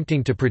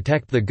attempting to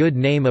protect the good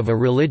name of a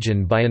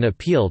religion by an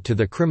appeal to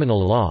the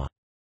criminal law.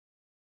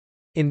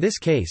 In this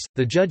case,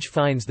 the judge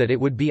finds that it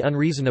would be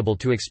unreasonable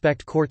to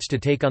expect courts to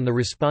take on the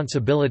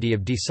responsibility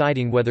of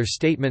deciding whether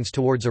statements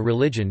towards a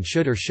religion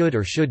should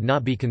or should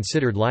not be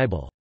considered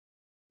libel.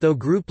 Though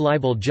group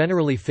libel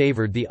generally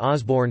favored the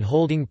Osborne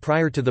holding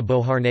prior to the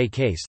Beauharnais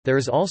case, there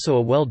is also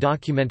a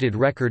well-documented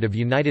record of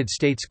United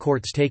States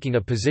courts taking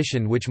a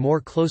position which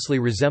more closely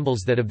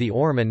resembles that of the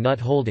Orme and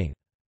Nutt holding.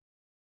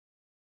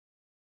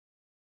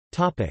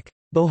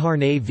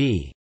 Beauharnais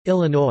v.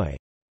 Illinois.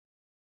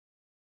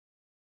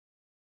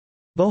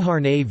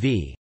 Beauharnais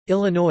v.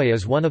 Illinois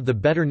is one of the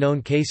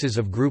better-known cases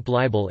of group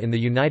libel in the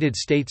United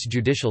States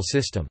judicial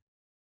system.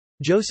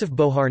 Joseph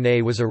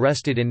Beauharnais was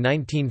arrested in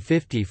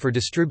 1950 for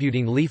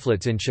distributing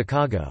leaflets in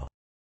Chicago.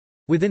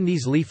 Within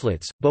these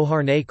leaflets,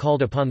 Beauharnais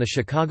called upon the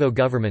Chicago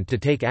government to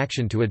take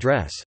action to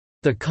address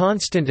the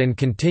constant and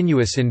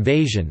continuous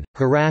invasion,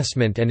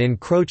 harassment and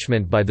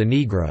encroachment by the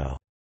Negro.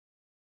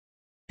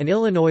 An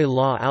Illinois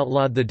law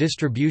outlawed the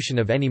distribution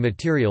of any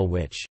material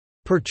which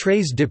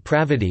portrays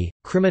depravity,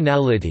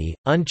 criminality,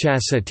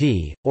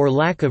 unchastity, or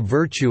lack of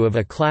virtue of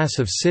a class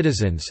of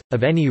citizens,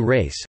 of any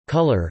race,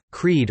 color,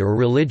 creed or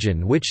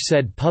religion, which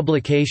said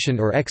publication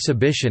or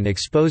exhibition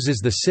exposes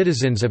the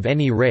citizens of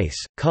any race,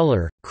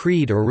 color,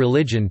 creed or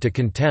religion to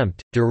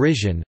contempt,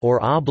 derision,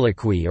 or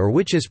obloquy, or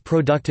which is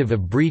productive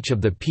of breach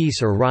of the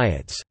peace or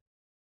riots."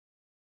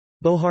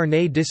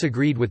 Beauharnais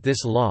disagreed with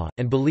this law,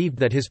 and believed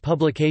that his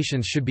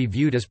publications should be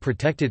viewed as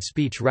protected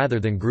speech rather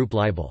than group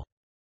libel.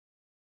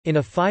 In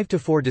a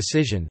 5-4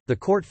 decision, the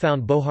court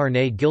found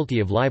Beauharnais guilty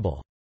of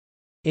libel.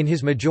 In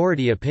his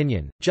majority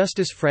opinion,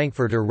 Justice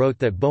Frankfurter wrote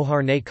that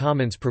Beauharnais'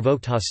 comments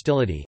provoked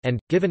hostility, and,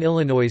 given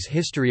Illinois'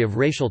 history of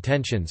racial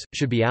tensions,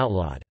 should be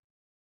outlawed.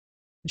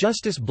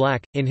 Justice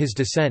Black, in his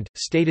dissent,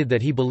 stated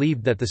that he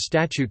believed that the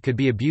statute could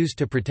be abused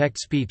to protect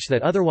speech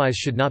that otherwise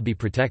should not be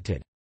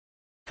protected.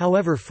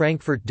 However,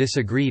 Frankfurt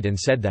disagreed and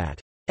said that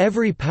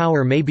every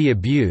power may be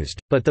abused,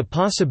 but the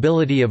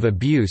possibility of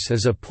abuse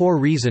is a poor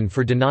reason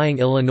for denying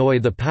Illinois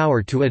the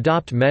power to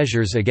adopt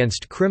measures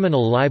against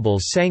criminal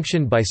libels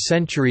sanctioned by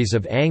centuries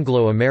of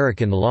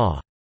Anglo-American law.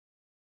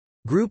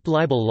 Group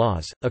libel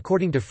laws,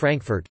 according to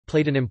Frankfurt,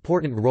 played an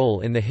important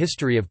role in the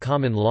history of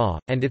common law,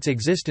 and its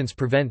existence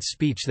prevents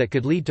speech that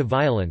could lead to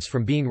violence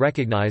from being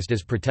recognized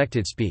as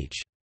protected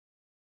speech.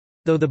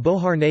 Though the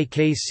Beauharnais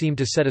case seemed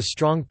to set a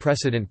strong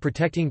precedent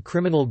protecting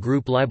criminal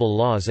group libel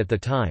laws at the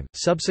time,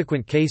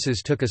 subsequent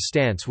cases took a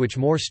stance which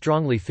more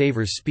strongly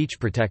favors speech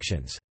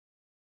protections.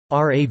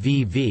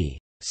 RAVV.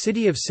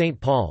 City of St.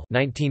 Paul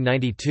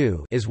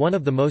 1992 is one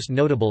of the most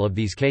notable of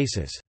these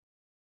cases.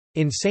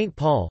 In St.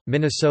 Paul,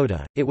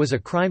 Minnesota, it was a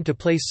crime to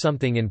place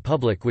something in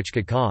public which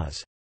could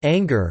cause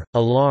anger,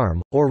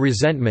 alarm, or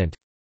resentment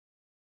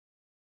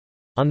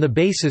on the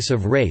basis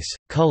of race,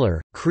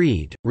 color,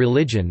 creed,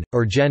 religion,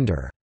 or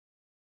gender.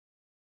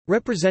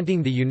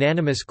 Representing the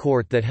unanimous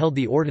court that held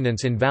the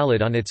ordinance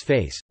invalid on its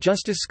face,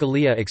 Justice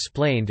Scalia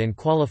explained and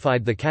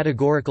qualified the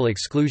categorical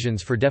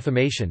exclusions for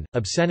defamation,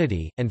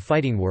 obscenity, and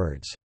fighting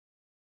words.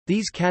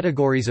 These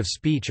categories of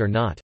speech are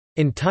not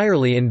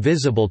entirely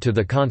invisible to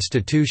the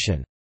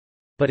Constitution,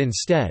 but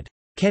instead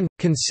can,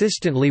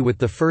 consistently with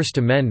the First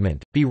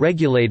Amendment, be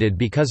regulated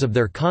because of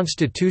their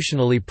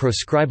constitutionally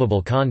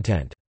proscribable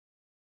content.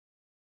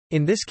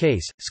 In this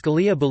case,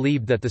 Scalia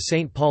believed that the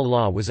St. Paul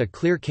law was a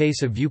clear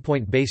case of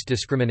viewpoint-based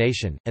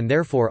discrimination, and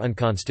therefore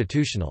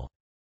unconstitutional.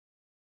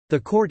 The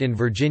court in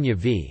Virginia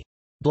v.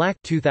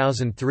 Black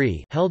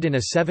 2003 held in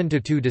a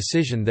 7-2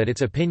 decision that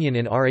its opinion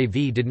in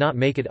RAV did not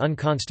make it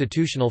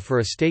unconstitutional for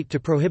a state to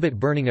prohibit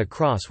burning a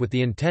cross with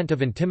the intent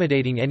of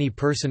intimidating any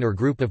person or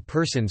group of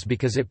persons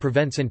because it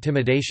prevents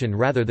intimidation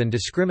rather than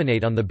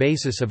discriminate on the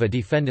basis of a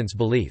defendant's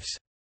beliefs.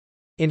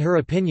 In her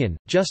opinion,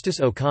 Justice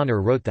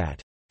O'Connor wrote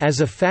that as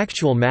a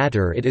factual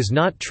matter, it is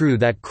not true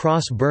that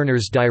cross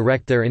burners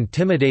direct their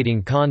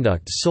intimidating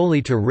conduct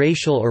solely to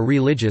racial or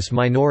religious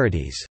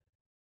minorities.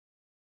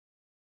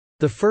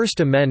 The First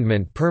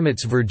Amendment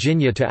permits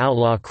Virginia to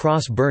outlaw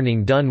cross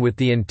burning done with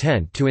the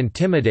intent to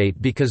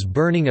intimidate because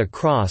burning a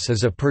cross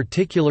is a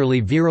particularly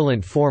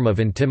virulent form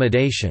of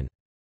intimidation.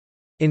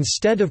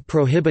 Instead of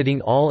prohibiting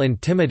all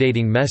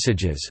intimidating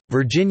messages,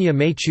 Virginia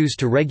may choose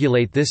to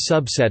regulate this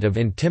subset of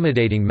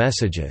intimidating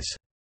messages.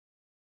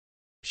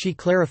 She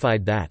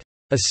clarified that,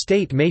 "A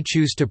state may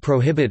choose to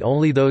prohibit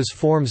only those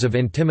forms of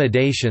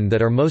intimidation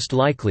that are most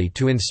likely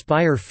to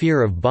inspire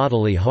fear of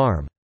bodily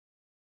harm."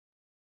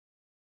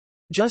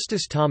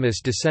 Justice Thomas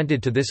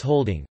dissented to this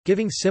holding,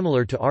 giving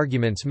similar to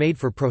arguments made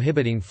for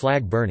prohibiting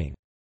flag burning.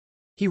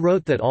 He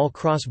wrote that all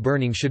cross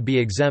burning should be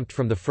exempt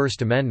from the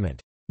First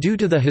Amendment, "due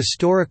to the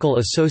historical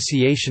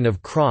association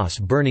of cross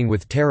burning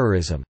with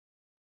terrorism."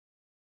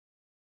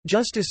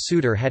 Justice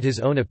Souter had his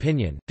own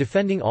opinion,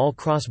 defending all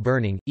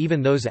cross-burning,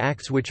 even those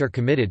acts which are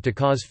committed to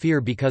cause fear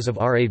because of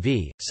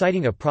RAV,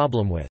 citing a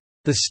problem with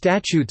the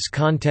statute's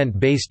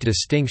content-based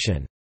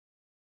distinction.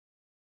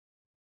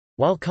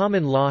 While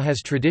common law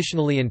has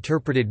traditionally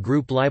interpreted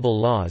group libel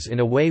laws in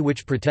a way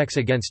which protects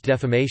against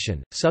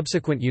defamation,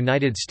 subsequent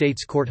United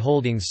States court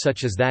holdings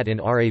such as that in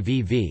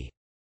RAV v.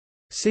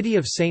 City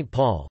of St.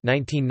 Paul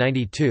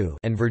 1992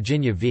 and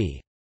Virginia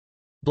v.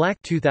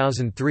 Black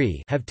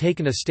 2003 have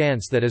taken a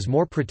stance that is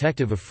more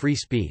protective of free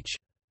speech.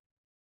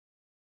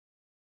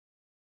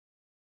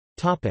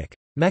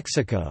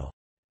 Mexico.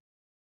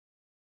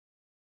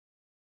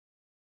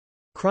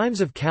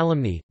 Crimes of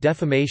calumny,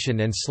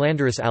 defamation and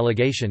slanderous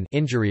allegation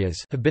injurias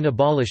have been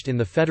abolished in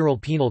the federal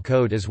penal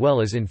code as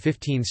well as in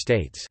 15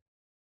 states.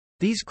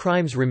 These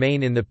crimes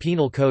remain in the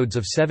penal codes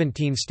of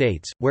 17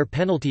 states, where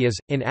penalty is,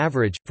 in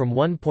average, from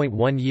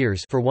 1.1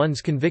 years for ones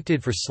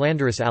convicted for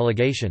slanderous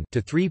allegation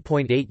to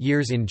 3.8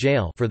 years in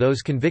jail for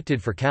those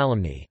convicted for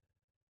calumny.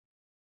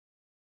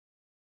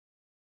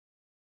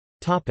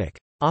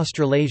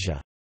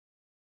 Australasia.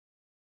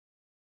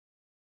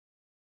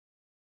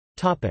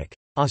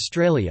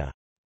 Australia.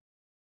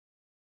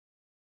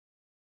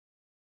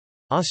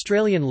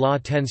 Australian law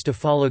tends to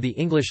follow the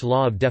English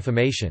law of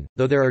defamation,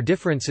 though there are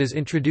differences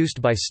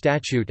introduced by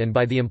statute and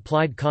by the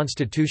implied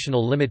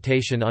constitutional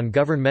limitation on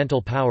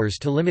governmental powers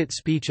to limit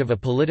speech of a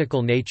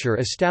political nature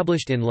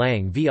established in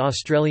Lang v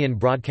Australian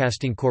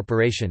Broadcasting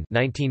Corporation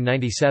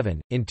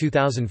 1997. In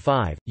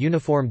 2005,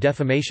 uniform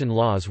defamation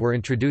laws were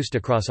introduced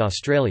across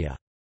Australia.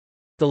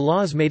 The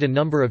laws made a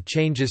number of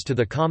changes to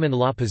the common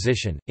law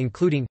position,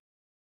 including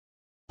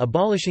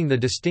abolishing the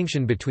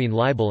distinction between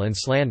libel and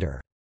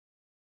slander,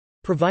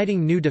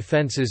 providing new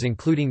defences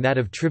including that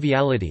of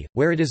triviality,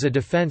 where it is a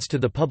defence to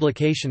the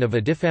publication of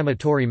a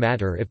defamatory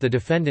matter if the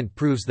defendant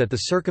proves that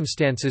the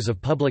circumstances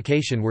of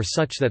publication were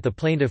such that the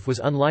plaintiff was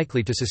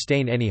unlikely to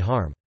sustain any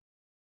harm.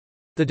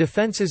 The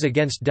defences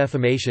against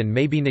defamation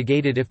may be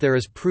negated if there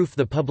is proof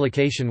the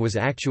publication was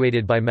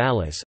actuated by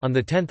malice. On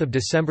 10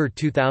 December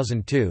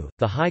 2002,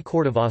 the High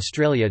Court of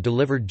Australia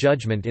delivered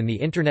judgment in the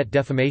Internet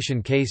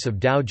defamation case of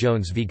Dow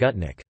Jones v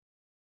Gutnick.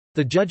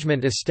 The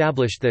judgment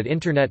established that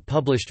Internet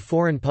published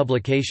foreign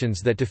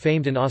publications that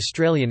defamed an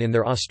Australian in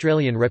their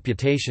Australian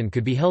reputation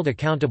could be held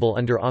accountable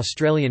under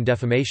Australian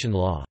defamation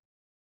law.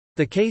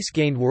 The case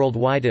gained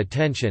worldwide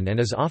attention and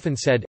is often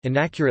said,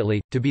 inaccurately,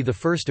 to be the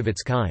first of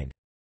its kind.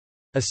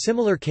 A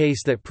similar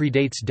case that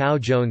predates Dow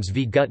Jones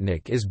v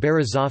Gutnick is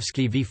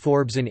Berezovsky v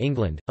Forbes in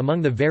England.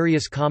 Among the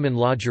various common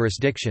law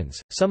jurisdictions,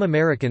 some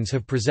Americans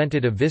have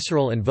presented a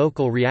visceral and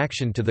vocal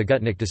reaction to the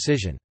Gutnick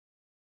decision.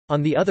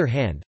 On the other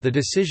hand, the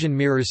decision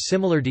mirrors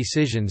similar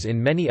decisions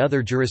in many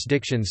other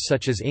jurisdictions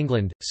such as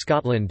England,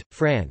 Scotland,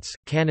 France,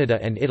 Canada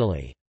and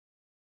Italy.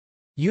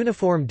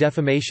 Uniform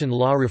defamation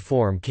law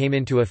reform came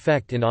into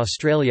effect in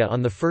Australia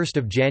on 1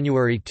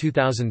 January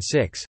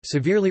 2006,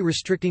 severely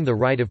restricting the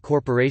right of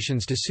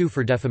corporations to sue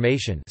for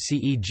defamation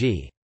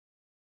 (CEG).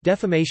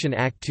 Defamation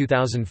Act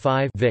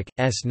 2005 Vic.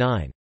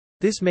 S9.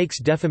 This makes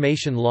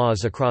defamation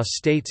laws across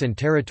states and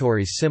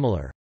territories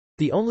similar.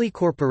 The only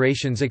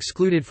corporations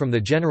excluded from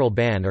the general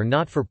ban are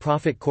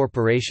not-for-profit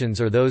corporations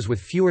or those with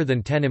fewer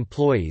than 10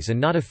 employees and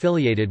not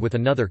affiliated with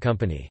another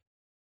company.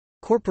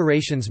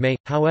 Corporations may,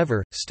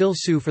 however, still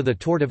sue for the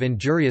tort of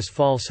injurious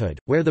falsehood,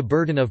 where the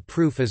burden of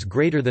proof is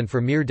greater than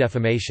for mere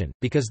defamation,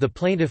 because the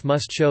plaintiff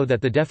must show that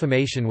the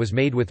defamation was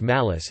made with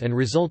malice and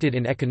resulted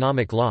in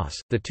economic loss.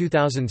 The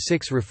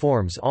 2006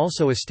 reforms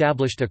also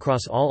established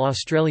across all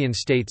Australian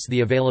states the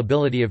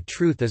availability of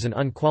truth as an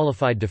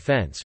unqualified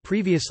defence.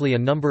 Previously, a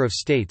number of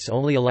states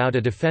only allowed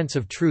a defence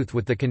of truth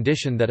with the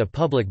condition that a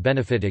public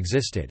benefit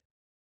existed.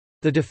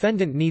 The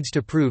defendant needs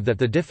to prove that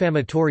the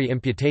defamatory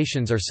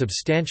imputations are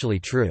substantially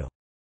true.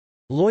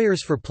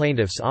 Lawyers for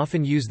plaintiffs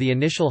often use the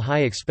initial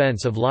high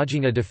expense of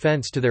lodging a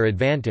defense to their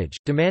advantage,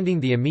 demanding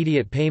the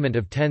immediate payment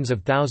of tens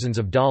of thousands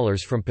of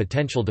dollars from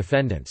potential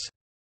defendants.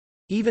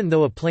 Even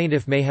though a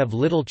plaintiff may have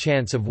little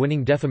chance of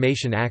winning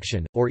defamation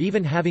action, or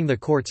even having the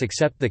courts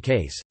accept the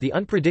case, the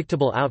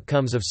unpredictable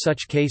outcomes of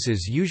such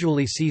cases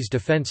usually sees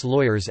defense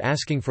lawyers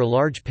asking for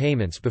large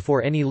payments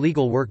before any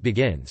legal work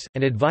begins,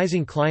 and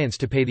advising clients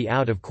to pay the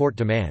out-of-court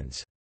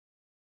demands.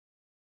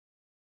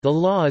 The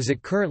law as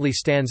it currently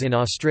stands in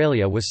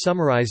Australia was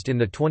summarised in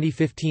the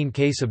 2015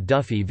 case of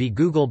Duffy v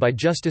Google by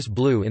Justice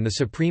Blue in the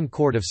Supreme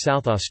Court of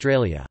South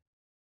Australia.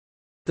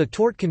 The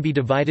tort can be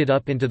divided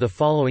up into the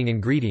following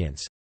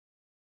ingredients.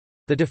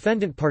 The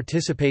defendant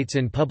participates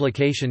in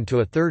publication to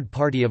a third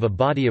party of a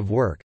body of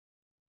work.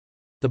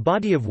 The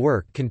body of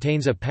work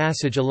contains a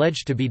passage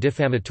alleged to be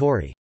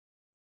defamatory.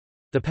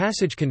 The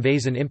passage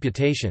conveys an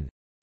imputation.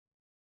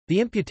 The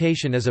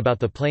imputation is about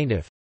the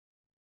plaintiff.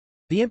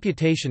 The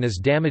imputation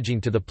is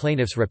damaging to the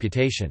plaintiff's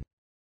reputation.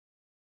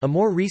 A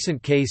more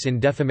recent case in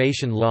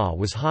defamation law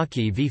was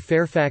Hockey v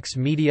Fairfax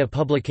Media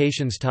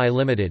Publications Thai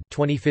Limited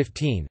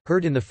 2015,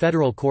 heard in the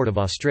Federal Court of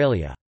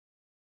Australia.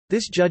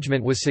 This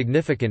judgment was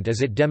significant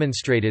as it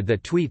demonstrated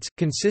that tweets,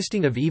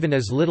 consisting of even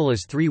as little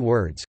as 3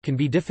 words, can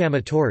be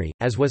defamatory,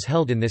 as was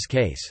held in this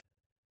case.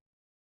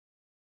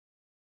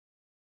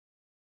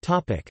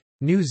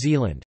 New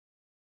Zealand.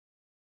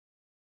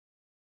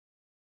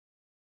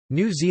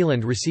 New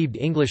Zealand received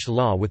English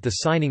law with the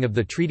signing of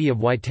the Treaty of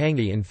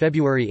Waitangi in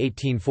February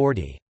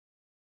 1840.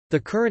 The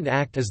current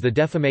act is the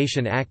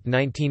Defamation Act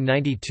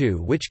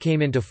 1992, which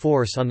came into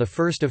force on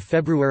 1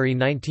 February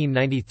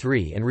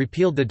 1993 and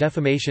repealed the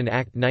Defamation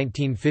Act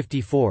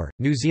 1954.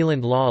 New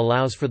Zealand law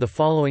allows for the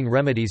following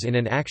remedies in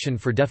an action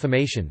for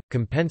defamation: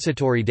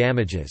 compensatory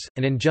damages,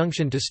 an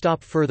injunction to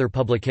stop further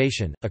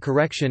publication, a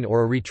correction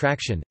or a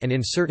retraction, and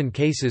in certain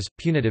cases,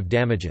 punitive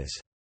damages.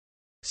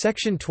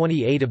 Section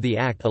 28 of the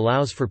Act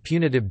allows for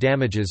punitive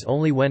damages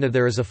only when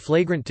there is a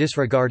flagrant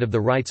disregard of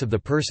the rights of the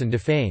person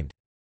defamed.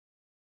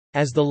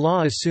 As the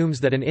law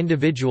assumes that an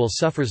individual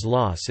suffers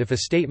loss if a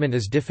statement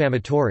is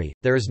defamatory,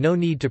 there is no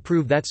need to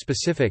prove that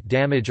specific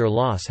damage or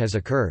loss has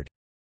occurred.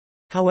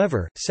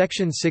 However,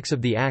 Section 6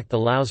 of the Act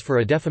allows for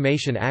a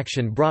defamation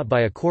action brought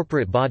by a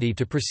corporate body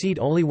to proceed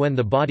only when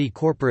the body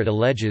corporate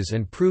alleges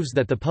and proves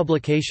that the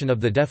publication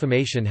of the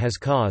defamation has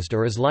caused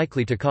or is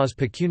likely to cause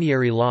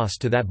pecuniary loss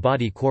to that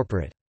body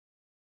corporate.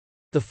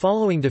 The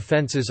following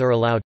defences are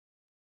allowed: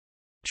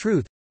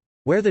 truth.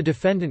 Where the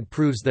defendant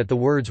proves that the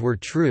words were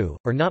true,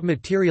 or not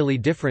materially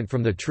different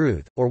from the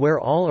truth, or where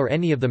all or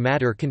any of the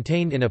matter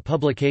contained in a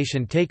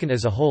publication taken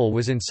as a whole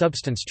was in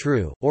substance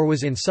true, or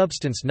was in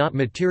substance not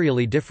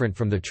materially different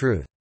from the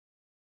truth.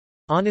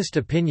 Honest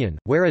opinion,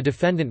 where a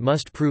defendant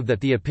must prove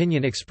that the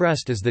opinion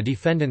expressed is the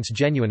defendant's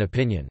genuine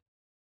opinion.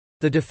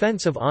 The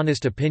defense of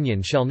honest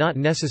opinion shall not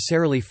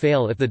necessarily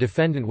fail if the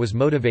defendant was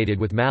motivated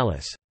with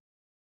malice.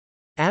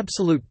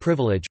 Absolute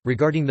privilege,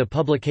 regarding the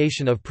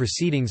publication of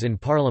proceedings in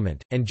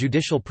Parliament, and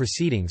judicial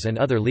proceedings and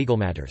other legal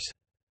matters.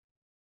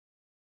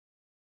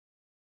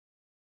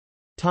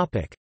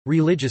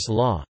 Religious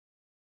law.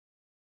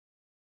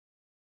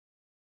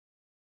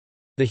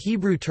 The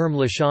Hebrew term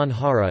lashon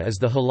hara is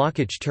the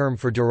halakhic term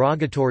for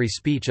derogatory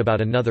speech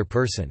about another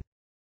person.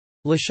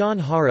 Lashon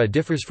hara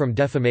differs from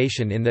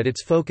defamation in that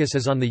its focus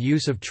is on the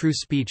use of true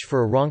speech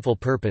for a wrongful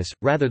purpose,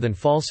 rather than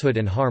falsehood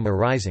and harm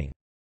arising.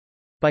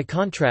 By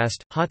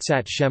contrast,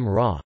 hotzat shem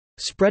ra,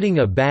 spreading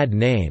a bad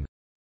name,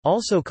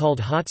 also called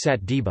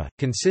hotzat diba,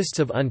 consists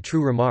of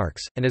untrue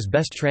remarks, and is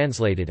best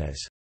translated as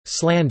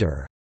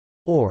slander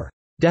or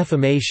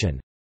defamation.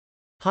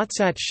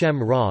 Hotzat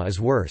shem ra is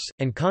worse,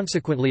 and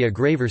consequently a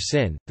graver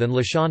sin, than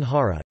lashon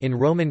hara. In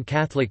Roman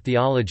Catholic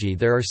theology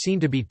there are seen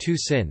to be two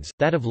sins,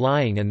 that of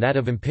lying and that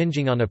of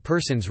impinging on a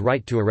person's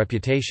right to a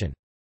reputation.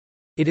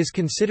 It is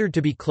considered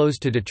to be close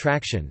to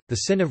detraction, the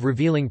sin of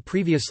revealing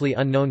previously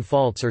unknown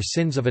faults or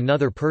sins of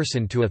another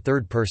person to a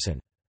third person.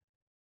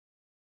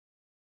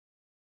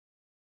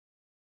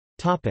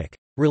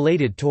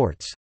 Related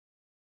torts.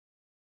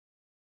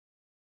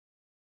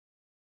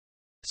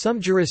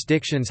 Some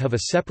jurisdictions have a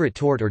separate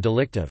tort or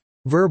delict of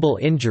verbal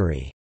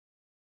injury,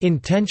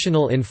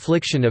 intentional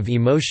infliction of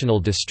emotional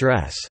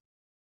distress,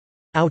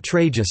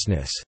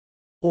 outrageousness,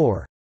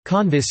 or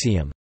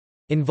convicium,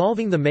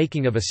 involving the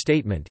making of a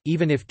statement,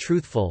 even if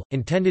truthful,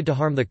 intended to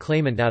harm the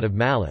claimant out of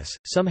malice.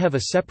 Some have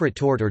a separate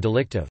tort or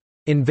delict of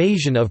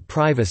invasion of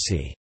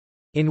privacy,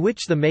 in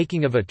which the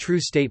making of a true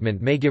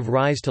statement may give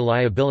rise to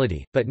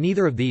liability, but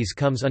neither of these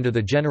comes under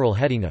the general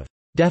heading of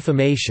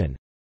defamation.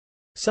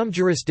 Some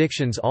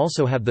jurisdictions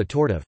also have the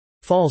tort of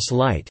false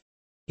light,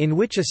 in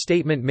which a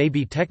statement may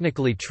be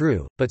technically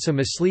true, but so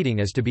misleading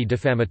as to be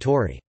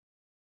defamatory.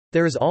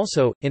 There is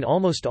also, in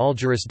almost all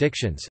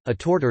jurisdictions, a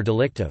tort or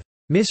delict of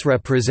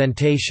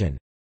misrepresentation,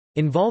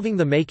 involving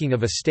the making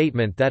of a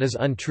statement that is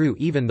untrue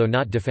even though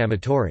not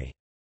defamatory.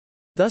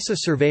 Thus a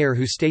surveyor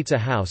who states a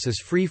house is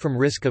free from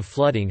risk of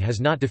flooding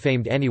has not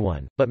defamed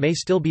anyone, but may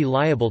still be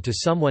liable to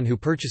someone who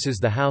purchases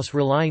the house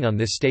relying on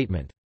this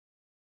statement.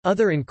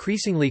 Other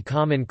increasingly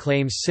common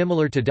claims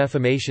similar to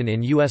defamation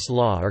in U.S.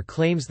 law are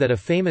claims that a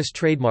famous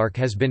trademark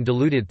has been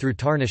diluted through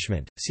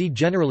tarnishment, see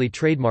generally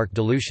trademark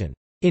dilution,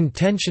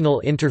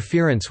 intentional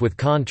interference with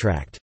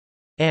contract,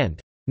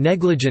 and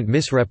negligent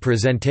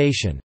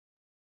misrepresentation.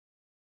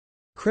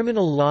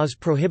 Criminal laws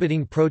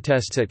prohibiting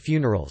protests at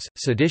funerals,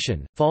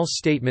 sedition, false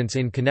statements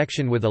in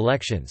connection with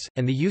elections,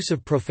 and the use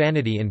of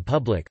profanity in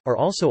public, are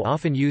also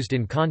often used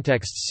in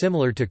contexts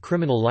similar to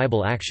criminal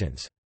libel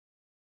actions.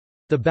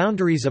 The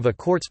boundaries of a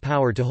court's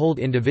power to hold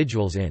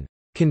individuals in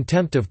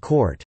contempt of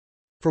court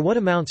for what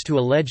amounts to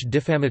alleged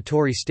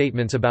defamatory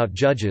statements about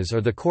judges or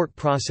the court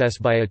process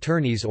by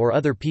attorneys or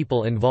other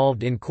people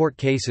involved in court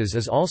cases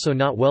is also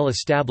not well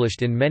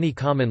established in many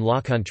common law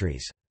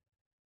countries.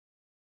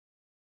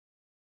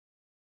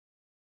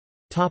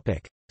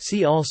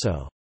 See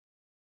also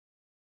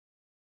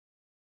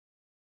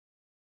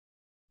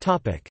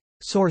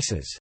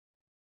Sources.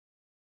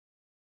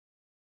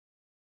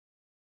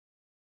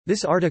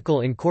 This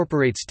article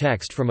incorporates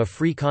text from a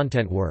free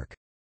content work.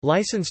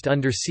 Licensed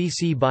under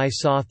CC by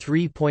SA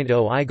 3.0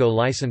 IGO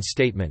License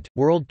Statement,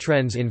 World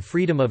Trends in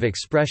Freedom of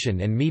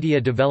Expression and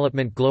Media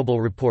Development Global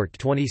Report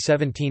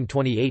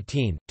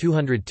 2017-2018,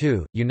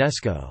 202,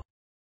 UNESCO.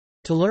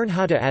 To learn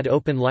how to add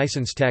open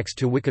license text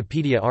to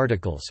Wikipedia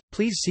articles,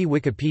 please see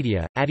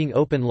Wikipedia, Adding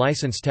Open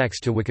License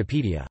Text to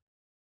Wikipedia.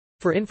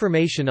 For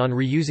information on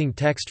reusing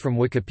text from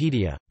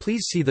Wikipedia,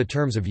 please see the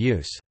Terms of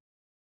Use.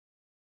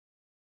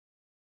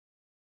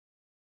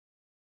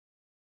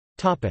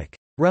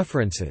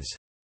 References.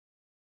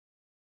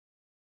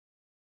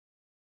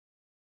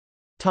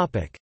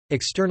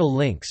 External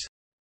links.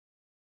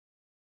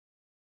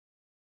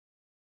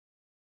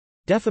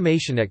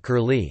 Defamation at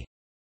Curlie.